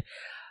knowledgeable in.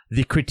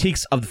 The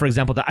critiques of, for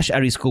example, the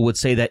Ash'ari school would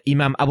say that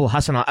Imam Abu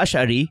Hasan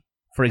al-Ash'ari,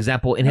 for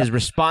example, in his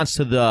response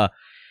to the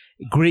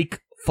Greek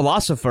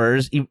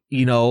philosophers,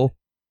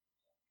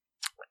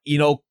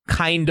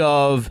 kind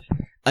of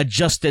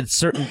adjusted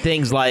certain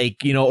things, like,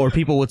 or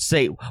people would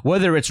say,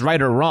 whether it's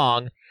right or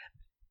wrong,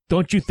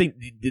 don't you think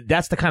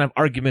that's the kind of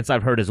arguments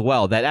I've heard as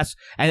well? That's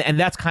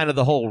kind of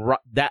the whole,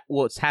 that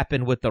what's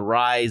happened with the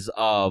rise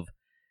of,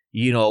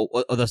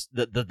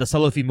 the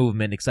Salafi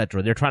movement,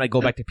 etc. They're trying to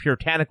go back to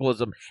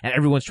puritanicalism, and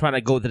everyone's trying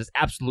to go to this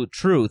absolute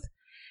truth.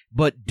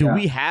 But do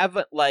we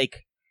have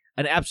like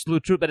an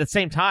absolute truth? But at the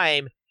same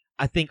time,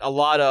 I think a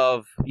lot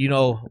of,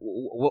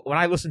 when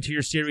I listen to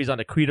your series on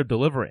the Creed of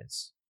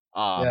Deliverance,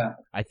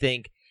 I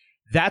think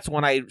that's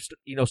when I,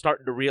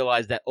 starting to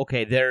realize that,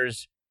 okay,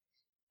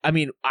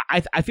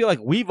 I feel like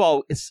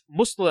it's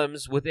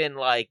Muslims within,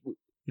 like,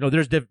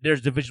 there's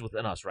division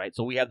within us, right?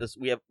 So we have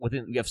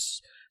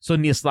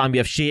Sunni Islam, we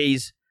have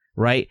Shi'is,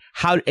 right?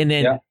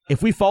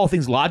 If we follow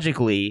things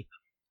logically,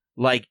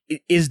 like,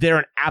 is there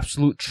an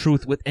absolute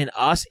truth within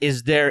us?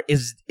 Is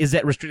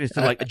that restricted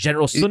to like a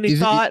general Sunni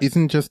thought?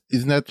 Isn't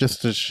that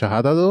just a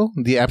Shahada though?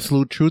 The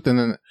absolute truth,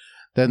 and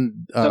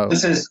then so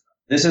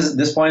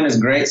this point is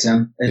great,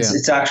 Sim.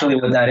 It's actually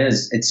what that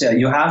is. It's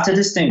you have to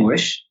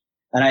distinguish.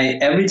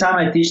 And every time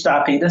I teach the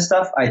Aqidah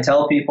stuff, I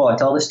tell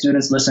the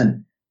students,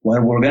 listen,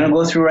 what we're going to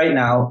go through right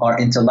now are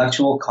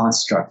intellectual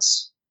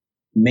constructs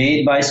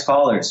made by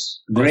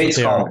scholars, great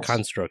scholars.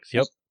 Constructs,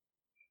 yep.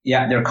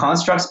 Yeah, they're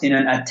constructs in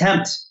an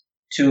attempt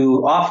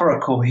to offer a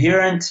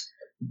coherent,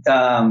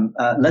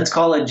 let's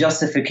call it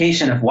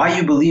justification of why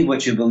you believe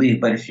what you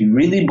believe. But if you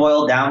really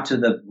boil down to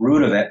the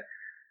root of it,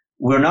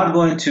 we're not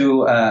going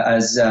to,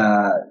 as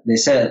they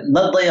said,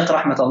 لَا تضيق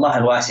رحمة الله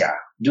الواسعة.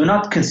 Do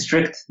not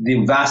constrict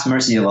the vast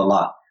mercy of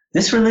Allah.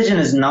 This religion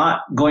is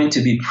not going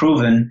to be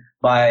proven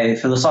by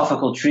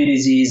philosophical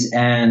treatises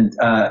and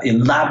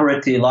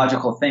elaborate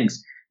theological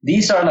things.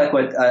 These are like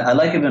what I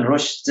like Ibn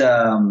Rushd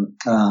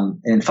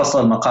in Fasl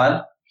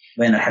al-Maqal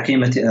بين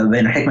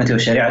الحكمة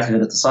والشريعة في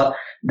الاقتصاد,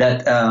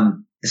 that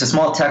it's a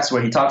small text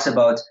where he talks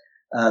about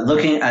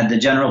looking at the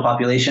general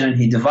population, and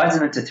he divides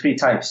them into three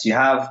types. You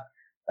have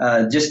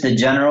just the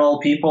general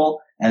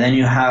people, and then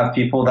you have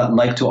people that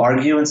like to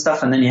argue and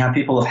stuff, and then you have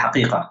people of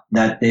haqiqah,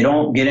 that they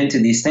don't get into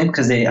these things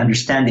because they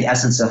understand the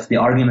essence of the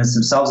arguments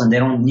themselves, and they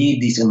don't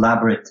need these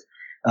elaborate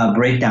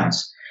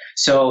breakdowns.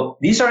 So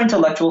these are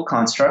intellectual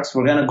constructs.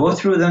 We're going to go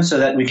through them so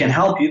that we can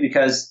help you,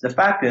 because the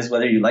fact is,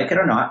 whether you like it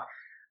or not,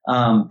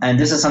 and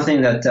this is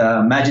something that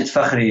Majid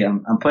Fakhri,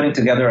 I'm putting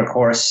together a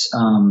course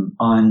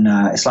on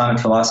Islamic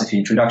philosophy,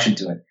 introduction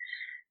to it.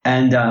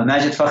 And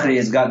Majid Fakhri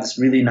has got this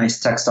really nice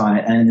text on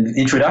it. And in the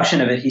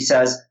introduction of it, he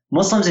says,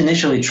 Muslims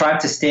initially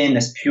tried to stay in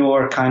this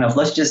pure kind of,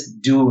 let's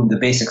just do the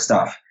basic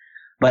stuff.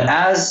 But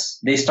as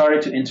they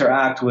started to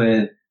interact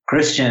with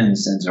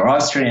Christians and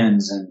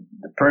Zoroastrians and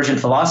the Persian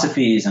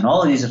philosophies and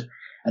all of these,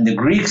 and the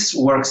Greeks'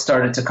 work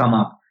started to come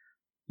up,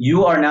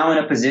 you are now in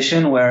a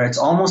position where it's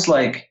almost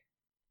like,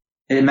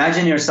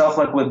 imagine yourself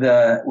like with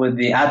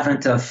the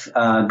advent of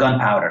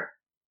gunpowder,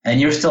 and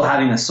you're still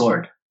having a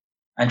sword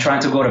and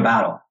trying to go to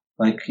battle.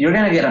 Like, you're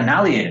going to get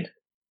annihilated.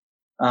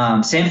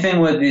 Same thing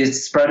with the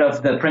spread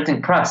of the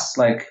printing press.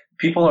 Like,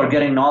 people are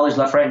getting knowledge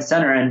left, right, and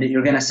center, and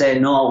you're going to say,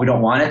 no, we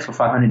don't want it for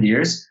 500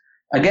 years.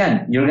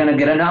 Again, you're going to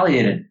get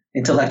annihilated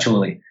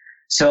intellectually.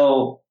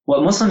 So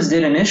what Muslims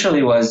did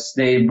initially was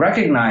they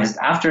recognized,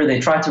 after they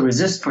tried to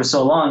resist for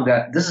so long,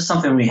 that this is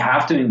something we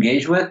have to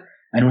engage with,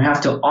 and we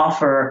have to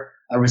offer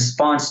a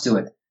response to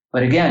it.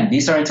 But again,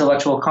 these are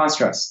intellectual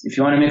constructs. If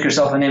you want to make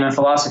yourself a name in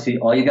philosophy,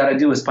 all you got to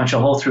do is punch a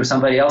hole through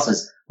somebody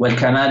else's.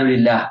 وَالْكَمَالُ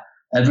لِلَّهِ.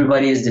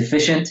 Everybody is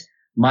deficient.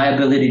 My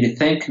ability to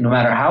think, no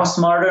matter how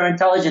smart or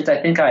intelligent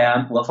I think I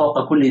am,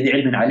 وَفَوْقَ كُلِّ ذِي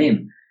عِلْمٍ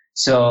عَلِيمٍ.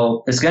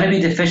 So it's going to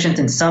be deficient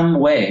in some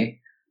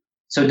way.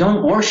 So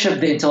don't worship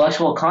the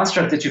intellectual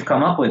construct that you've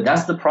come up with.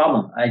 That's the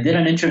problem. I did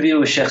an interview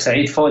with Sheikh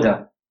Saeed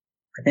Foda.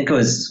 I think it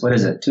was,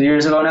 2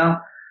 years ago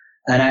now?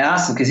 And I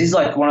asked him, because he's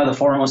like one of the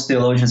foremost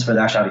theologians for the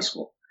Ash'ari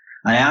school.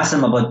 And I asked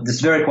him about this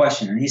very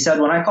question. And he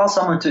said, when I call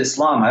someone to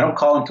Islam, I don't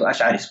call him to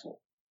Ash'ari school.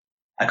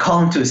 I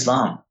call him to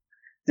Islam.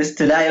 This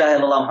to La ilaha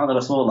illallah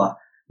Muhammad Rasulullah.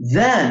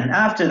 Then,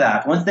 after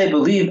that, once they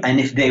believe, and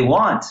if they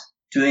want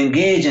to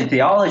engage in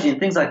theology and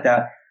things like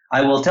that,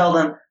 I will tell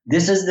them,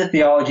 this is the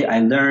theology I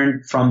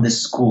learned from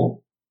this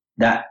school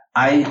that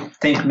I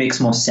think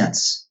makes most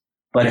sense.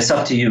 But it's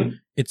up to you.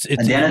 It's at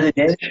the end of the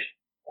day.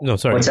 No,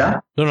 sorry. What's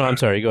that? No, I'm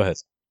sorry. Go ahead.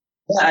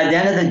 At the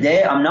end of the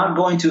day, I'm not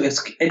going to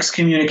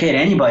excommunicate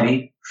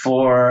anybody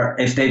for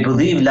if they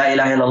believe La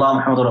ilaha illallah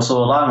Muhammad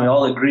Rasulullah, and we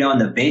all agree on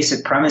the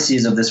basic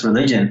premises of this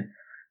religion,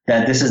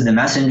 that this is the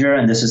messenger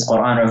and this is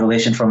Quran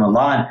revelation from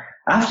Allah. And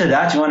after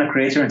that, you want to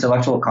create your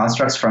intellectual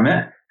constructs from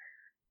it.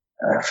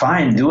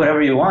 Fine, do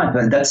whatever you want.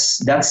 But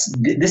this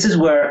is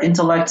where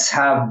intellects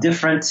have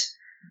different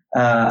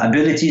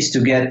abilities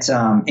to get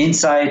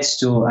insights,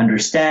 to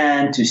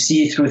understand, to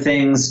see through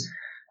things.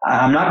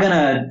 I'm not going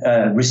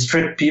to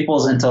restrict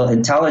people's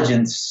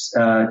intelligence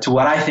to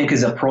what I think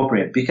is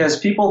appropriate, because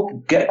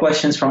people get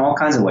questions from all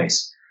kinds of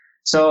ways.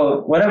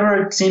 So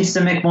whatever seems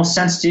to make most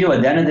sense to you,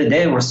 at the end of the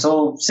day, we're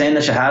still saying the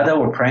Shahada,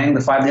 we're praying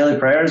the 5 daily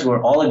prayers,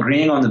 we're all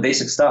agreeing on the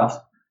basic stuff.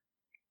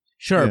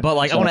 Sure, but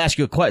I want to ask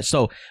you a question.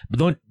 So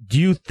do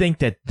you think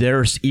that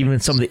there's even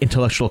some of the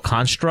intellectual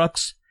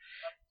constructs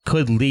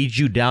could lead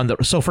you down the...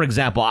 So for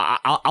example,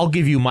 I'll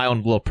give you my own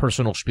little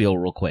personal spiel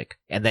real quick,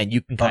 and then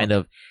you can kind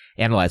of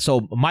analyze.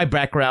 So my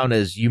background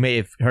is, you may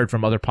have heard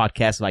from other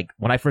podcasts, like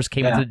when I first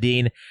came into the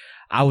deen,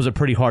 I was a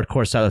pretty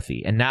hardcore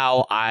Salafi, and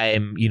now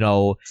I'm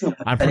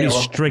pretty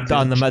strict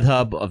on the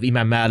madhab of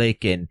Imam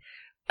Malik, and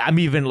I'm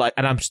even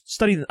I'm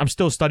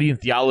still studying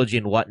theology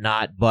and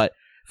whatnot. But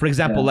for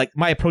example, like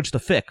my approach to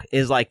fiqh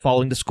is like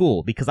following the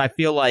school, because I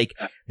feel like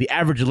the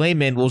average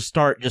layman will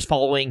start just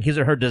following his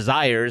or her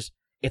desires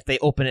if they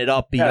open it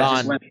up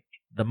beyond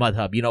the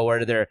madhab,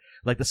 where they're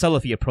like the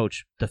Salafi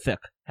approach to fiqh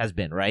has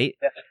been, right?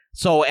 Yeah.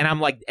 So, and I'm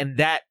like, and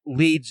that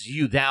leads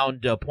you down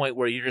to a point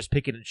where you're just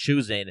picking and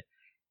choosing,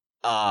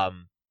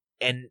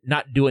 and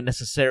not doing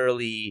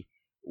necessarily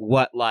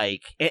what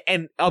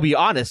and I'll be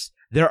honest,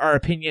 there are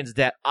opinions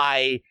that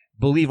I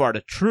believe are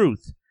the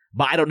truth,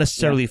 but I don't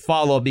necessarily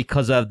follow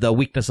because of the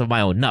weakness of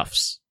my own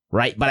nafs,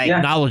 right? But I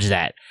acknowledge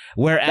that.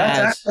 Whereas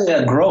that's actually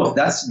a growth.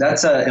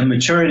 That's a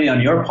immaturity on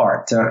your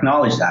part to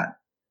acknowledge that.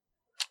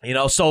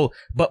 So,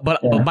 but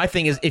my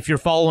thing is, if you're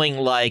following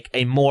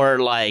a more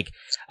a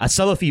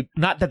Salafi,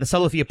 not that the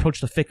Salafi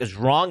approach to fiqh is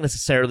wrong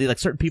necessarily, like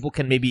certain people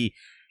can maybe,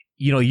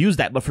 use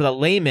that, but for the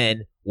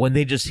layman, when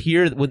they just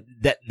hear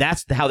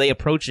that's how they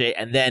approach it,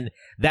 and then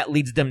that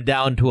leads them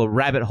down to a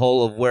rabbit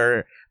hole of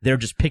where they're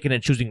just picking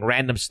and choosing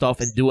random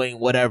stuff and doing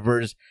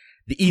whatever's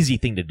the easy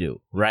thing to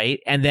do, right?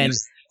 And then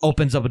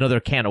opens up another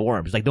can of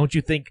worms. Like, don't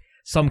you think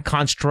some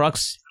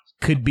constructs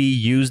could be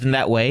used in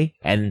that way?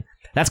 And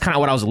that's kind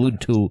of what I was alluding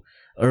to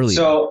earlier.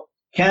 So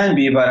can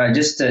be, but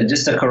just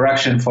a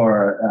correction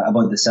for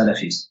about the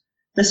Salafis.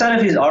 The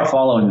Salafis are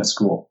following a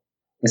school.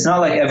 It's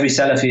not like every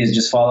Salafi is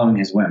just following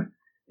his whim.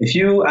 If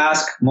you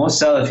ask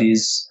most Salafis,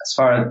 as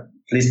far as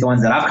at least the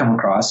ones that I've come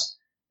across,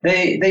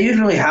 they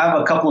usually have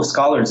a couple of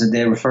scholars that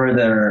they refer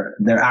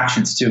their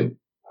actions to.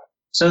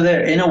 So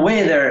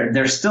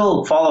they're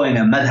still following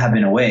a madhab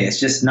in a way. It's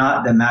just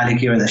not the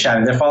Maliki or the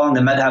Shafi'i. They're following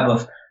the madhab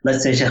of,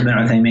 let's say, Sheikh bin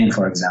Uthaymeen,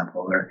 for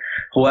example, or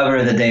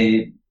whoever that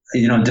they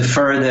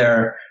defer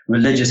their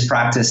religious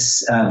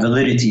practice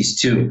validities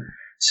to.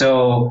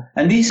 So,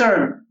 and these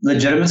are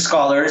legitimate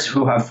scholars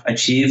who have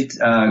achieved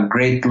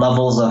great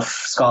levels of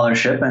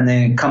scholarship, and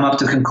they come up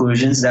to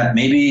conclusions that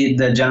maybe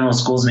the general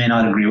schools may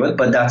not agree with,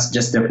 but that's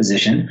just their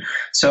position.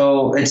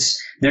 So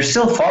they're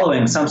still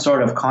following some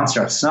sort of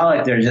construct. It's not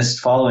like they're just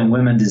following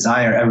women's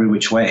desire every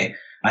which way.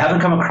 I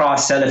haven't come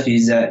across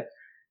Salafis that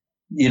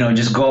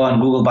just go on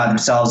Google by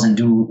themselves and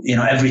do,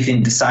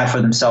 everything, decide for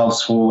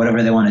themselves for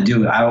whatever they want to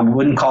do. I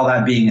wouldn't call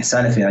that being a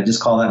Salafi. I just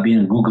call that being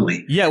a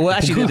Googly. Yeah, well,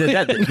 actually,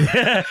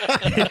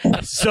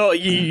 so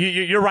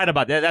you're right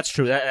about that. That's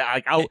true.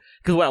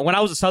 Because when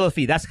I was a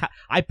Salafi,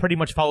 I pretty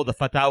much followed the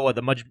fatwa,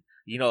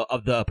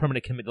 of the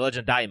permanent committee, the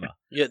Legend Daima.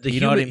 Yeah,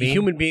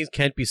 human beings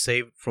can't be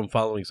saved from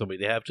following somebody.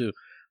 They have to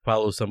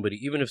follow somebody.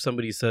 Even if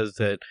somebody says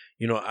that,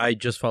 I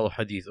just follow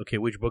hadith. Okay,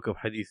 which book of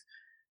hadith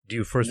do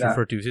you first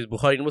refer to? He says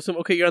Bukhari and Muslim.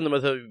 Okay, you're on the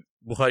madhab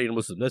Bukhari and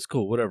Muslim. That's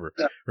cool, whatever.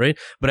 Yeah. Right?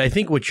 But I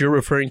think what you're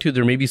referring to,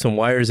 there may be some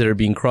wires that are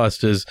being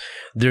crossed, is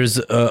there's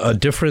a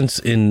difference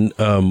in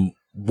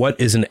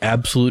what is an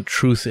absolute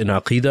truth in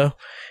Aqidah,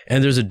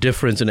 and there's a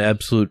difference in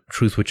absolute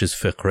truth, which is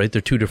fiqh, right? They're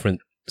two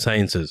different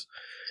sciences,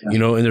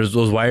 and there's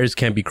those wires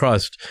can't be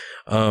crossed.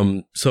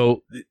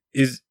 So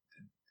is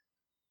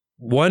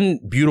one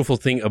beautiful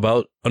thing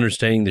about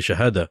understanding the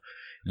Shahada,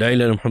 La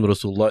ilaha illallah Muhammad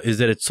Rasulullah, is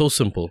that it's so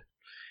simple.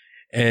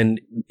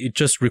 And it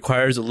just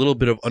requires a little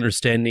bit of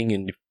understanding,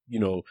 and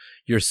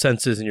your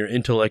senses and your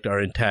intellect are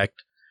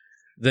intact,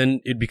 then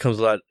it becomes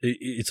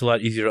it's a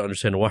lot easier to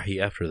understand wahi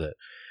after that.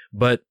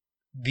 But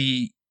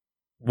the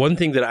one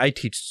thing that I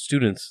teach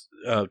students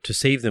to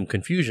save them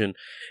confusion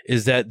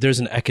is that there's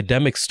an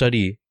academic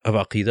study of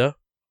Aqidah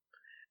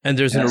and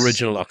there's an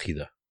original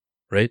Aqidah,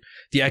 right?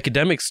 The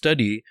academic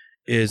study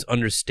is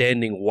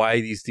understanding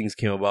why these things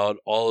came about,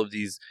 all of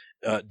these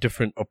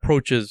different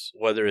approaches,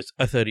 whether it's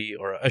Athari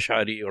or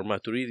Ash'ari or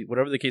Maturidi,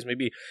 whatever the case may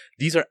be.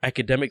 These are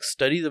academic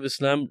studies of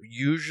Islam,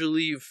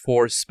 usually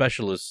for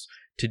specialists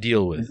to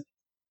deal with,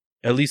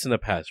 at least in the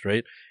past,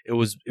 right? It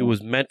was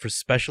meant for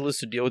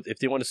specialists to deal with if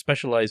they want to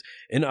specialize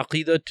in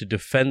Aqidah, to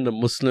defend the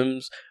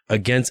Muslims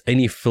against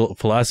any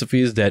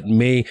philosophies that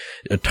may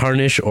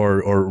tarnish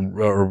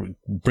or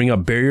bring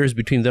up barriers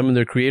between them and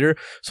their creator.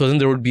 So then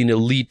there would be an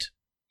elite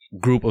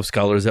group of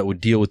scholars that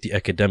would deal with the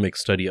academic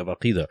study of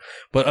Aqidah.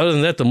 But other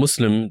than that, the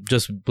Muslim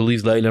just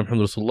believes La ilaha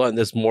illallah Rasulullah, and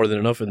that's more than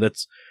enough, and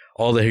that's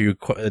all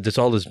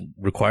that's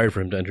required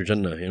for him to enter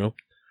Jannah,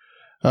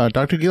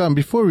 Dr. Ghilan,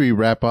 before we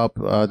wrap up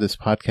this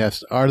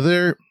podcast, are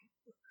there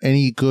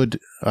any good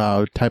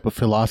type of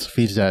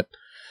philosophies that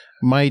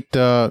might,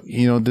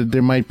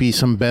 there might be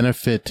some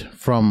benefit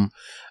from.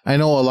 I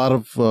know a lot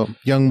of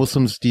young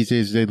Muslims these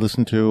days, they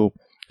listen to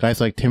guys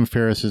like Tim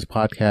Ferriss's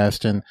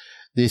podcast, and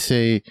they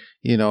say,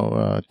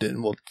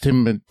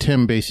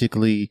 Tim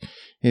basically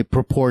it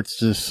purports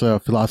this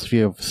philosophy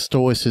of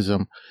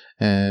Stoicism,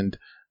 and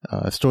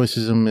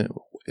Stoicism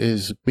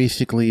is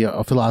basically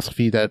a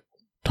philosophy that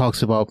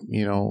talks about,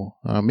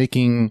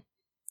 making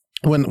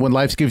when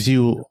life gives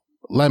you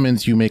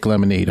lemons, you make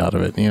lemonade out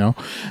of it.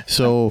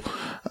 So.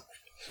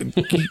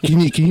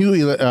 Can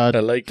you I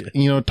like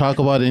it. Talk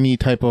about any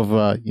type of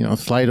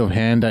sleight of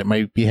hand that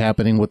might be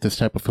happening with this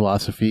type of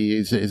philosophy?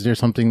 Is there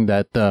something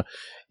that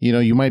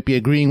you might be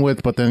agreeing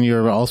with, but then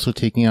you're also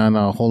taking on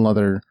a whole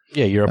other?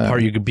 Yeah, you're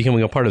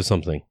becoming a part of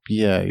something.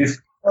 Yeah.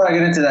 Before I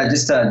get into that,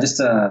 just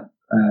to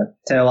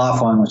tail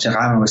off on what Sheikh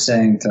Amr was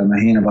saying to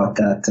Maheen about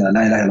that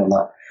La ilaha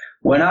illallah.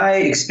 When I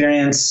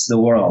experience the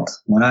world,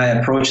 when I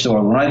approach the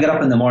world, when I get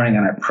up in the morning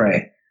and I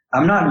pray,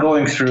 I'm not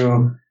going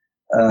through.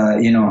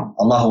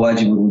 Allahu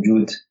wajib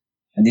al-wujud,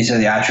 and these are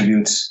the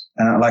attributes,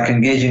 and I'm like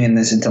engaging in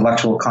this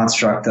intellectual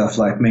construct of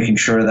like making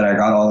sure that I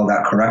got all of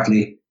that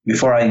correctly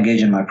before I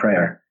engage in my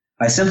prayer.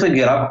 I simply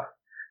get up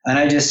and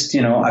I just,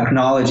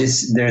 acknowledge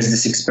there's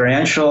this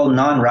experiential,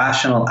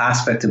 non-rational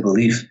aspect of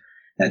belief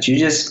that you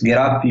just get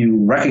up,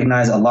 you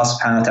recognize Allah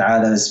subhanahu wa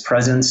ta'ala's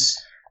presence,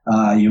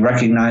 you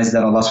recognize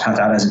that Allah subhanahu wa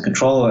ta'ala is in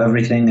control of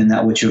everything, and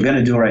that what you're going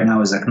to do right now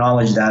is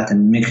acknowledge that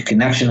and make a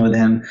connection with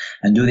Him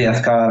and do the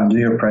adhkar and do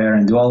your prayer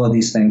and do all of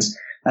these things.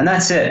 And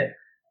that's it.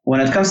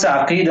 When it comes to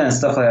aqeedah and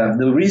stuff like that,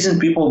 the reason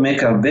people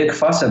make a big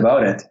fuss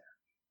about it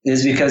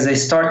is because they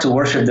start to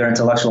worship their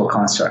intellectual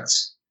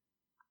constructs.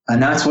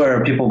 And that's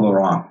where people go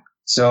wrong.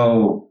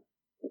 So,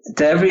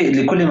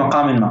 لِكُلِّ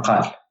مَقَامٍ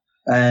مَقَالٍ.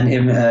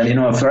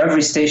 And, for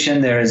every station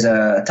there is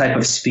a type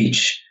of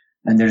speech.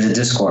 And there's a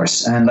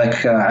discourse. And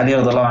like Ali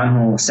radiallahu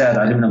anhu said,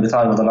 Ali ibn Abi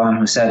Talib radiallahu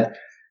anhu said,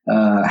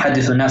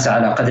 حَدِّثُ النَّاسَ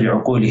عَلَى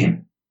قَدْرِ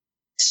عُقُولِهِمْ.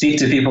 Speak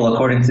to people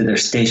according to their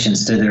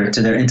stations, to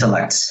their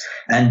intellects.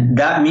 And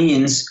that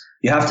means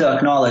you have to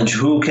acknowledge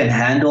who can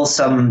handle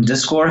some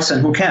discourse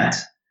and who can't.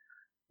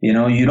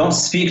 You don't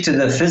speak to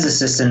the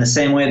physicist in the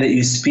same way that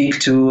you speak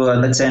to,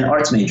 let's say, an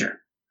arts major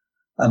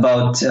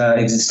about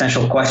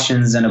existential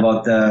questions and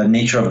about the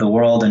nature of the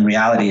world and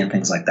reality and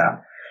things like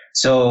that.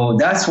 So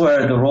that's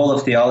where the role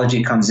of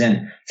theology comes in.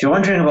 If you're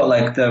wondering about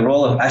like the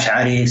role of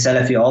Ash'ari,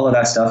 Salafi, all of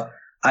that stuff,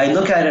 I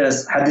look at it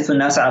as حَدِّثُ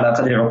النَّاسَ عَلَى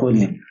قَدْرِ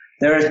عُقُولِهِمْ.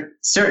 There are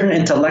certain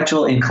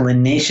intellectual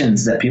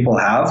inclinations that people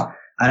have,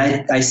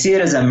 and I see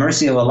it as a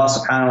mercy of Allah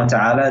subhanahu wa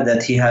ta'ala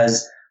that He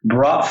has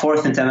brought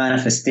forth into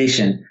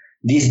manifestation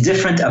these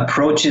different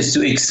approaches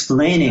to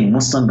explaining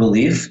Muslim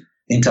belief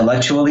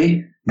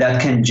intellectually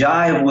that can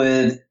jive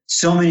with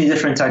so many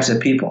different types of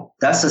people.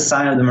 That's a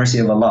sign of the mercy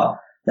of Allah.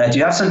 That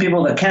you have some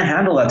people that can't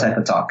handle that type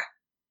of talk.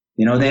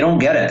 They don't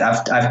get it.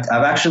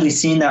 I've actually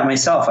seen that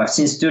myself. I've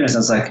seen students. I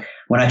was like,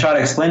 when I try to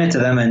explain it to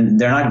them and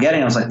they're not getting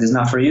it, I was like, this is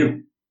not for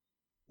you.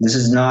 This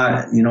is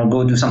not,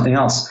 go do something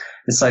else.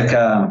 It's like,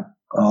 Allahumma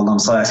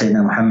salli ala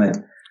Sayyidina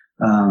Mohamed,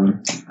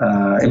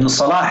 Ibn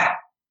Salah.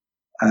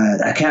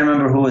 I can't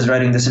remember who was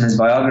writing this in his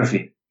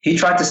biography. He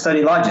tried to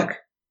study logic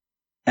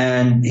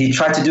and he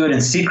tried to do it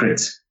in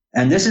secret.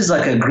 And this is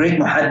like a great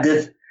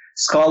muhaddith,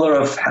 scholar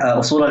of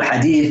usul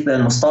al-hadith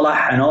and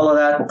mustalah and all of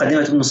that,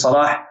 Muqaddimat ibn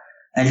Salah,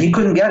 and he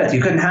couldn't get it. He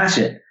couldn't hash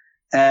it.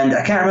 And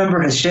I can't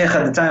remember his sheikh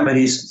at the time, but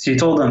he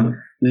told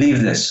him,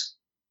 leave this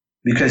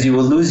because you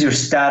will lose your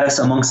status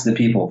amongst the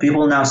people.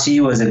 People now see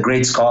you as a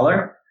great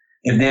scholar.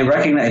 If they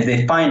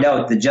find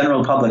out, the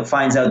general public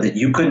finds out that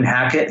you couldn't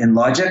hack it in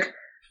logic,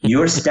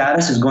 your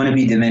status is going to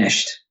be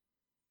diminished.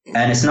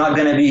 And it's not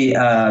going to be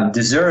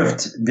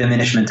deserved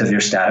diminishment of your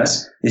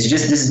status. It's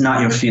just, this is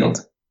not your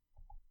field.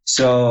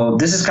 So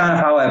this is kind of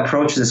how I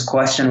approach this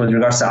question with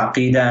regards to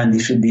aqeedah and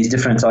these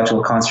different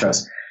intellectual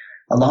constructs.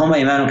 Allahumma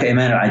imanuka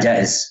iman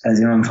al-ajaiz, as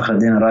Imam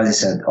Fakhruddin al-Razi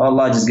said. Oh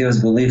Allah, just give us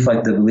belief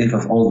like the belief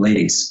of old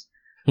ladies.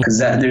 Because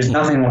there's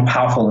nothing more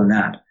powerful than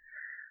that.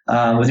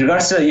 With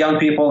regards to young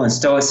people and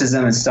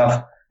stoicism and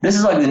stuff, this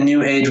is like the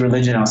new age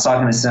religion. I was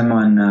talking to Sim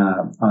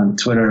on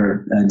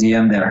Twitter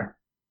DM there.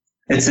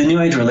 It's the new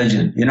age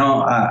religion.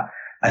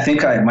 I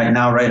think I might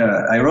now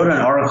I wrote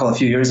an article a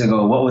few years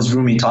ago, what was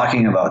Rumi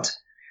talking about?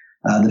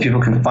 That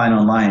people can find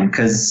online,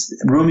 because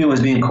Rumi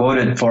was being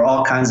quoted for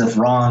all kinds of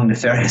wrong,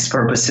 nefarious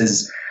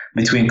purposes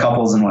between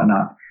couples and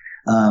whatnot.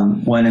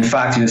 When in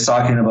fact he was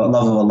talking about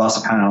love of Allah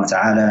subhanahu wa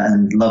ta'ala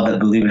and love that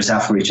believers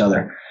have for each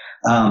other.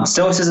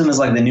 Stoicism is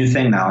like the new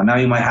thing now. Now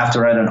you might have to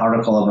write an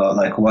article about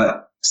like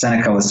what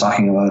Seneca was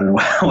talking about or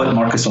what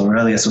Marcus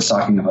Aurelius was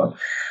talking about.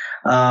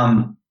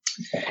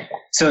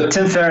 So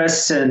Tim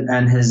Ferriss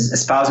and his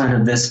espousement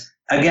of this,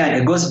 again,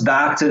 it goes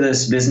back to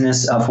this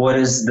business of what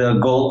is the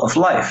goal of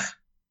life.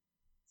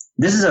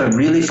 This is a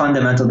really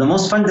the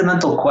most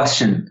fundamental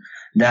question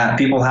that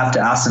people have to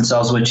ask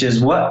themselves, which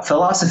is what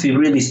philosophy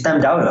really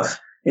stemmed out of,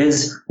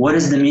 is what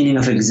is the meaning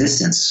of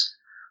existence?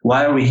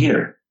 Why are we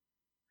here?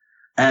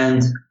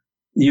 And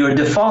your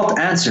default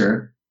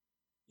answer,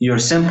 your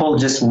simple,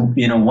 just,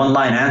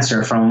 one-line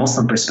answer from a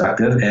Muslim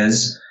perspective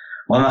is,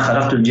 وَمَا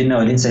خَلَقْتُ الْجِنَّ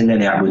وَالْإِنسَ إِلَّا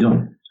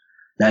لِيَعْبُدُونَ.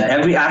 That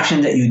every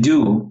action that you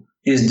do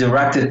is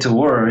directed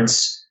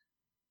towards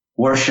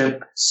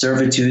worship,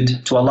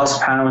 servitude to Allah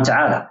subhanahu wa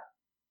ta'ala.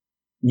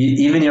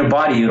 Even your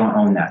body, you don't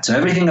own that. So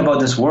everything about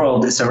this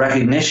world is a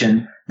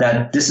recognition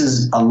that this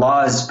is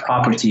Allah's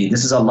property,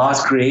 this is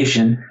Allah's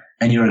creation,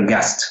 and you're a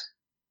guest.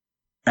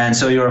 And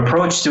so your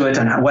approach to it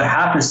and what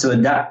happens to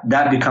it,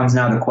 that becomes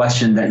now the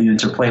question that you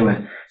interplay with.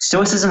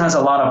 Stoicism has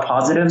a lot of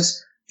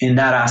positives in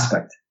that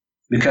aspect,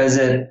 because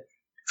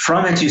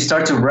from it you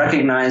start to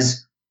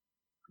recognize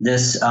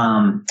this,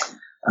 that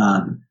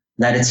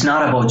it's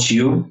not about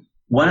you.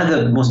 One of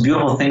the most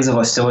beautiful things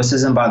about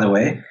Stoicism, by the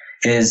way,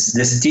 is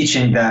this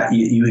teaching that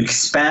you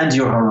expand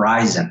your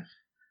horizon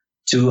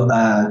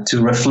to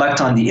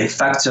reflect on the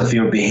effects of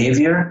your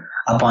behavior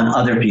upon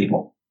other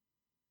people.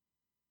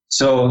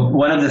 So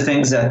one of the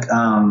things that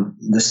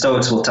the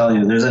Stoics will tell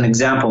you, there's an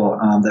example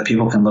that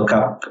people can look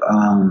up.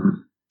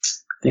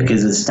 I think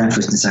it's the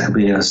Stanford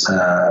Encyclopedia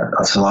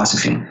of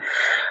Philosophy.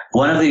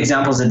 One of the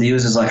examples that they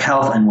use is like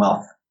health and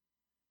wealth,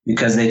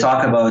 because they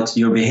talk about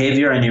your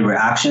behavior and your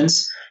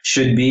reactions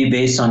should be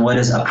based on what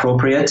is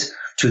appropriate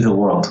to the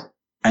world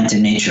and to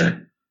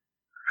nature.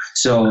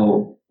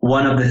 So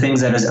one of the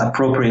things that is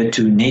appropriate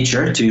to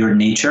nature, to your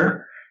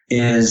nature,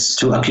 is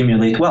to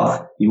accumulate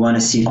wealth. You want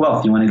to seek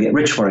wealth. You want to get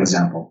rich, for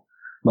example.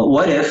 But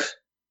what if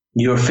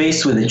you're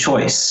faced with a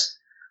choice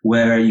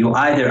where you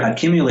either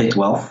accumulate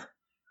wealth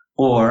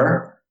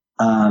or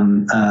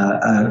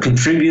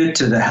contribute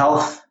to the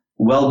health,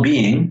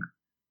 well-being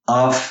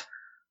of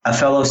a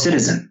fellow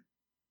citizen?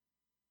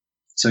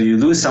 So you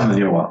lose some of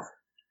your wealth.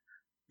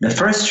 The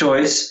first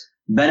choice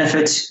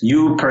benefits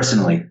you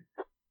personally.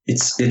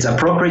 It's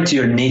appropriate to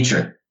your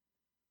nature.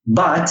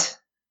 But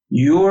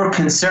your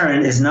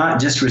concern is not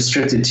just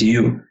restricted to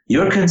you.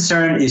 Your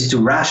concern is to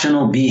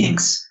rational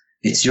beings.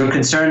 Your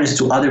concern is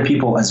to other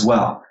people as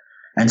well.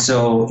 And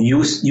so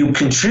you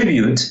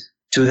contribute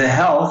to the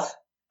health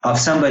of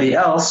somebody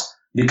else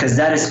because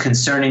that is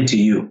concerning to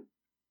you.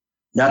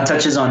 That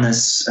touches on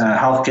this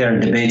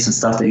healthcare debates and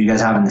stuff that you guys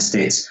have in the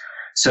States.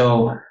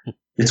 So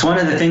it's one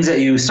of the things that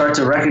you start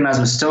to recognize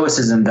with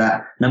Stoicism,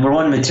 that number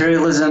one,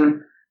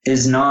 materialism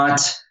is not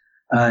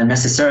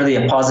necessarily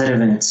a positive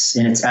in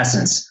its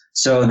essence.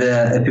 So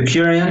the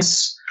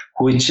Epicureans,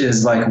 which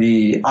is like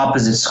the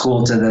opposite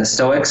school to the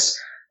Stoics,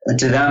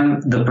 to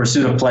them, the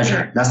pursuit of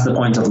pleasure, that's the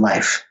point of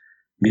life.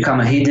 Become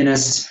a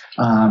hedonist,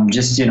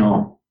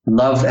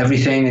 love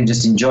everything and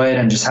just enjoy it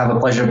and just have a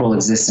pleasurable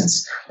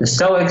existence. The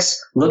Stoics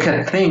look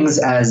at things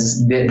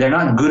as they're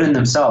not good in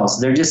themselves.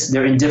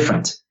 They're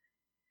indifferent.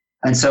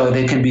 And so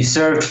they can be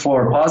served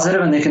for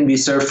positive and they can be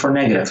served for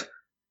negative.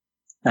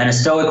 And a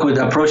Stoic would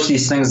approach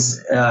these things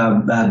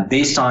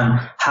based on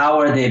how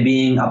are they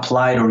being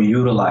applied or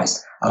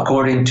utilized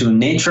according to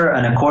nature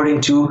and according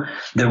to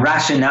the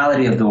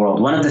rationality of the world.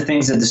 One of the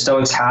things that the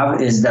Stoics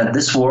have is that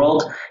this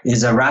world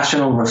is a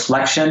rational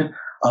reflection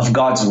of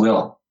God's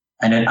will,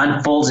 and it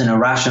unfolds in a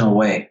rational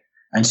way.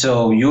 And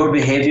so your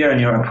behavior and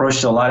your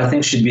approach to a lot of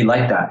things should be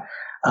like that.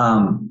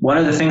 One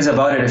of the things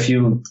about it, if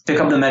you pick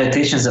up the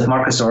Meditations of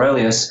Marcus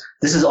Aurelius,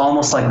 this is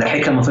almost like the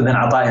Hikam of Ibn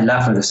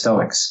Ata'illah for the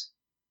Stoics.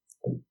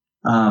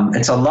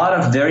 It's a lot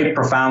of very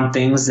profound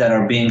things that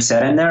are being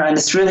said in there, and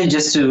it's really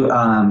just to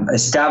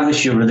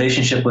establish your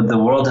relationship with the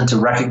world and to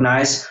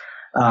recognize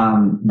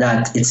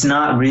that it's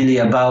not really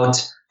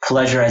about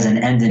pleasure as an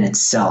end in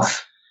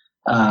itself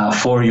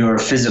for your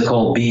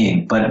physical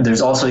being, but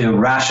there's also your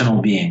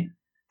rational being.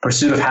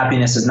 Pursuit of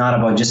happiness is not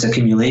about just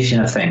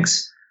accumulation of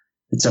things.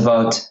 It's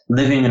about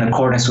living in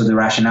accordance with the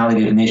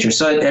rationality of nature.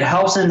 So it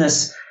helps in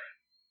this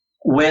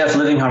way of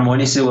living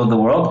harmoniously with the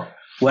world.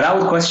 What I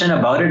would question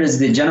about it is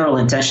the general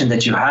intention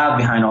that you have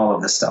behind all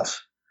of this stuff.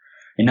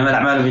 إِنَّمَا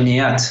الْأَعْمَالُ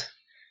بِالنِّيَّاتِ.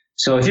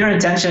 So if your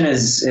intention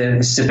is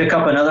to pick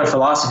up another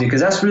philosophy, because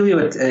that's really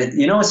what,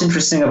 what's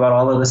interesting about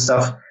all of this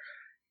stuff?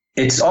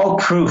 It's all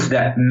proof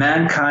that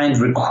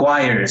mankind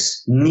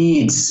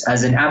needs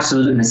as an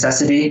absolute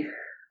necessity,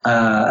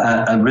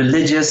 a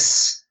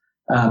religious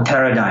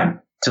paradigm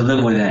to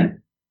live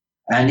within.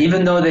 And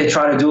even though they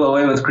try to do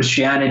away with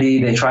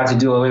Christianity, they try to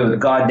do away with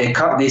God,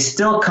 they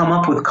still come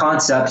up with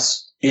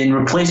concepts in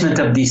replacement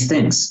of these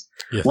things.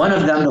 Yes. One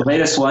of them, the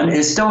latest one,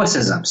 is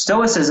Stoicism.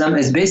 Stoicism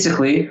is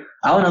basically,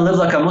 I want to live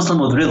like a Muslim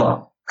with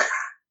rida.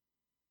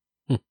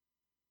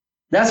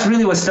 That's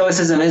really what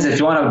Stoicism is, if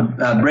you want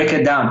to break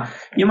it down.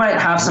 You might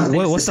have some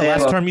things What's the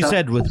last term you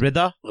said with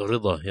rida?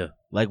 Rida, yeah.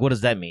 Like, what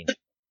does that mean?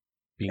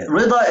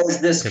 Rida is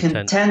this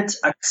content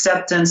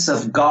acceptance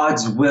of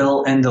God's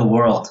will in the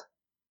world.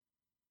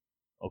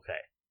 Okay.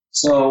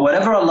 So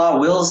whatever Allah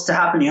wills to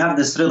happen, you have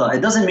this rida. It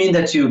doesn't mean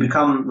that you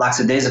become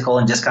lackadaisical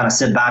and just kind of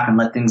sit back and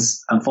let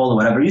things unfold or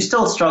whatever. You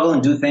still struggle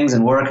and do things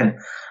and work,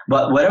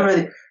 but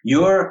whatever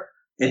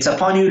it's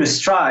upon you to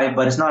strive,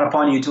 but it's not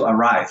upon you to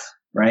arrive,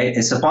 right?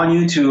 It's upon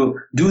you to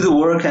do the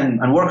work and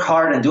work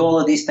hard and do all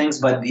of these things,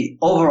 but the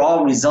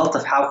overall result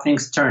of how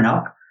things turn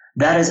up,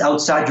 that is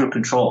outside your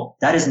control.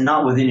 That is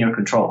not within your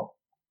control.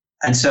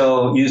 And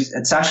so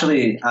it's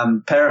actually,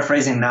 I'm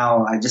paraphrasing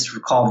now. I just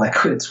recall,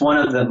 it's one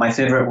of my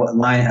favorite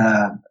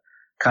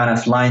kind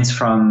of lines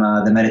from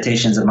the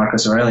Meditations of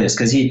Marcus Aurelius,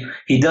 because he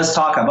does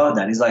talk about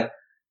that. He's like,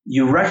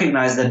 you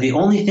recognize that the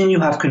only thing you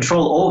have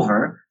control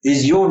over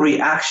is your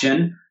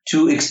reaction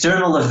to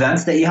external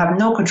events that you have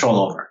no control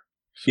over.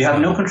 You have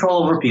no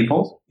control over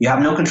people. You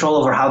have no control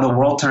over how the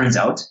world turns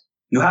out.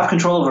 You have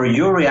control over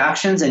your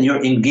reactions and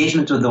your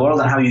engagement with the world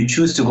and how you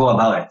choose to go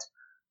about it.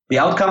 The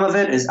outcome of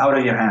it is out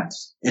of your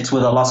hands. It's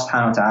with Allah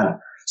subhanahu wa ta'ala.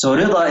 So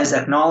Rida is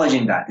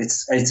acknowledging that.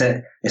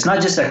 It's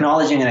not just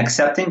acknowledging and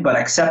accepting, but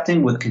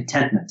accepting with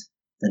contentment.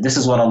 That this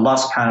is what Allah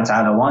subhanahu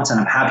wa ta'ala wants, and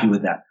I'm happy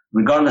with that,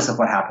 regardless of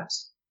what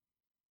happens.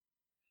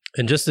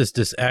 And just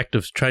this act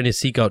of trying to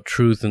seek out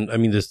truth, and I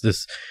mean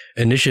this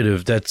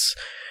initiative that's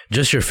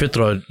just your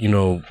fitra,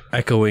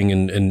 echoing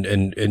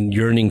and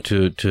yearning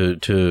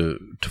to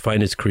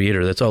find its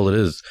creator. That's all it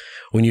is.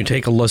 When you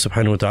take Allah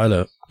subhanahu wa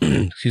ta'ala,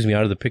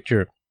 out of the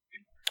picture,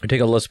 or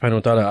take Allah subhanahu wa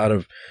ta'ala out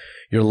of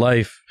your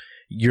life,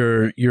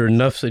 your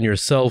nafs and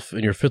yourself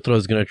and your fitra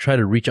is going to try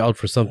to reach out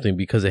for something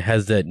because it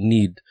has that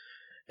need,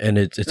 and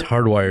it's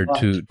hardwired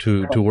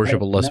to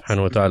worship Allah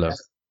subhanahu wa ta'ala.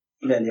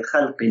 There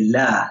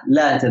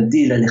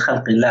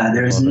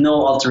is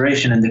no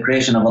alteration in the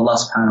creation of Allah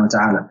subhanahu wa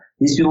ta'ala.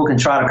 These people can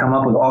try to come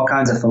up with all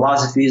kinds of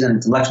philosophies and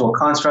intellectual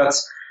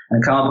constructs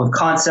and come up with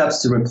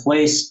concepts to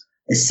replace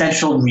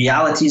essential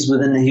realities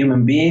within the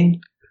human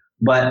being.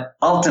 But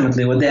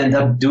ultimately what they end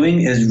up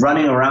doing is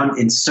running around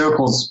in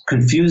circles,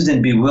 confused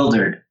and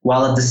bewildered,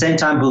 while at the same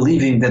time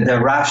believing that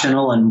they're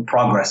rational and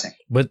progressing.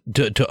 But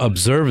to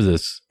observe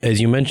this,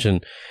 as you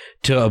mentioned,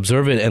 to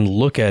observe it and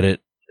look at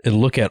it, and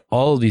look at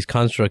all of these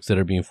constructs that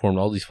are being formed,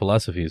 all these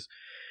philosophies,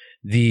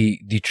 the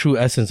true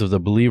essence of the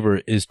believer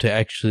is to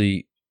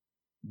actually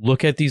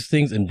look at these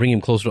things and bring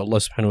him closer to Allah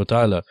subhanahu wa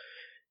ta'ala,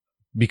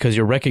 because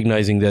you're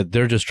recognizing that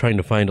they're just trying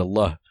to find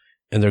Allah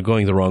and they're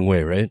going the wrong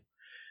way, right?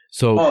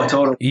 So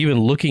totally.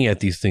 Even looking at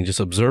these things, just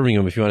observing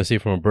them, if you want to say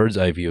from a bird's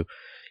eye view,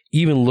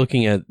 even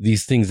looking at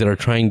these things that are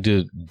trying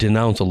to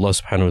denounce Allah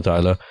subhanahu wa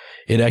ta'ala,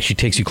 it actually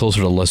takes you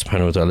closer to Allah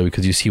subhanahu wa ta'ala,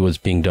 because you see what's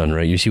being done,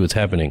 right? You see what's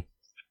happening.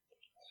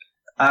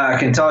 I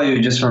can tell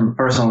you just from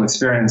personal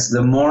experience,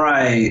 the more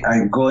I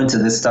go into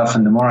this stuff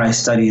and the more I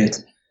study it,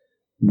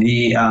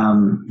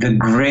 the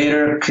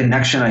greater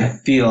connection I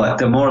feel, like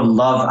the more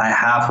love I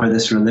have for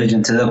this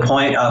religion, to the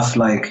point of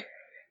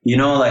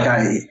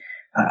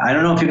I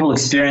don't know if people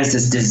experience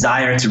this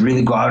desire to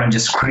really go out and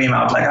just scream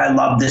out, like, I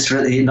love this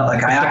religion. I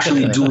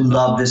actually do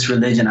love this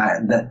religion.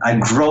 I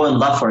grow in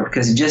love for it,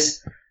 because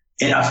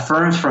it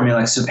affirms for me,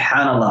 like,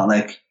 subhanallah,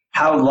 like,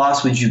 how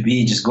lost would you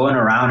be just going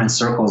around in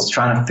circles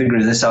trying to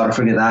figure this out or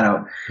figure that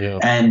out? Yeah.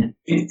 And,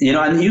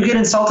 and you get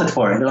insulted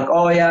for it. You're like,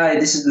 oh yeah,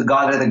 this is the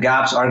God of the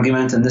gaps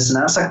argument and this and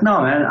that. It's like,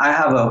 no, man, I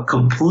have a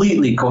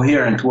completely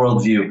coherent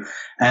worldview,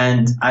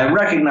 and I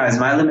recognize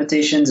my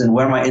limitations and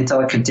where my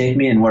intellect can take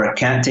me and where it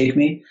can't take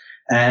me.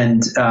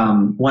 And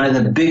one of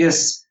the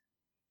biggest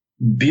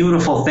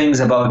beautiful things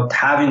about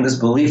having this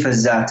belief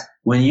is that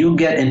when you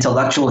get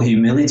intellectual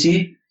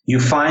humility, you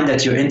find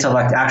that your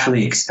intellect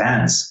actually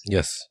expands.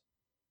 Yes.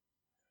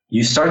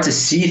 You start to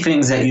see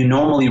things that you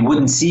normally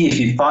wouldn't see if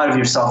you thought of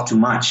yourself too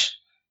much.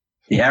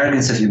 The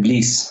arrogance of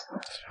Iblis.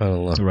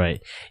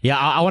 Right. Yeah,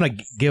 I want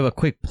to give a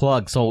quick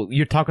plug. So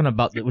we're talking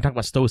about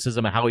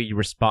stoicism and how you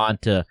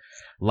respond to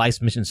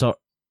life's mission. So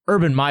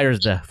Urban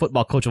Meyer's the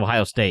football coach of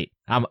Ohio State.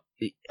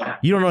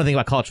 You don't know anything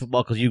about college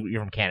football because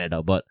you're from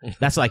Canada, but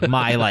that's like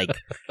my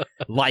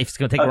life's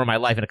gonna take over my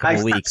life in a couple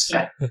of weeks.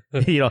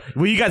 You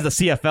guys the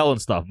CFL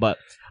and stuff, but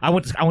I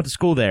went to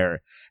school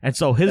there, and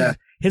so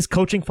his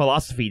coaching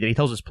philosophy that he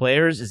tells his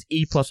players is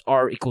E plus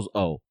R equals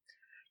O.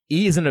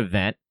 E is an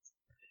event,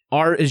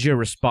 R is your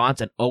response,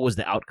 and O is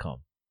the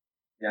outcome.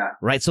 Yeah.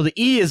 Right. So the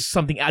E is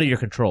something out of your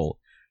control.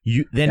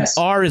 Yes.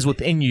 R is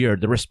within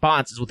the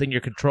response is within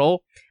your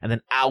control, and then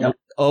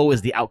O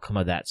is the outcome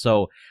of that.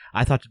 So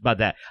I thought about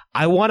that.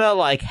 I want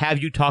to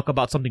have you talk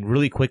about something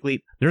really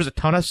quickly. There's a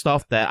ton of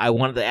stuff that I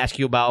wanted to ask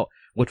you about,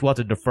 which we'll have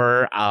to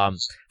defer.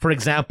 For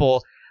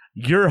example,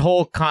 your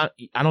whole I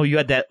know you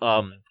had that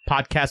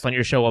podcast on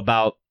your show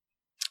about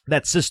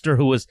that sister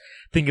who was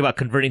thinking about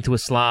converting to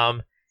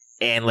Islam,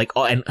 and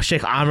and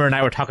Sheikh Amr and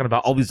I were talking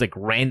about all these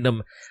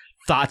random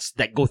thoughts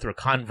that go through a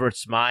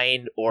convert's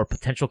mind or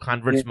potential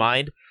convert's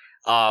mind.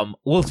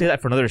 We'll say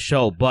that for another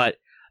show, but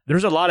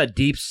there's a lot of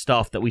deep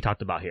stuff that we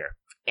talked about here,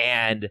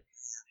 and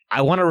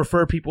I want to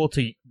refer people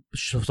to.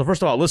 So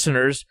first of all,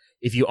 listeners,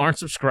 if you aren't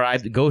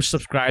subscribed, go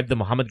subscribe to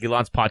Mohamed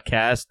Ghilan's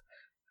podcast.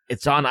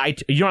 It's on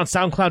iTunes. You're on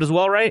SoundCloud as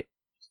well, right?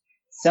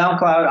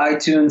 SoundCloud,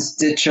 iTunes,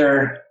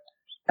 Stitcher,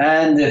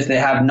 and if they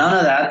have none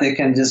of that, they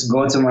can just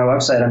go to my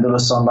website,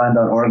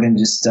 andalusonline.org, and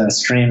just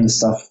stream the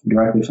stuff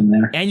directly from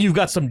there. And you've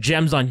got some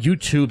gems on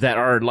YouTube that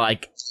are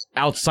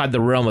outside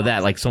the realm of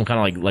that, some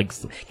kind of like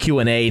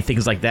Q&A,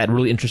 things like that,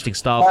 really interesting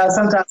stuff.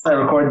 Sometimes I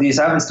record these.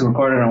 I haven't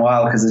recorded in a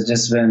while because it's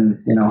just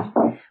been,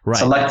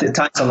 right.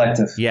 Time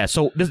selective. Yeah,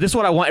 so this is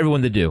what I want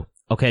everyone to do,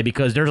 okay?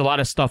 Because there's a lot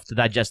of stuff to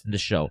digest in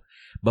this show.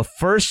 But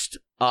first,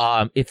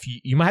 if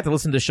you might have to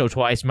listen to the show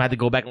twice, you might have to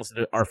go back and listen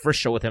to our first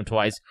show with him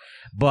twice.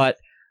 But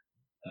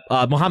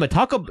Mohamed,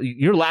 talk about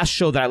your last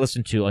show that I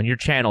listened to on your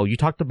channel. You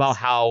talked about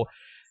how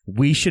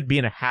we should be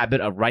in a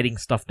habit of writing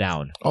stuff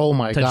down. Oh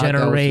my God.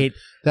 Generate.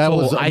 That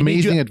was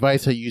amazing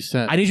advice that you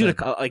sent. I need you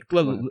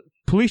to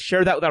please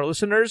share that with our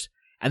listeners,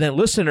 and then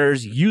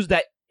listeners use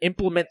that,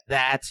 implement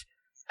that,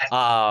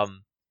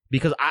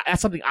 because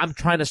that's something I'm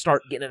trying to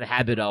start getting in the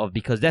habit of,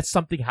 because that's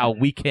something how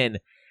we can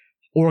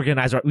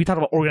organize we talk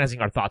about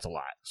organizing our thoughts a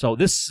lot. So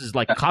this is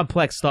like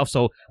complex stuff.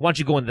 So why don't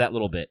you go into that a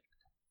little bit?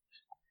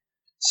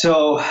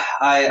 So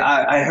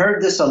I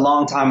heard this a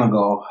long time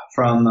ago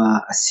from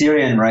a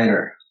Syrian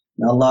writer.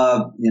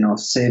 Allah,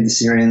 save the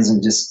Syrians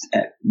and just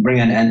bring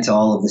an end to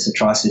all of this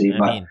atrocity.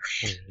 But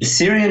the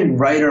Syrian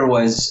writer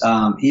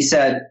he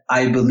said,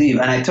 I believe,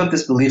 and I took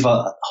this belief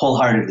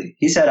wholeheartedly.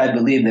 He said, I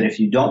believe that if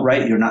you don't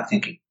write, you're not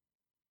thinking.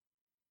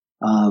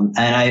 And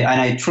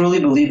I truly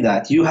believe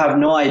that. You have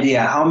no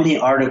idea how many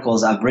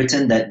articles I've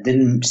written that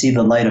didn't see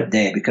the light of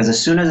day, because as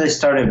soon as I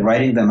started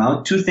writing them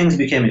out, two things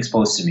became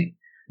exposed to me.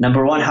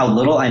 Number one, how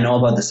little I know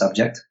about the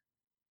subject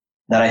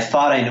that I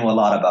thought I knew a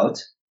lot about.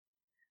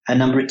 And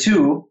number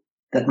two,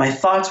 that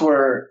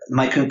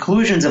my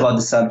conclusions about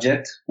the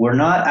subject were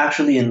not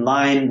actually in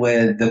line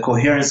with the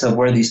coherence of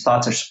where these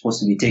thoughts are supposed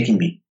to be taking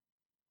me.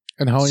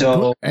 And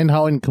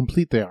how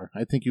incomplete they are.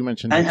 I think you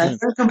mentioned that. And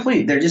they're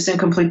incomplete. They're just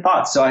incomplete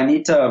thoughts. So I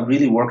need to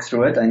really work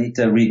through it. I need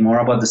to read more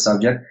about the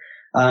subject.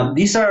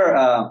 These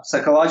are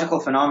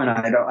psychological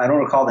phenomena. I don't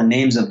recall the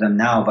names of them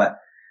now, but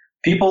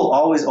people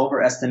always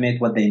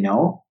overestimate what they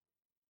know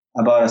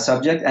about a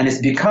subject, and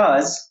it's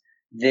because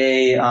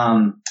they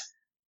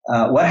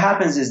what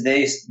happens is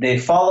they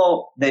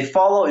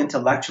follow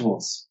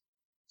intellectuals.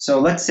 So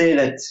let's say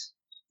that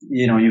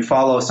you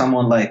follow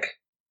someone like,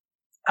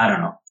 I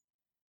don't know,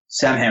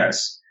 Sam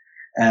Harris,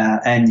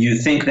 and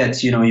you think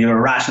that you're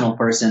a rational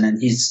person, and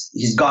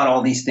he's got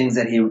all these things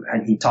that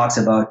he talks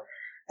about,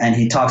 and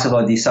he talks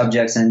about these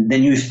subjects, and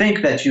then you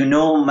think that you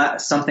know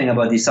something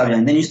about these subjects,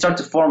 and then you start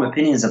to form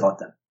opinions about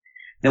them.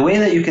 The way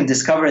that you can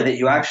discover that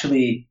you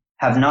actually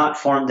have not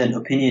formed an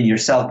opinion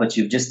yourself, but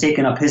you've just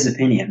taken up his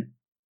opinion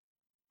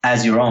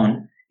as your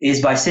own,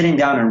 is by sitting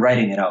down and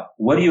writing it out.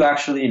 What do you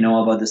actually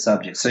know about the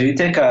subject? So you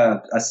take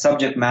a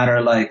subject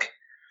matter like,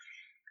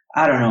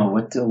 I don't know,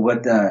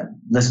 what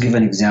let's give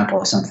an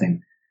example of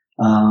something.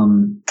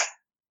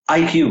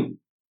 IQ,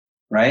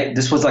 right?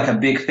 This was like a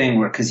big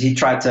thing because he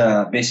tried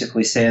to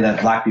basically say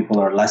that black people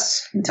are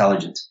less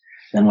intelligent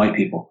than white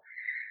people.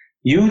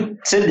 You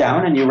sit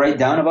down and you write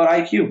down about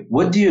IQ.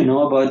 What do you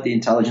know about the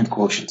intelligence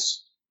quotient?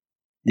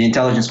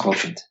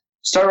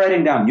 Start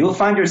writing down. You'll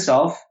find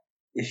yourself,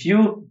 if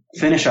you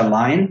finish a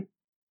line,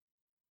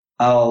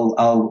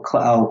 I'll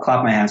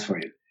clap my hands for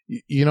you.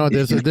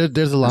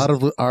 There's a lot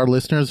of our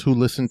listeners who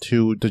listen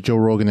to the Joe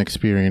Rogan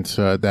Experience,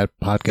 that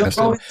podcast.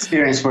 Joe Rogan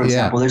Experience, for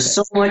example. There's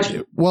so much.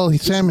 Well,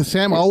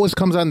 Sam always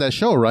comes on that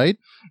show, right?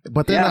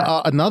 But then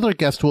another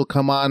guest will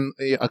come on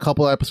a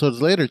couple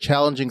episodes later,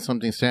 challenging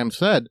something Sam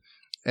said,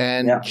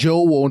 and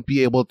Joe won't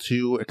be able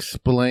to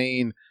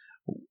explain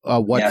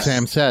what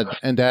Sam said,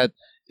 and that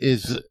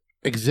is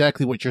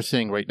exactly what you're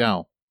saying right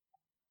now.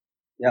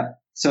 Yeah.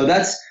 So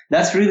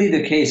that's really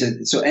the case.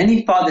 So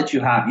any thought that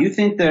you have, you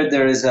think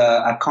there is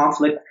a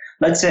conflict.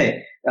 Let's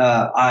say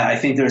I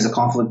think there is a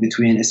conflict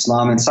between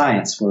Islam and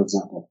science, for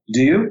example.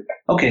 Do you?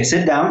 Okay,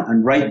 sit down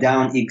and write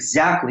down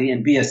exactly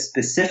and be as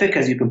specific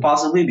as you can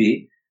possibly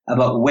be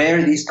about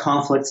where these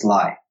conflicts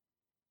lie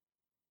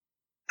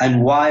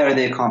and why are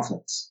they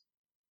conflicts.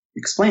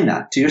 Explain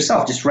that to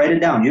yourself. Just write it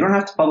down. You don't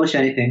have to publish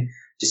anything.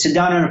 Just sit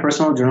down in a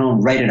personal journal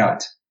and write it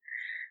out.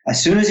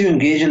 As soon as you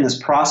engage in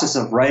this process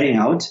of writing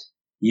out,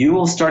 you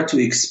will start to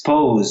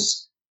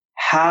expose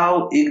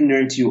how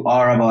ignorant you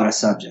are about a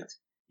subject.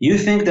 You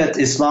think that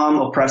Islam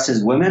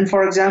oppresses women,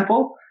 for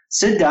example?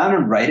 Sit down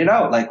and write it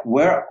out. Like,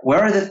 where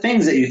are the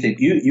things that you think?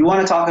 You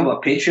want to talk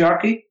about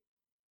patriarchy?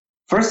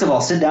 First of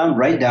all, sit down,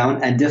 write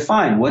down, and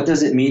define what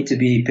does it mean to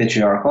be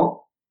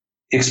patriarchal.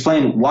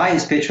 Explain why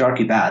is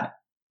patriarchy bad,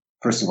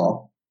 first of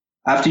all.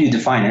 After you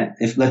define it,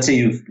 if let's say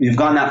you've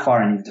gone that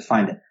far and you've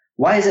defined it,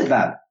 why is it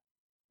bad?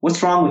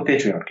 What's wrong with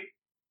patriarchy?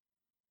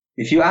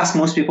 If you ask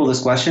most people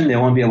this question, they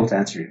won't be able to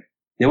answer you.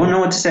 They won't know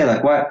what to say.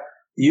 Like, why?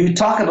 You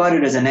talk about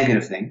it as a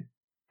negative thing,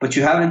 but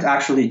you haven't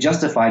actually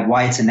justified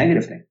why it's a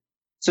negative thing.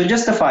 So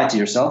justify to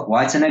yourself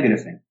why it's a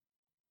negative thing.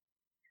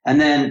 And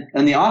then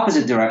in the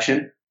opposite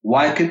direction,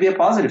 why it could be a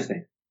positive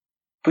thing.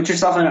 Put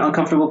yourself in an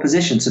uncomfortable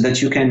position so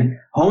that you can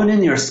hone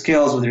in your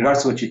skills with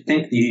regards to what you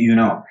think you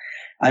know.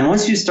 And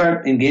once you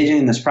start engaging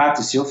in this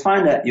practice, you'll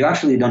find that you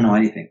actually don't know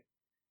anything.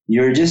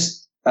 You're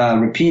just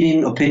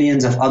repeating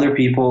opinions of other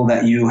people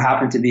that you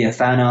happen to be a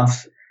fan of,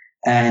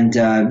 and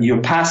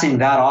you're passing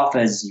that off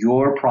as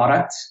your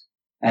product,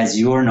 as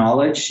your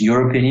knowledge,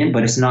 your opinion,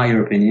 but it's not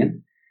your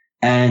opinion.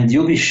 And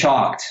you'll be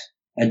shocked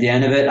at the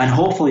end of it, and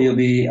hopefully you'll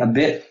be a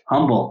bit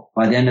humble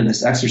by the end of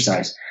this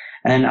exercise.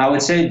 And I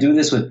would say do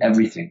this with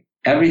everything.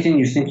 Everything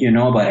you think you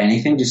know about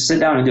anything, just sit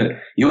down and do it.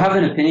 You have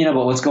an opinion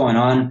about what's going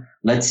on,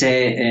 let's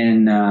say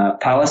in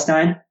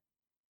Palestine.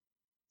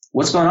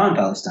 What's going on in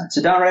Palestine?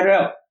 Sit down, write it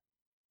out.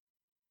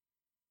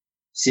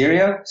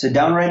 Syria, sit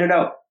down, write it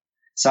out.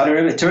 Saudi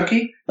Arabia,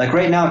 Turkey, like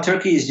right now,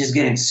 Turkey is just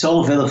getting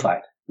so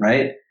vilified,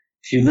 right?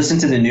 if you listen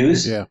to the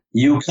news, Yeah.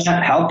 you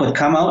can't help but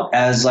come out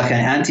as like an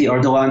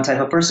anti-Erdogan type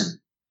of person.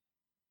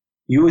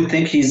 You would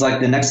think he's like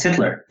the next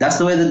Hitler. That's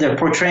the way that they're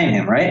portraying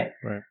him, right?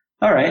 Right.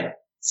 All right.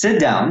 Sit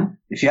down.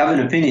 If you have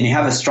an opinion, you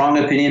have a strong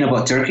opinion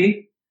about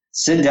Turkey,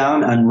 sit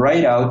down and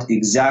write out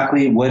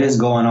exactly what is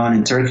going on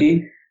in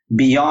Turkey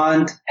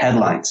beyond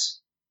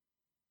headlines.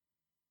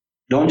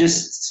 Don't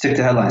just stick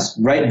to headlines.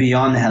 Write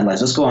beyond the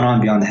headlines. What's going on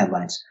beyond the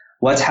headlines?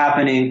 What's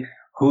happening?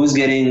 Who's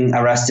getting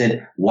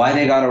arrested? Why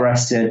they got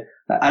arrested?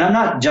 And I'm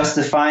not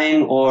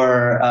justifying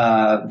or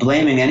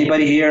blaming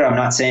anybody here. I'm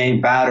not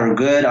saying bad or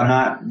good. I'm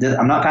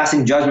not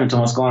passing judgment on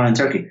what's going on in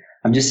Turkey.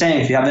 I'm just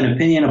saying if you have an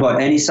opinion about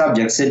any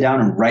subject, sit down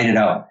and write it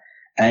out.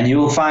 And you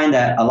will find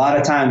that a lot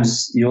of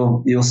times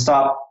you'll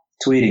stop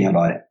tweeting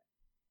about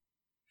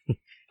it.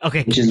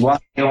 Okay. Which is why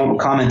I don't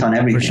comment on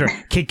everything. For sure.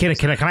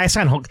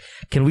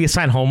 Can we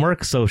assign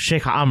homework? So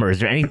Sheikh Amr, is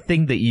there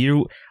anything that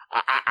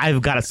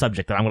I've got a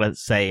subject that I'm going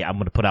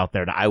to put out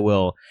there that I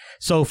will.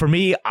 So for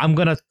me, I'm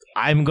going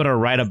to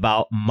write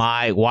about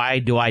why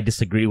do I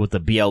disagree with the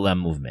BLM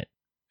movement?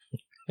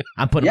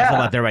 I'm putting myself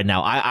out there right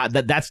now.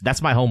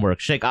 That's my homework.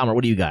 Sheikh Amr,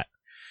 what do you got?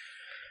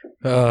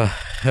 I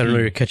don't know.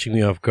 You're catching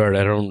me off guard.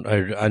 I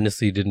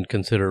honestly didn't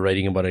consider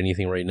writing about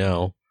anything right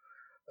now.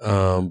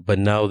 But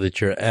now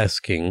that you're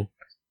asking,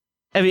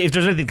 I mean, if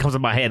there's anything that comes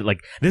in my head,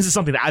 like this is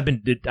something that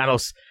I know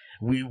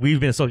we've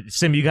been so.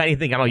 Sim, you got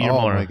anything? I know you're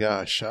more. Oh my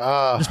gosh!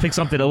 Just pick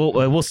something.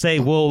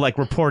 We'll like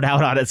report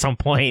out on at some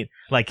point.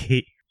 Like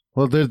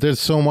well, there's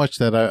so much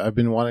that I've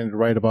been wanting to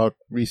write about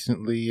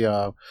recently.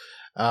 Well,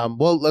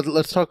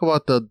 let's talk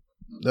about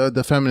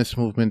the feminist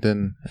movement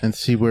and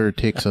see where it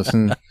takes us.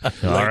 And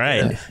all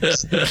right,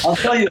 I'll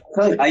tell you.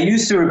 I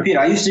used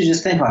to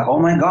just think like, oh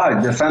my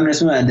God, the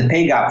feminist movement and the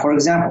pay gap, for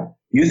example.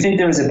 You think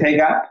there is a pay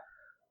gap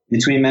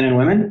between men and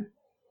women?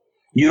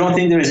 You don't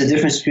think there is a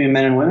difference between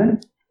men and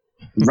women?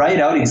 Write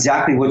out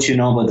exactly what you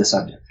know about the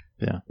subject.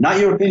 Yeah. Not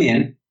your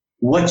opinion,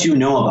 what you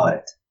know about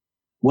it.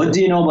 What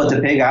do you know about the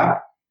pay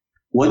gap?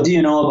 What do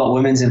you know about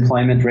women's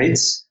employment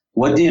rates?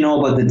 What do you know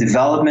about the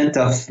development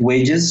of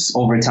wages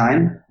over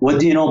time?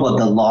 What do you know about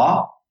the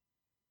law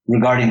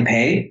regarding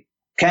pay?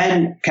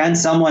 Can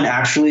someone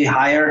actually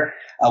hire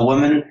a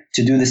woman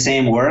to do the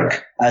same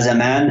work as a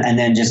man and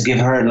then just give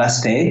her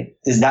less pay?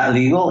 Is that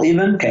legal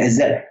even?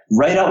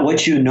 Write out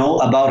what you know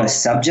about a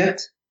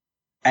subject,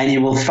 and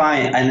you will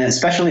find, and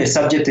especially a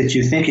subject that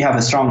you think you have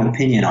a strong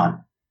opinion on.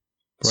 Right.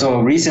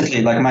 So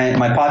recently, like my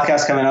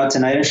podcast coming out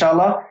tonight,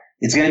 inshallah,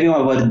 it's going to be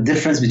about the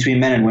difference between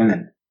men and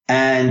women.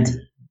 And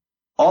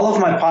all of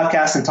my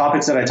podcasts and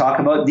topics that I talk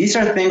about, these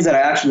are things that I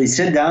actually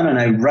sit down and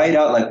I write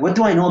out, like, what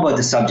do I know about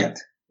the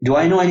subject? Do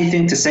I know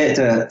anything to say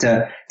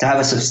to have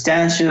a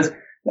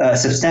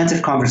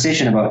substantive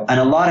conversation about? And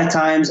a lot of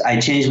times I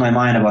change my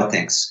mind about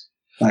things.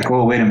 Like,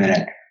 oh, wait a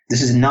minute.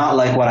 This is not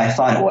like what I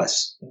thought it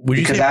was.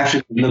 Because I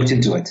actually looked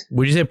into it.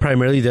 Would you say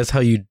primarily that's how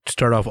you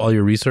start off all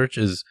your research,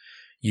 is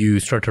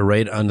you start to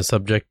write on the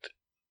subject?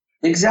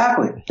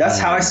 Exactly. That's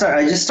how I start.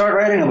 I just start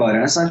writing about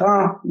it. It's like,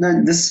 oh,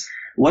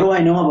 what do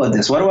I know about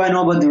this? What do I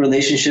know about the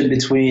relationship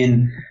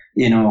between,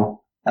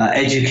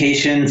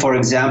 education, for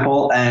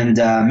example, and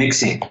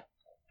mixing?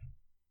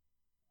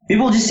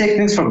 People just take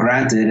things for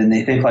granted and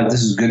they think like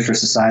this is good for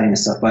society and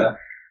stuff. But,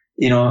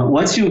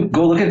 once you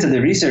go look into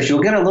the research,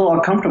 you'll get a little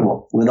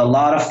uncomfortable with a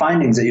lot of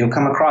findings that you'll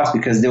come across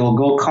because they will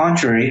go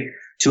contrary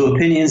to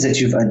opinions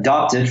that you've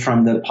adopted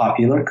from the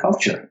popular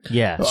culture.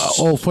 Yeah.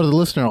 For the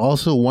listener,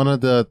 also one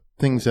of the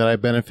things that I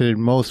benefited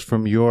most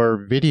from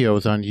your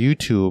videos on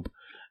YouTube,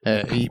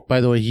 by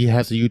the way, he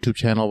has a YouTube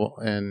channel,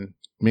 and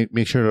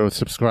make sure to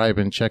subscribe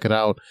and check it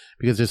out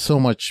because there's so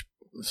much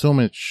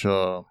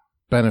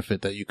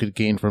benefit that you could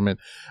gain from it.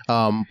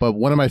 But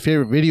one of my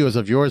favorite videos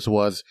of yours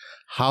was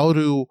how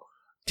to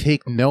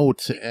take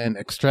notes and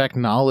extract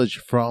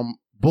knowledge from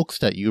books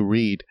that you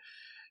read.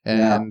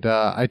 And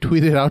I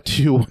tweeted out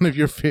to you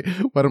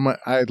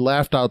I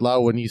laughed out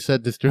loud when you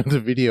said this during the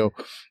video.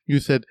 You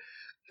said,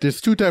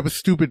 there's two types of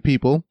stupid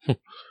people.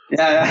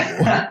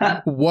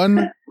 Yeah.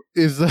 One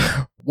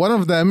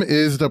of them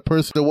is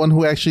the one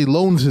who actually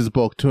loans his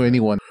book to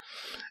anyone.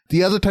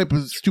 The other type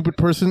of stupid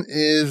person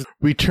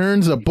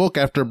returns a book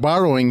after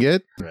borrowing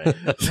it. Right.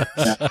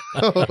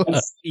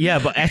 Yeah,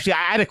 but actually,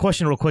 I had a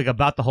question real quick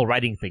about the whole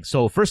writing thing.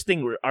 So first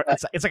thing,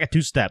 it's like a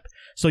two-step.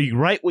 So you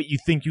write what you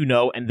think you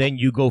know, and then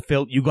you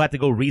have to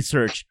go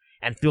research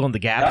and fill in the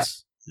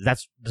gaps.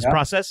 That's this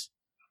process.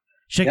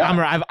 Sheikh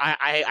Amr,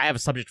 I have a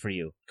subject for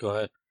you. Go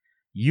ahead.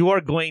 You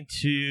are going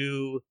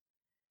to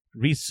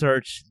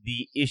research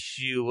the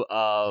issue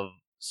of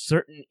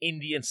certain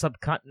Indian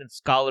subcontinent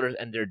scholars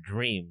and their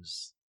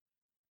dreams.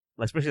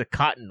 Especially the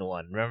cotton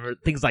one. Remember?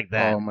 Things like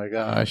that. Oh my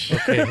gosh.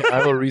 Okay,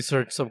 I will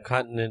research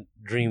subcontinent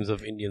dreams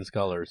of Indian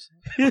scholars.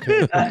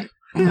 Okay.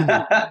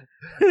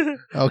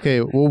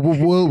 Okay,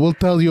 we'll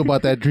tell you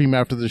about that dream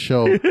after the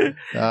show. It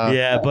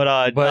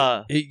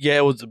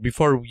was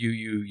before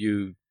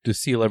you to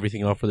seal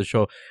everything off for the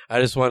show.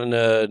 I just wanted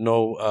to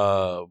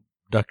know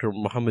Dr.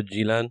 Mohamed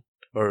Ghilan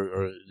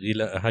or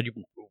Ghilan, how do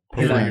you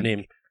prefer your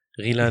name?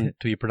 Ghilan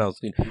to be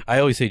pronounced. I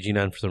always say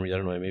Ghilan for some reason.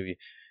 I don't know, maybe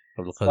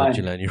Abdul Qadir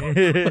Ghilan.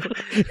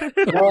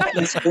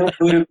 It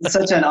would be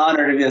such an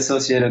honor to be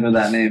associated with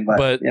that name.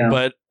 But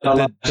the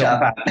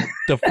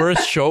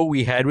first show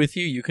we had with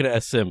you, you could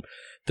ask him.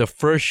 The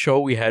first show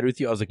we had with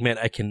you, I was like, man,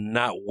 I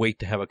cannot wait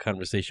to have a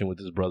conversation with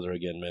this brother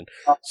again, man.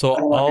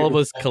 So all of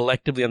us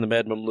collectively on the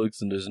Mad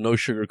Mamluks, and there's no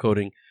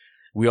sugarcoating.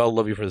 We all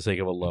love you for the sake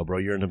of Allah, bro.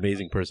 You're an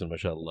amazing person,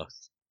 mashallah.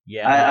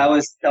 Yeah, I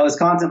was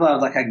contemplating. I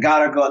was like, I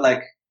gotta go.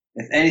 Like,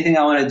 if anything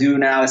I want to do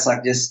now, it's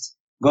like just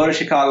go to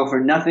Chicago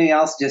for nothing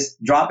else.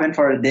 Just drop in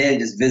for a day and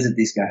just visit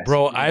these guys.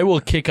 Bro, I will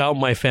kick out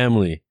my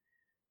family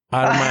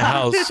out of my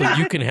house so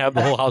you can have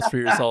the whole house for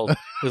yourself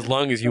as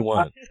long as you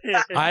want.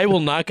 I will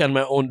knock on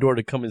my own door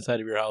to come inside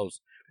of your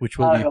house, which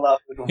will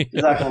be.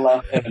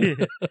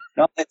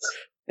 No,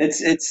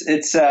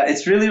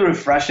 it's really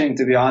refreshing,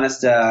 to be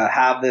honest, to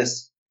have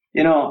this.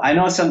 You know, I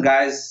know some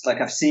guys,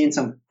 like I've seen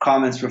some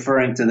comments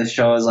referring to the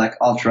show as like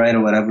alt-right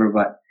or whatever,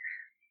 but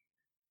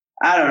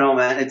I don't know,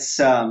 man. It's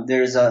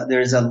there's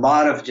a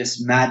lot of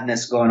just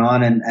madness going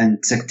on,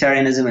 and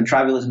sectarianism and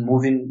tribalism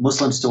moving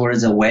Muslims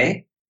towards a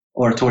way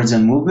or towards a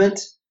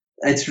movement.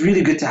 It's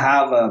really good to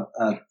have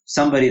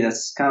somebody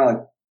that's kind of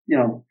like, you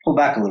know, pull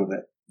back a little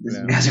bit. These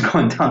guys are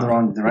going down the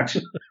wrong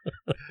direction.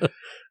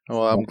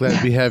 Well, I'm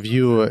glad we have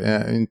you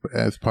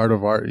as part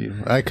of our.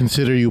 I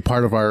consider you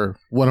part of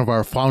one of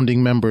our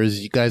founding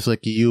members. You guys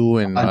like you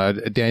and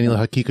Daniel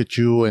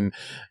Hakikachu and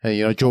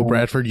Joe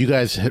Bradford. You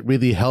guys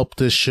really helped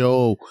this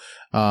show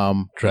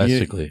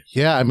drastically.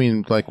 I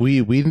mean, like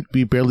we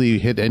barely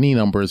hit any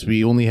numbers.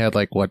 We only had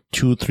like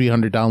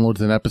 200-300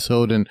 downloads an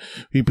episode, and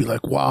we'd be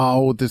like,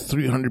 wow, there's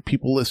 300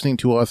 people listening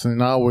to us, and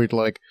now we're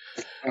like,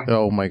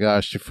 oh my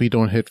gosh, if we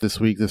don't hit this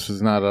week, this is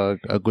not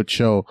a good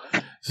show.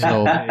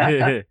 So.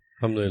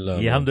 Alhamdulillah.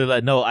 Yeah,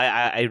 alhamdulillah. No,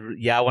 I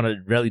want to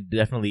really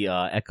definitely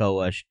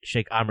echo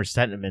Sheikh Amir's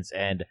sentiments,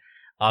 and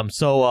I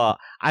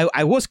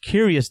was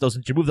curious though,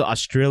 since you moved to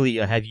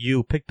Australia, have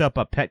you picked up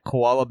a pet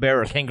koala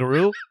bear or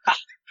kangaroo?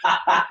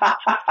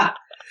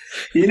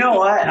 You know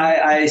what?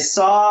 I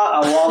saw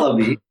a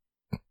wallaby.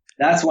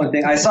 That's one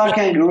thing. I saw a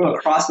kangaroo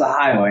across the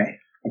highway,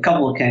 a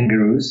couple of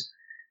kangaroos,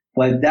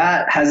 but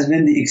that has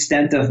been the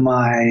extent of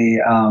my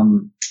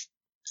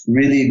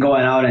really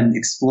going out and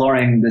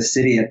exploring the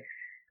city.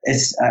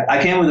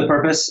 I came with a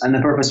purpose, and the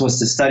purpose was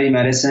to study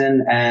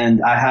medicine,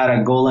 and I had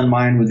a goal in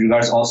mind with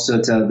regards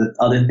also to the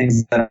other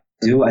things that I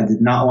do. I did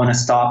not want to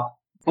stop.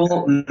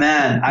 Oh,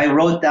 man, I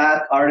wrote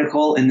that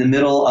article in the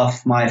middle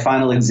of my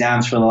final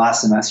exams for the last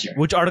semester.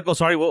 Which article?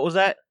 Sorry, what was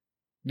that?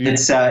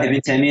 It's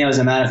Ibn Taymiyyah was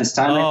a man of his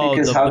time, I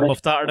think. The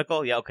Muftah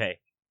article? Yeah, okay.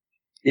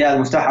 Yeah,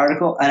 the Muftah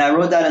article. And I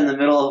wrote that in the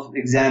middle of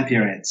exam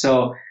period.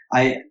 So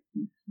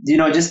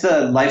just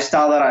the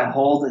lifestyle that I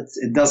hold,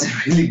 it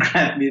doesn't really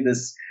grant me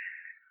this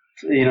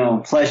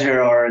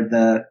pleasure or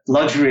the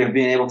luxury of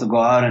being able to go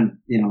out and,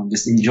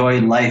 just enjoy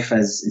life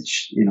as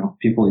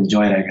people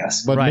enjoy it, I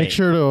guess. But make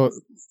sure to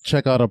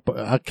check out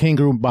a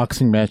kangaroo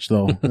boxing match,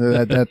 though.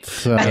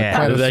 That's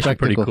quite a spectacle.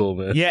 Pretty cool,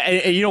 man. Yeah,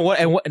 and you know what?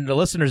 And the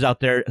listeners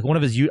out there, I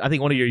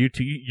think one of your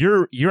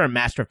YouTube, you're a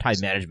master of time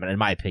management, in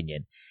my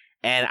opinion.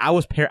 And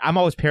I'm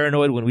always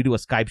paranoid when we do a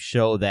Skype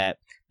show that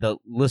the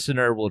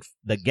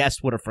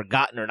guest would have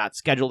forgotten or not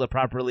scheduled it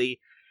properly.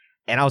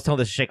 And I was telling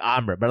this to Sheikh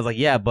Amr, but I was like,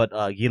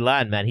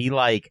 Ghilan, man,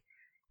 I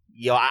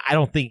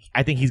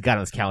think he's got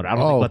on his calendar. I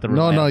don't think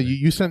No,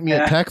 you sent me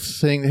a text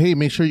saying, hey,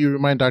 make sure you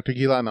remind Dr.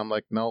 Ghilan. I'm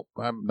like, no,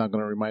 I'm not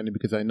going to remind him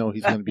because I know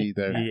he's going to be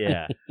there.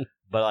 Yeah.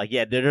 But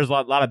there's a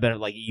lot of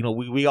benefit.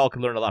 We all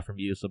can learn a lot from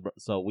you.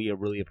 So we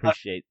really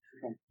appreciate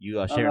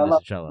you sharing this,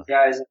 inshallah.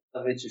 Guys,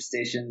 love your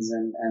stations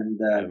and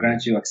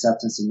grant you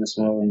acceptance in this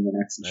world and in the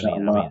next,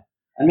 inshallah.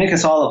 And make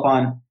us all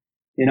upon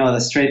the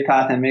straight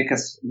path, and make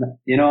us,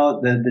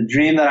 the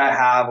dream that I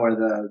have, or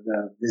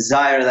the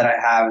desire that I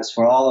have, is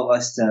for all of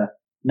us to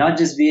not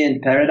just be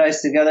in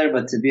paradise together,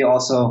 but to be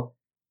also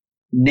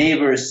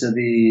neighbors to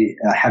the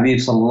Habib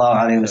sallallahu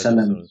alaihi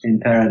wasallam in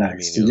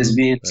paradise, to just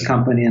be in his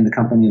company and the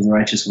company of the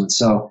righteous ones.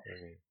 So,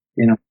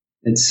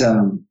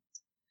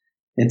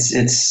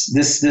 it's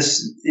this,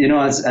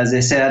 as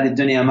they say, هذه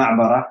الدنيا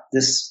معبرة.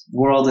 This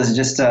world is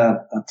just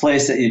a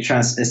place that you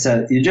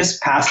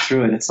just pass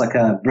through it. It's like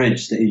a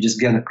bridge that you just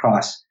get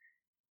across.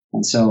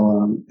 And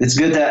so, it's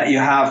good that you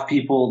have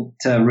people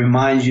to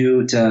remind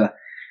you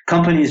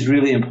company is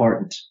really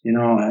important.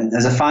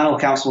 As a final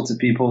counsel to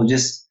people,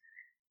 just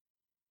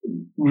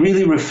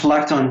really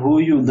reflect on who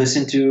you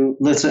listen to,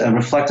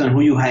 reflect on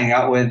who you hang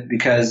out with,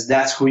 because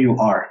that's who you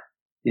are.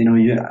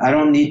 I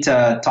don't need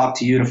to talk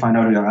to you to find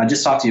out who you are. I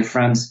just talk to your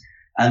friends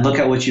and look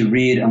at what you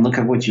read and look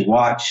at what you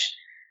watch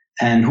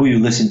and who you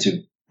listen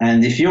to.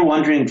 And if you're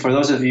wondering, for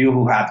those of you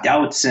who have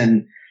doubts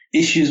and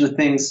issues with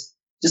things,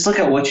 just look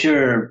at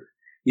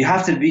you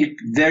have to be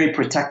very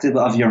protective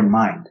of your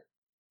mind.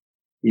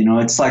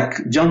 It's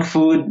like junk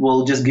food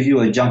will just give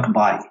you a junk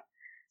body.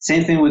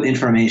 Same thing with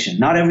information.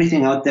 Not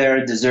everything out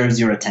there deserves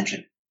your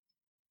attention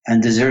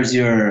and deserves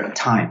your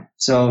time.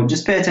 So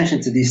just pay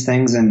attention to these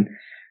things, and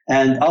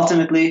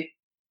ultimately,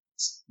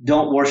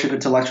 don't worship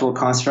intellectual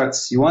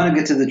constructs. You want to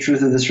get to the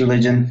truth of this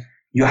religion,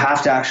 you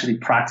have to actually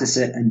practice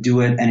it and do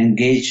it and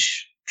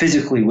engage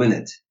physically with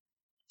it.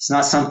 It's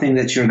not something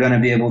that you're going to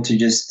be able to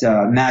just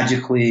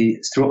magically,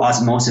 through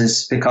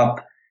osmosis, pick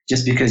up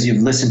just because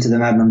you've listened to the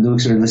Mad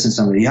Mamluks or listened to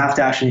somebody. You have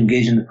to actually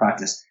engage in the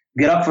practice.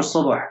 Get up for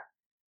subh.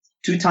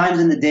 2 times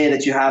in the day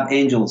that you have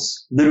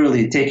angels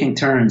literally taking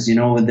turns,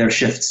 with their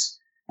shifts.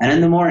 And in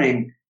the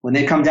morning, when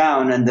they come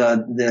down and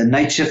the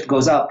night shift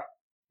goes up,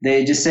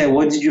 they just say,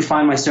 what did you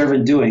find my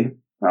servant doing?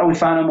 Well, we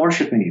found him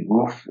worshiping you.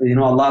 Well,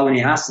 Allah, when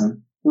you ask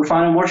them, we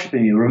found him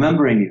worshiping you,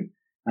 remembering you.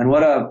 And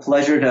what a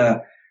pleasure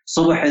to...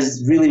 Subh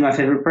is really my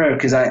favorite prayer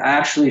because I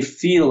actually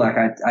feel like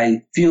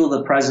I feel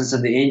the presence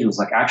of the angels,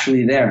 like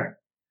actually there.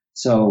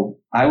 So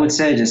I would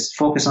say just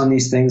focus on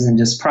these things and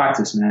just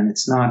practice, man.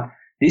 It's not...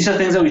 These are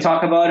things that we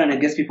talk about and it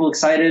gets people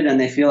excited and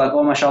they feel like,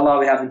 oh, mashallah,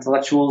 we have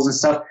intellectuals and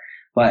stuff.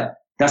 But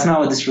that's not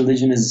what this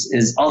religion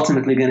is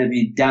ultimately going to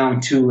be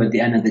down to at the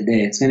end of the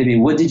day. It's going to be,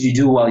 what did you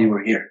do while you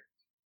were here?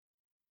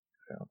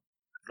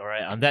 All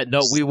right. On that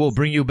note, we will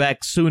bring you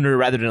back sooner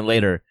rather than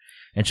later,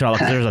 inshallah,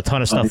 because there's a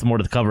ton of stuff more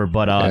to cover.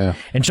 But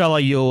inshallah,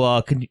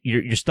 you'll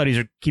your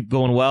studies keep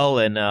going well,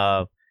 and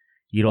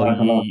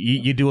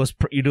you do us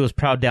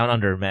proud down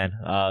under, man.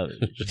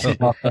 This is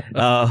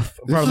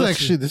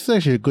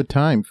actually a good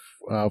time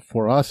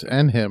for us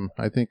and him.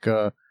 I think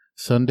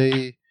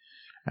Sunday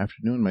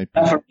afternoon might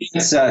be. For me,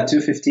 it's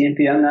 2:15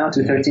 p.m. now,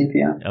 2:13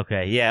 p.m.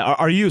 Okay, yeah.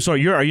 Are you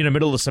in the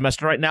middle of the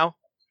semester right now?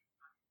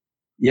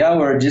 Yeah,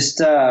 we're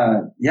just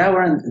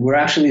we're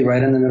actually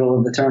right in the middle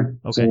of the term.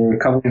 Okay. So we're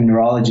covering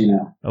neurology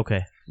now.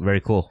 Okay,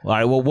 very cool. All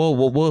right, well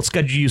we'll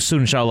schedule you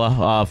soon,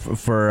 inshallah,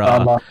 for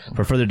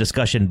further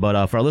discussion.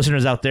 But for our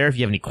listeners out there, if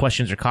you have any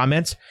questions or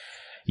comments,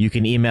 you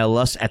can email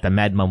us at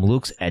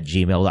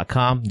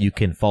themadmamluks@gmail.com. You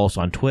can follow us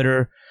on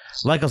Twitter,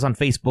 like us on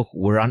Facebook.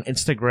 We're on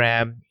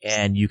Instagram,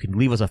 and you can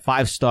leave us a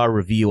 5-star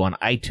review on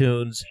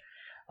iTunes.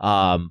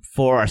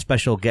 For our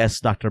special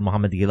guest, Dr.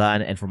 Mohamed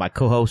Ghilan, and for my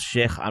co-host,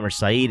 Sheikh Amr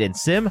Saeed and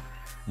Sim,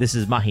 this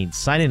is Mahin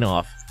signing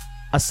off.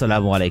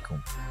 Assalamu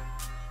alaikum.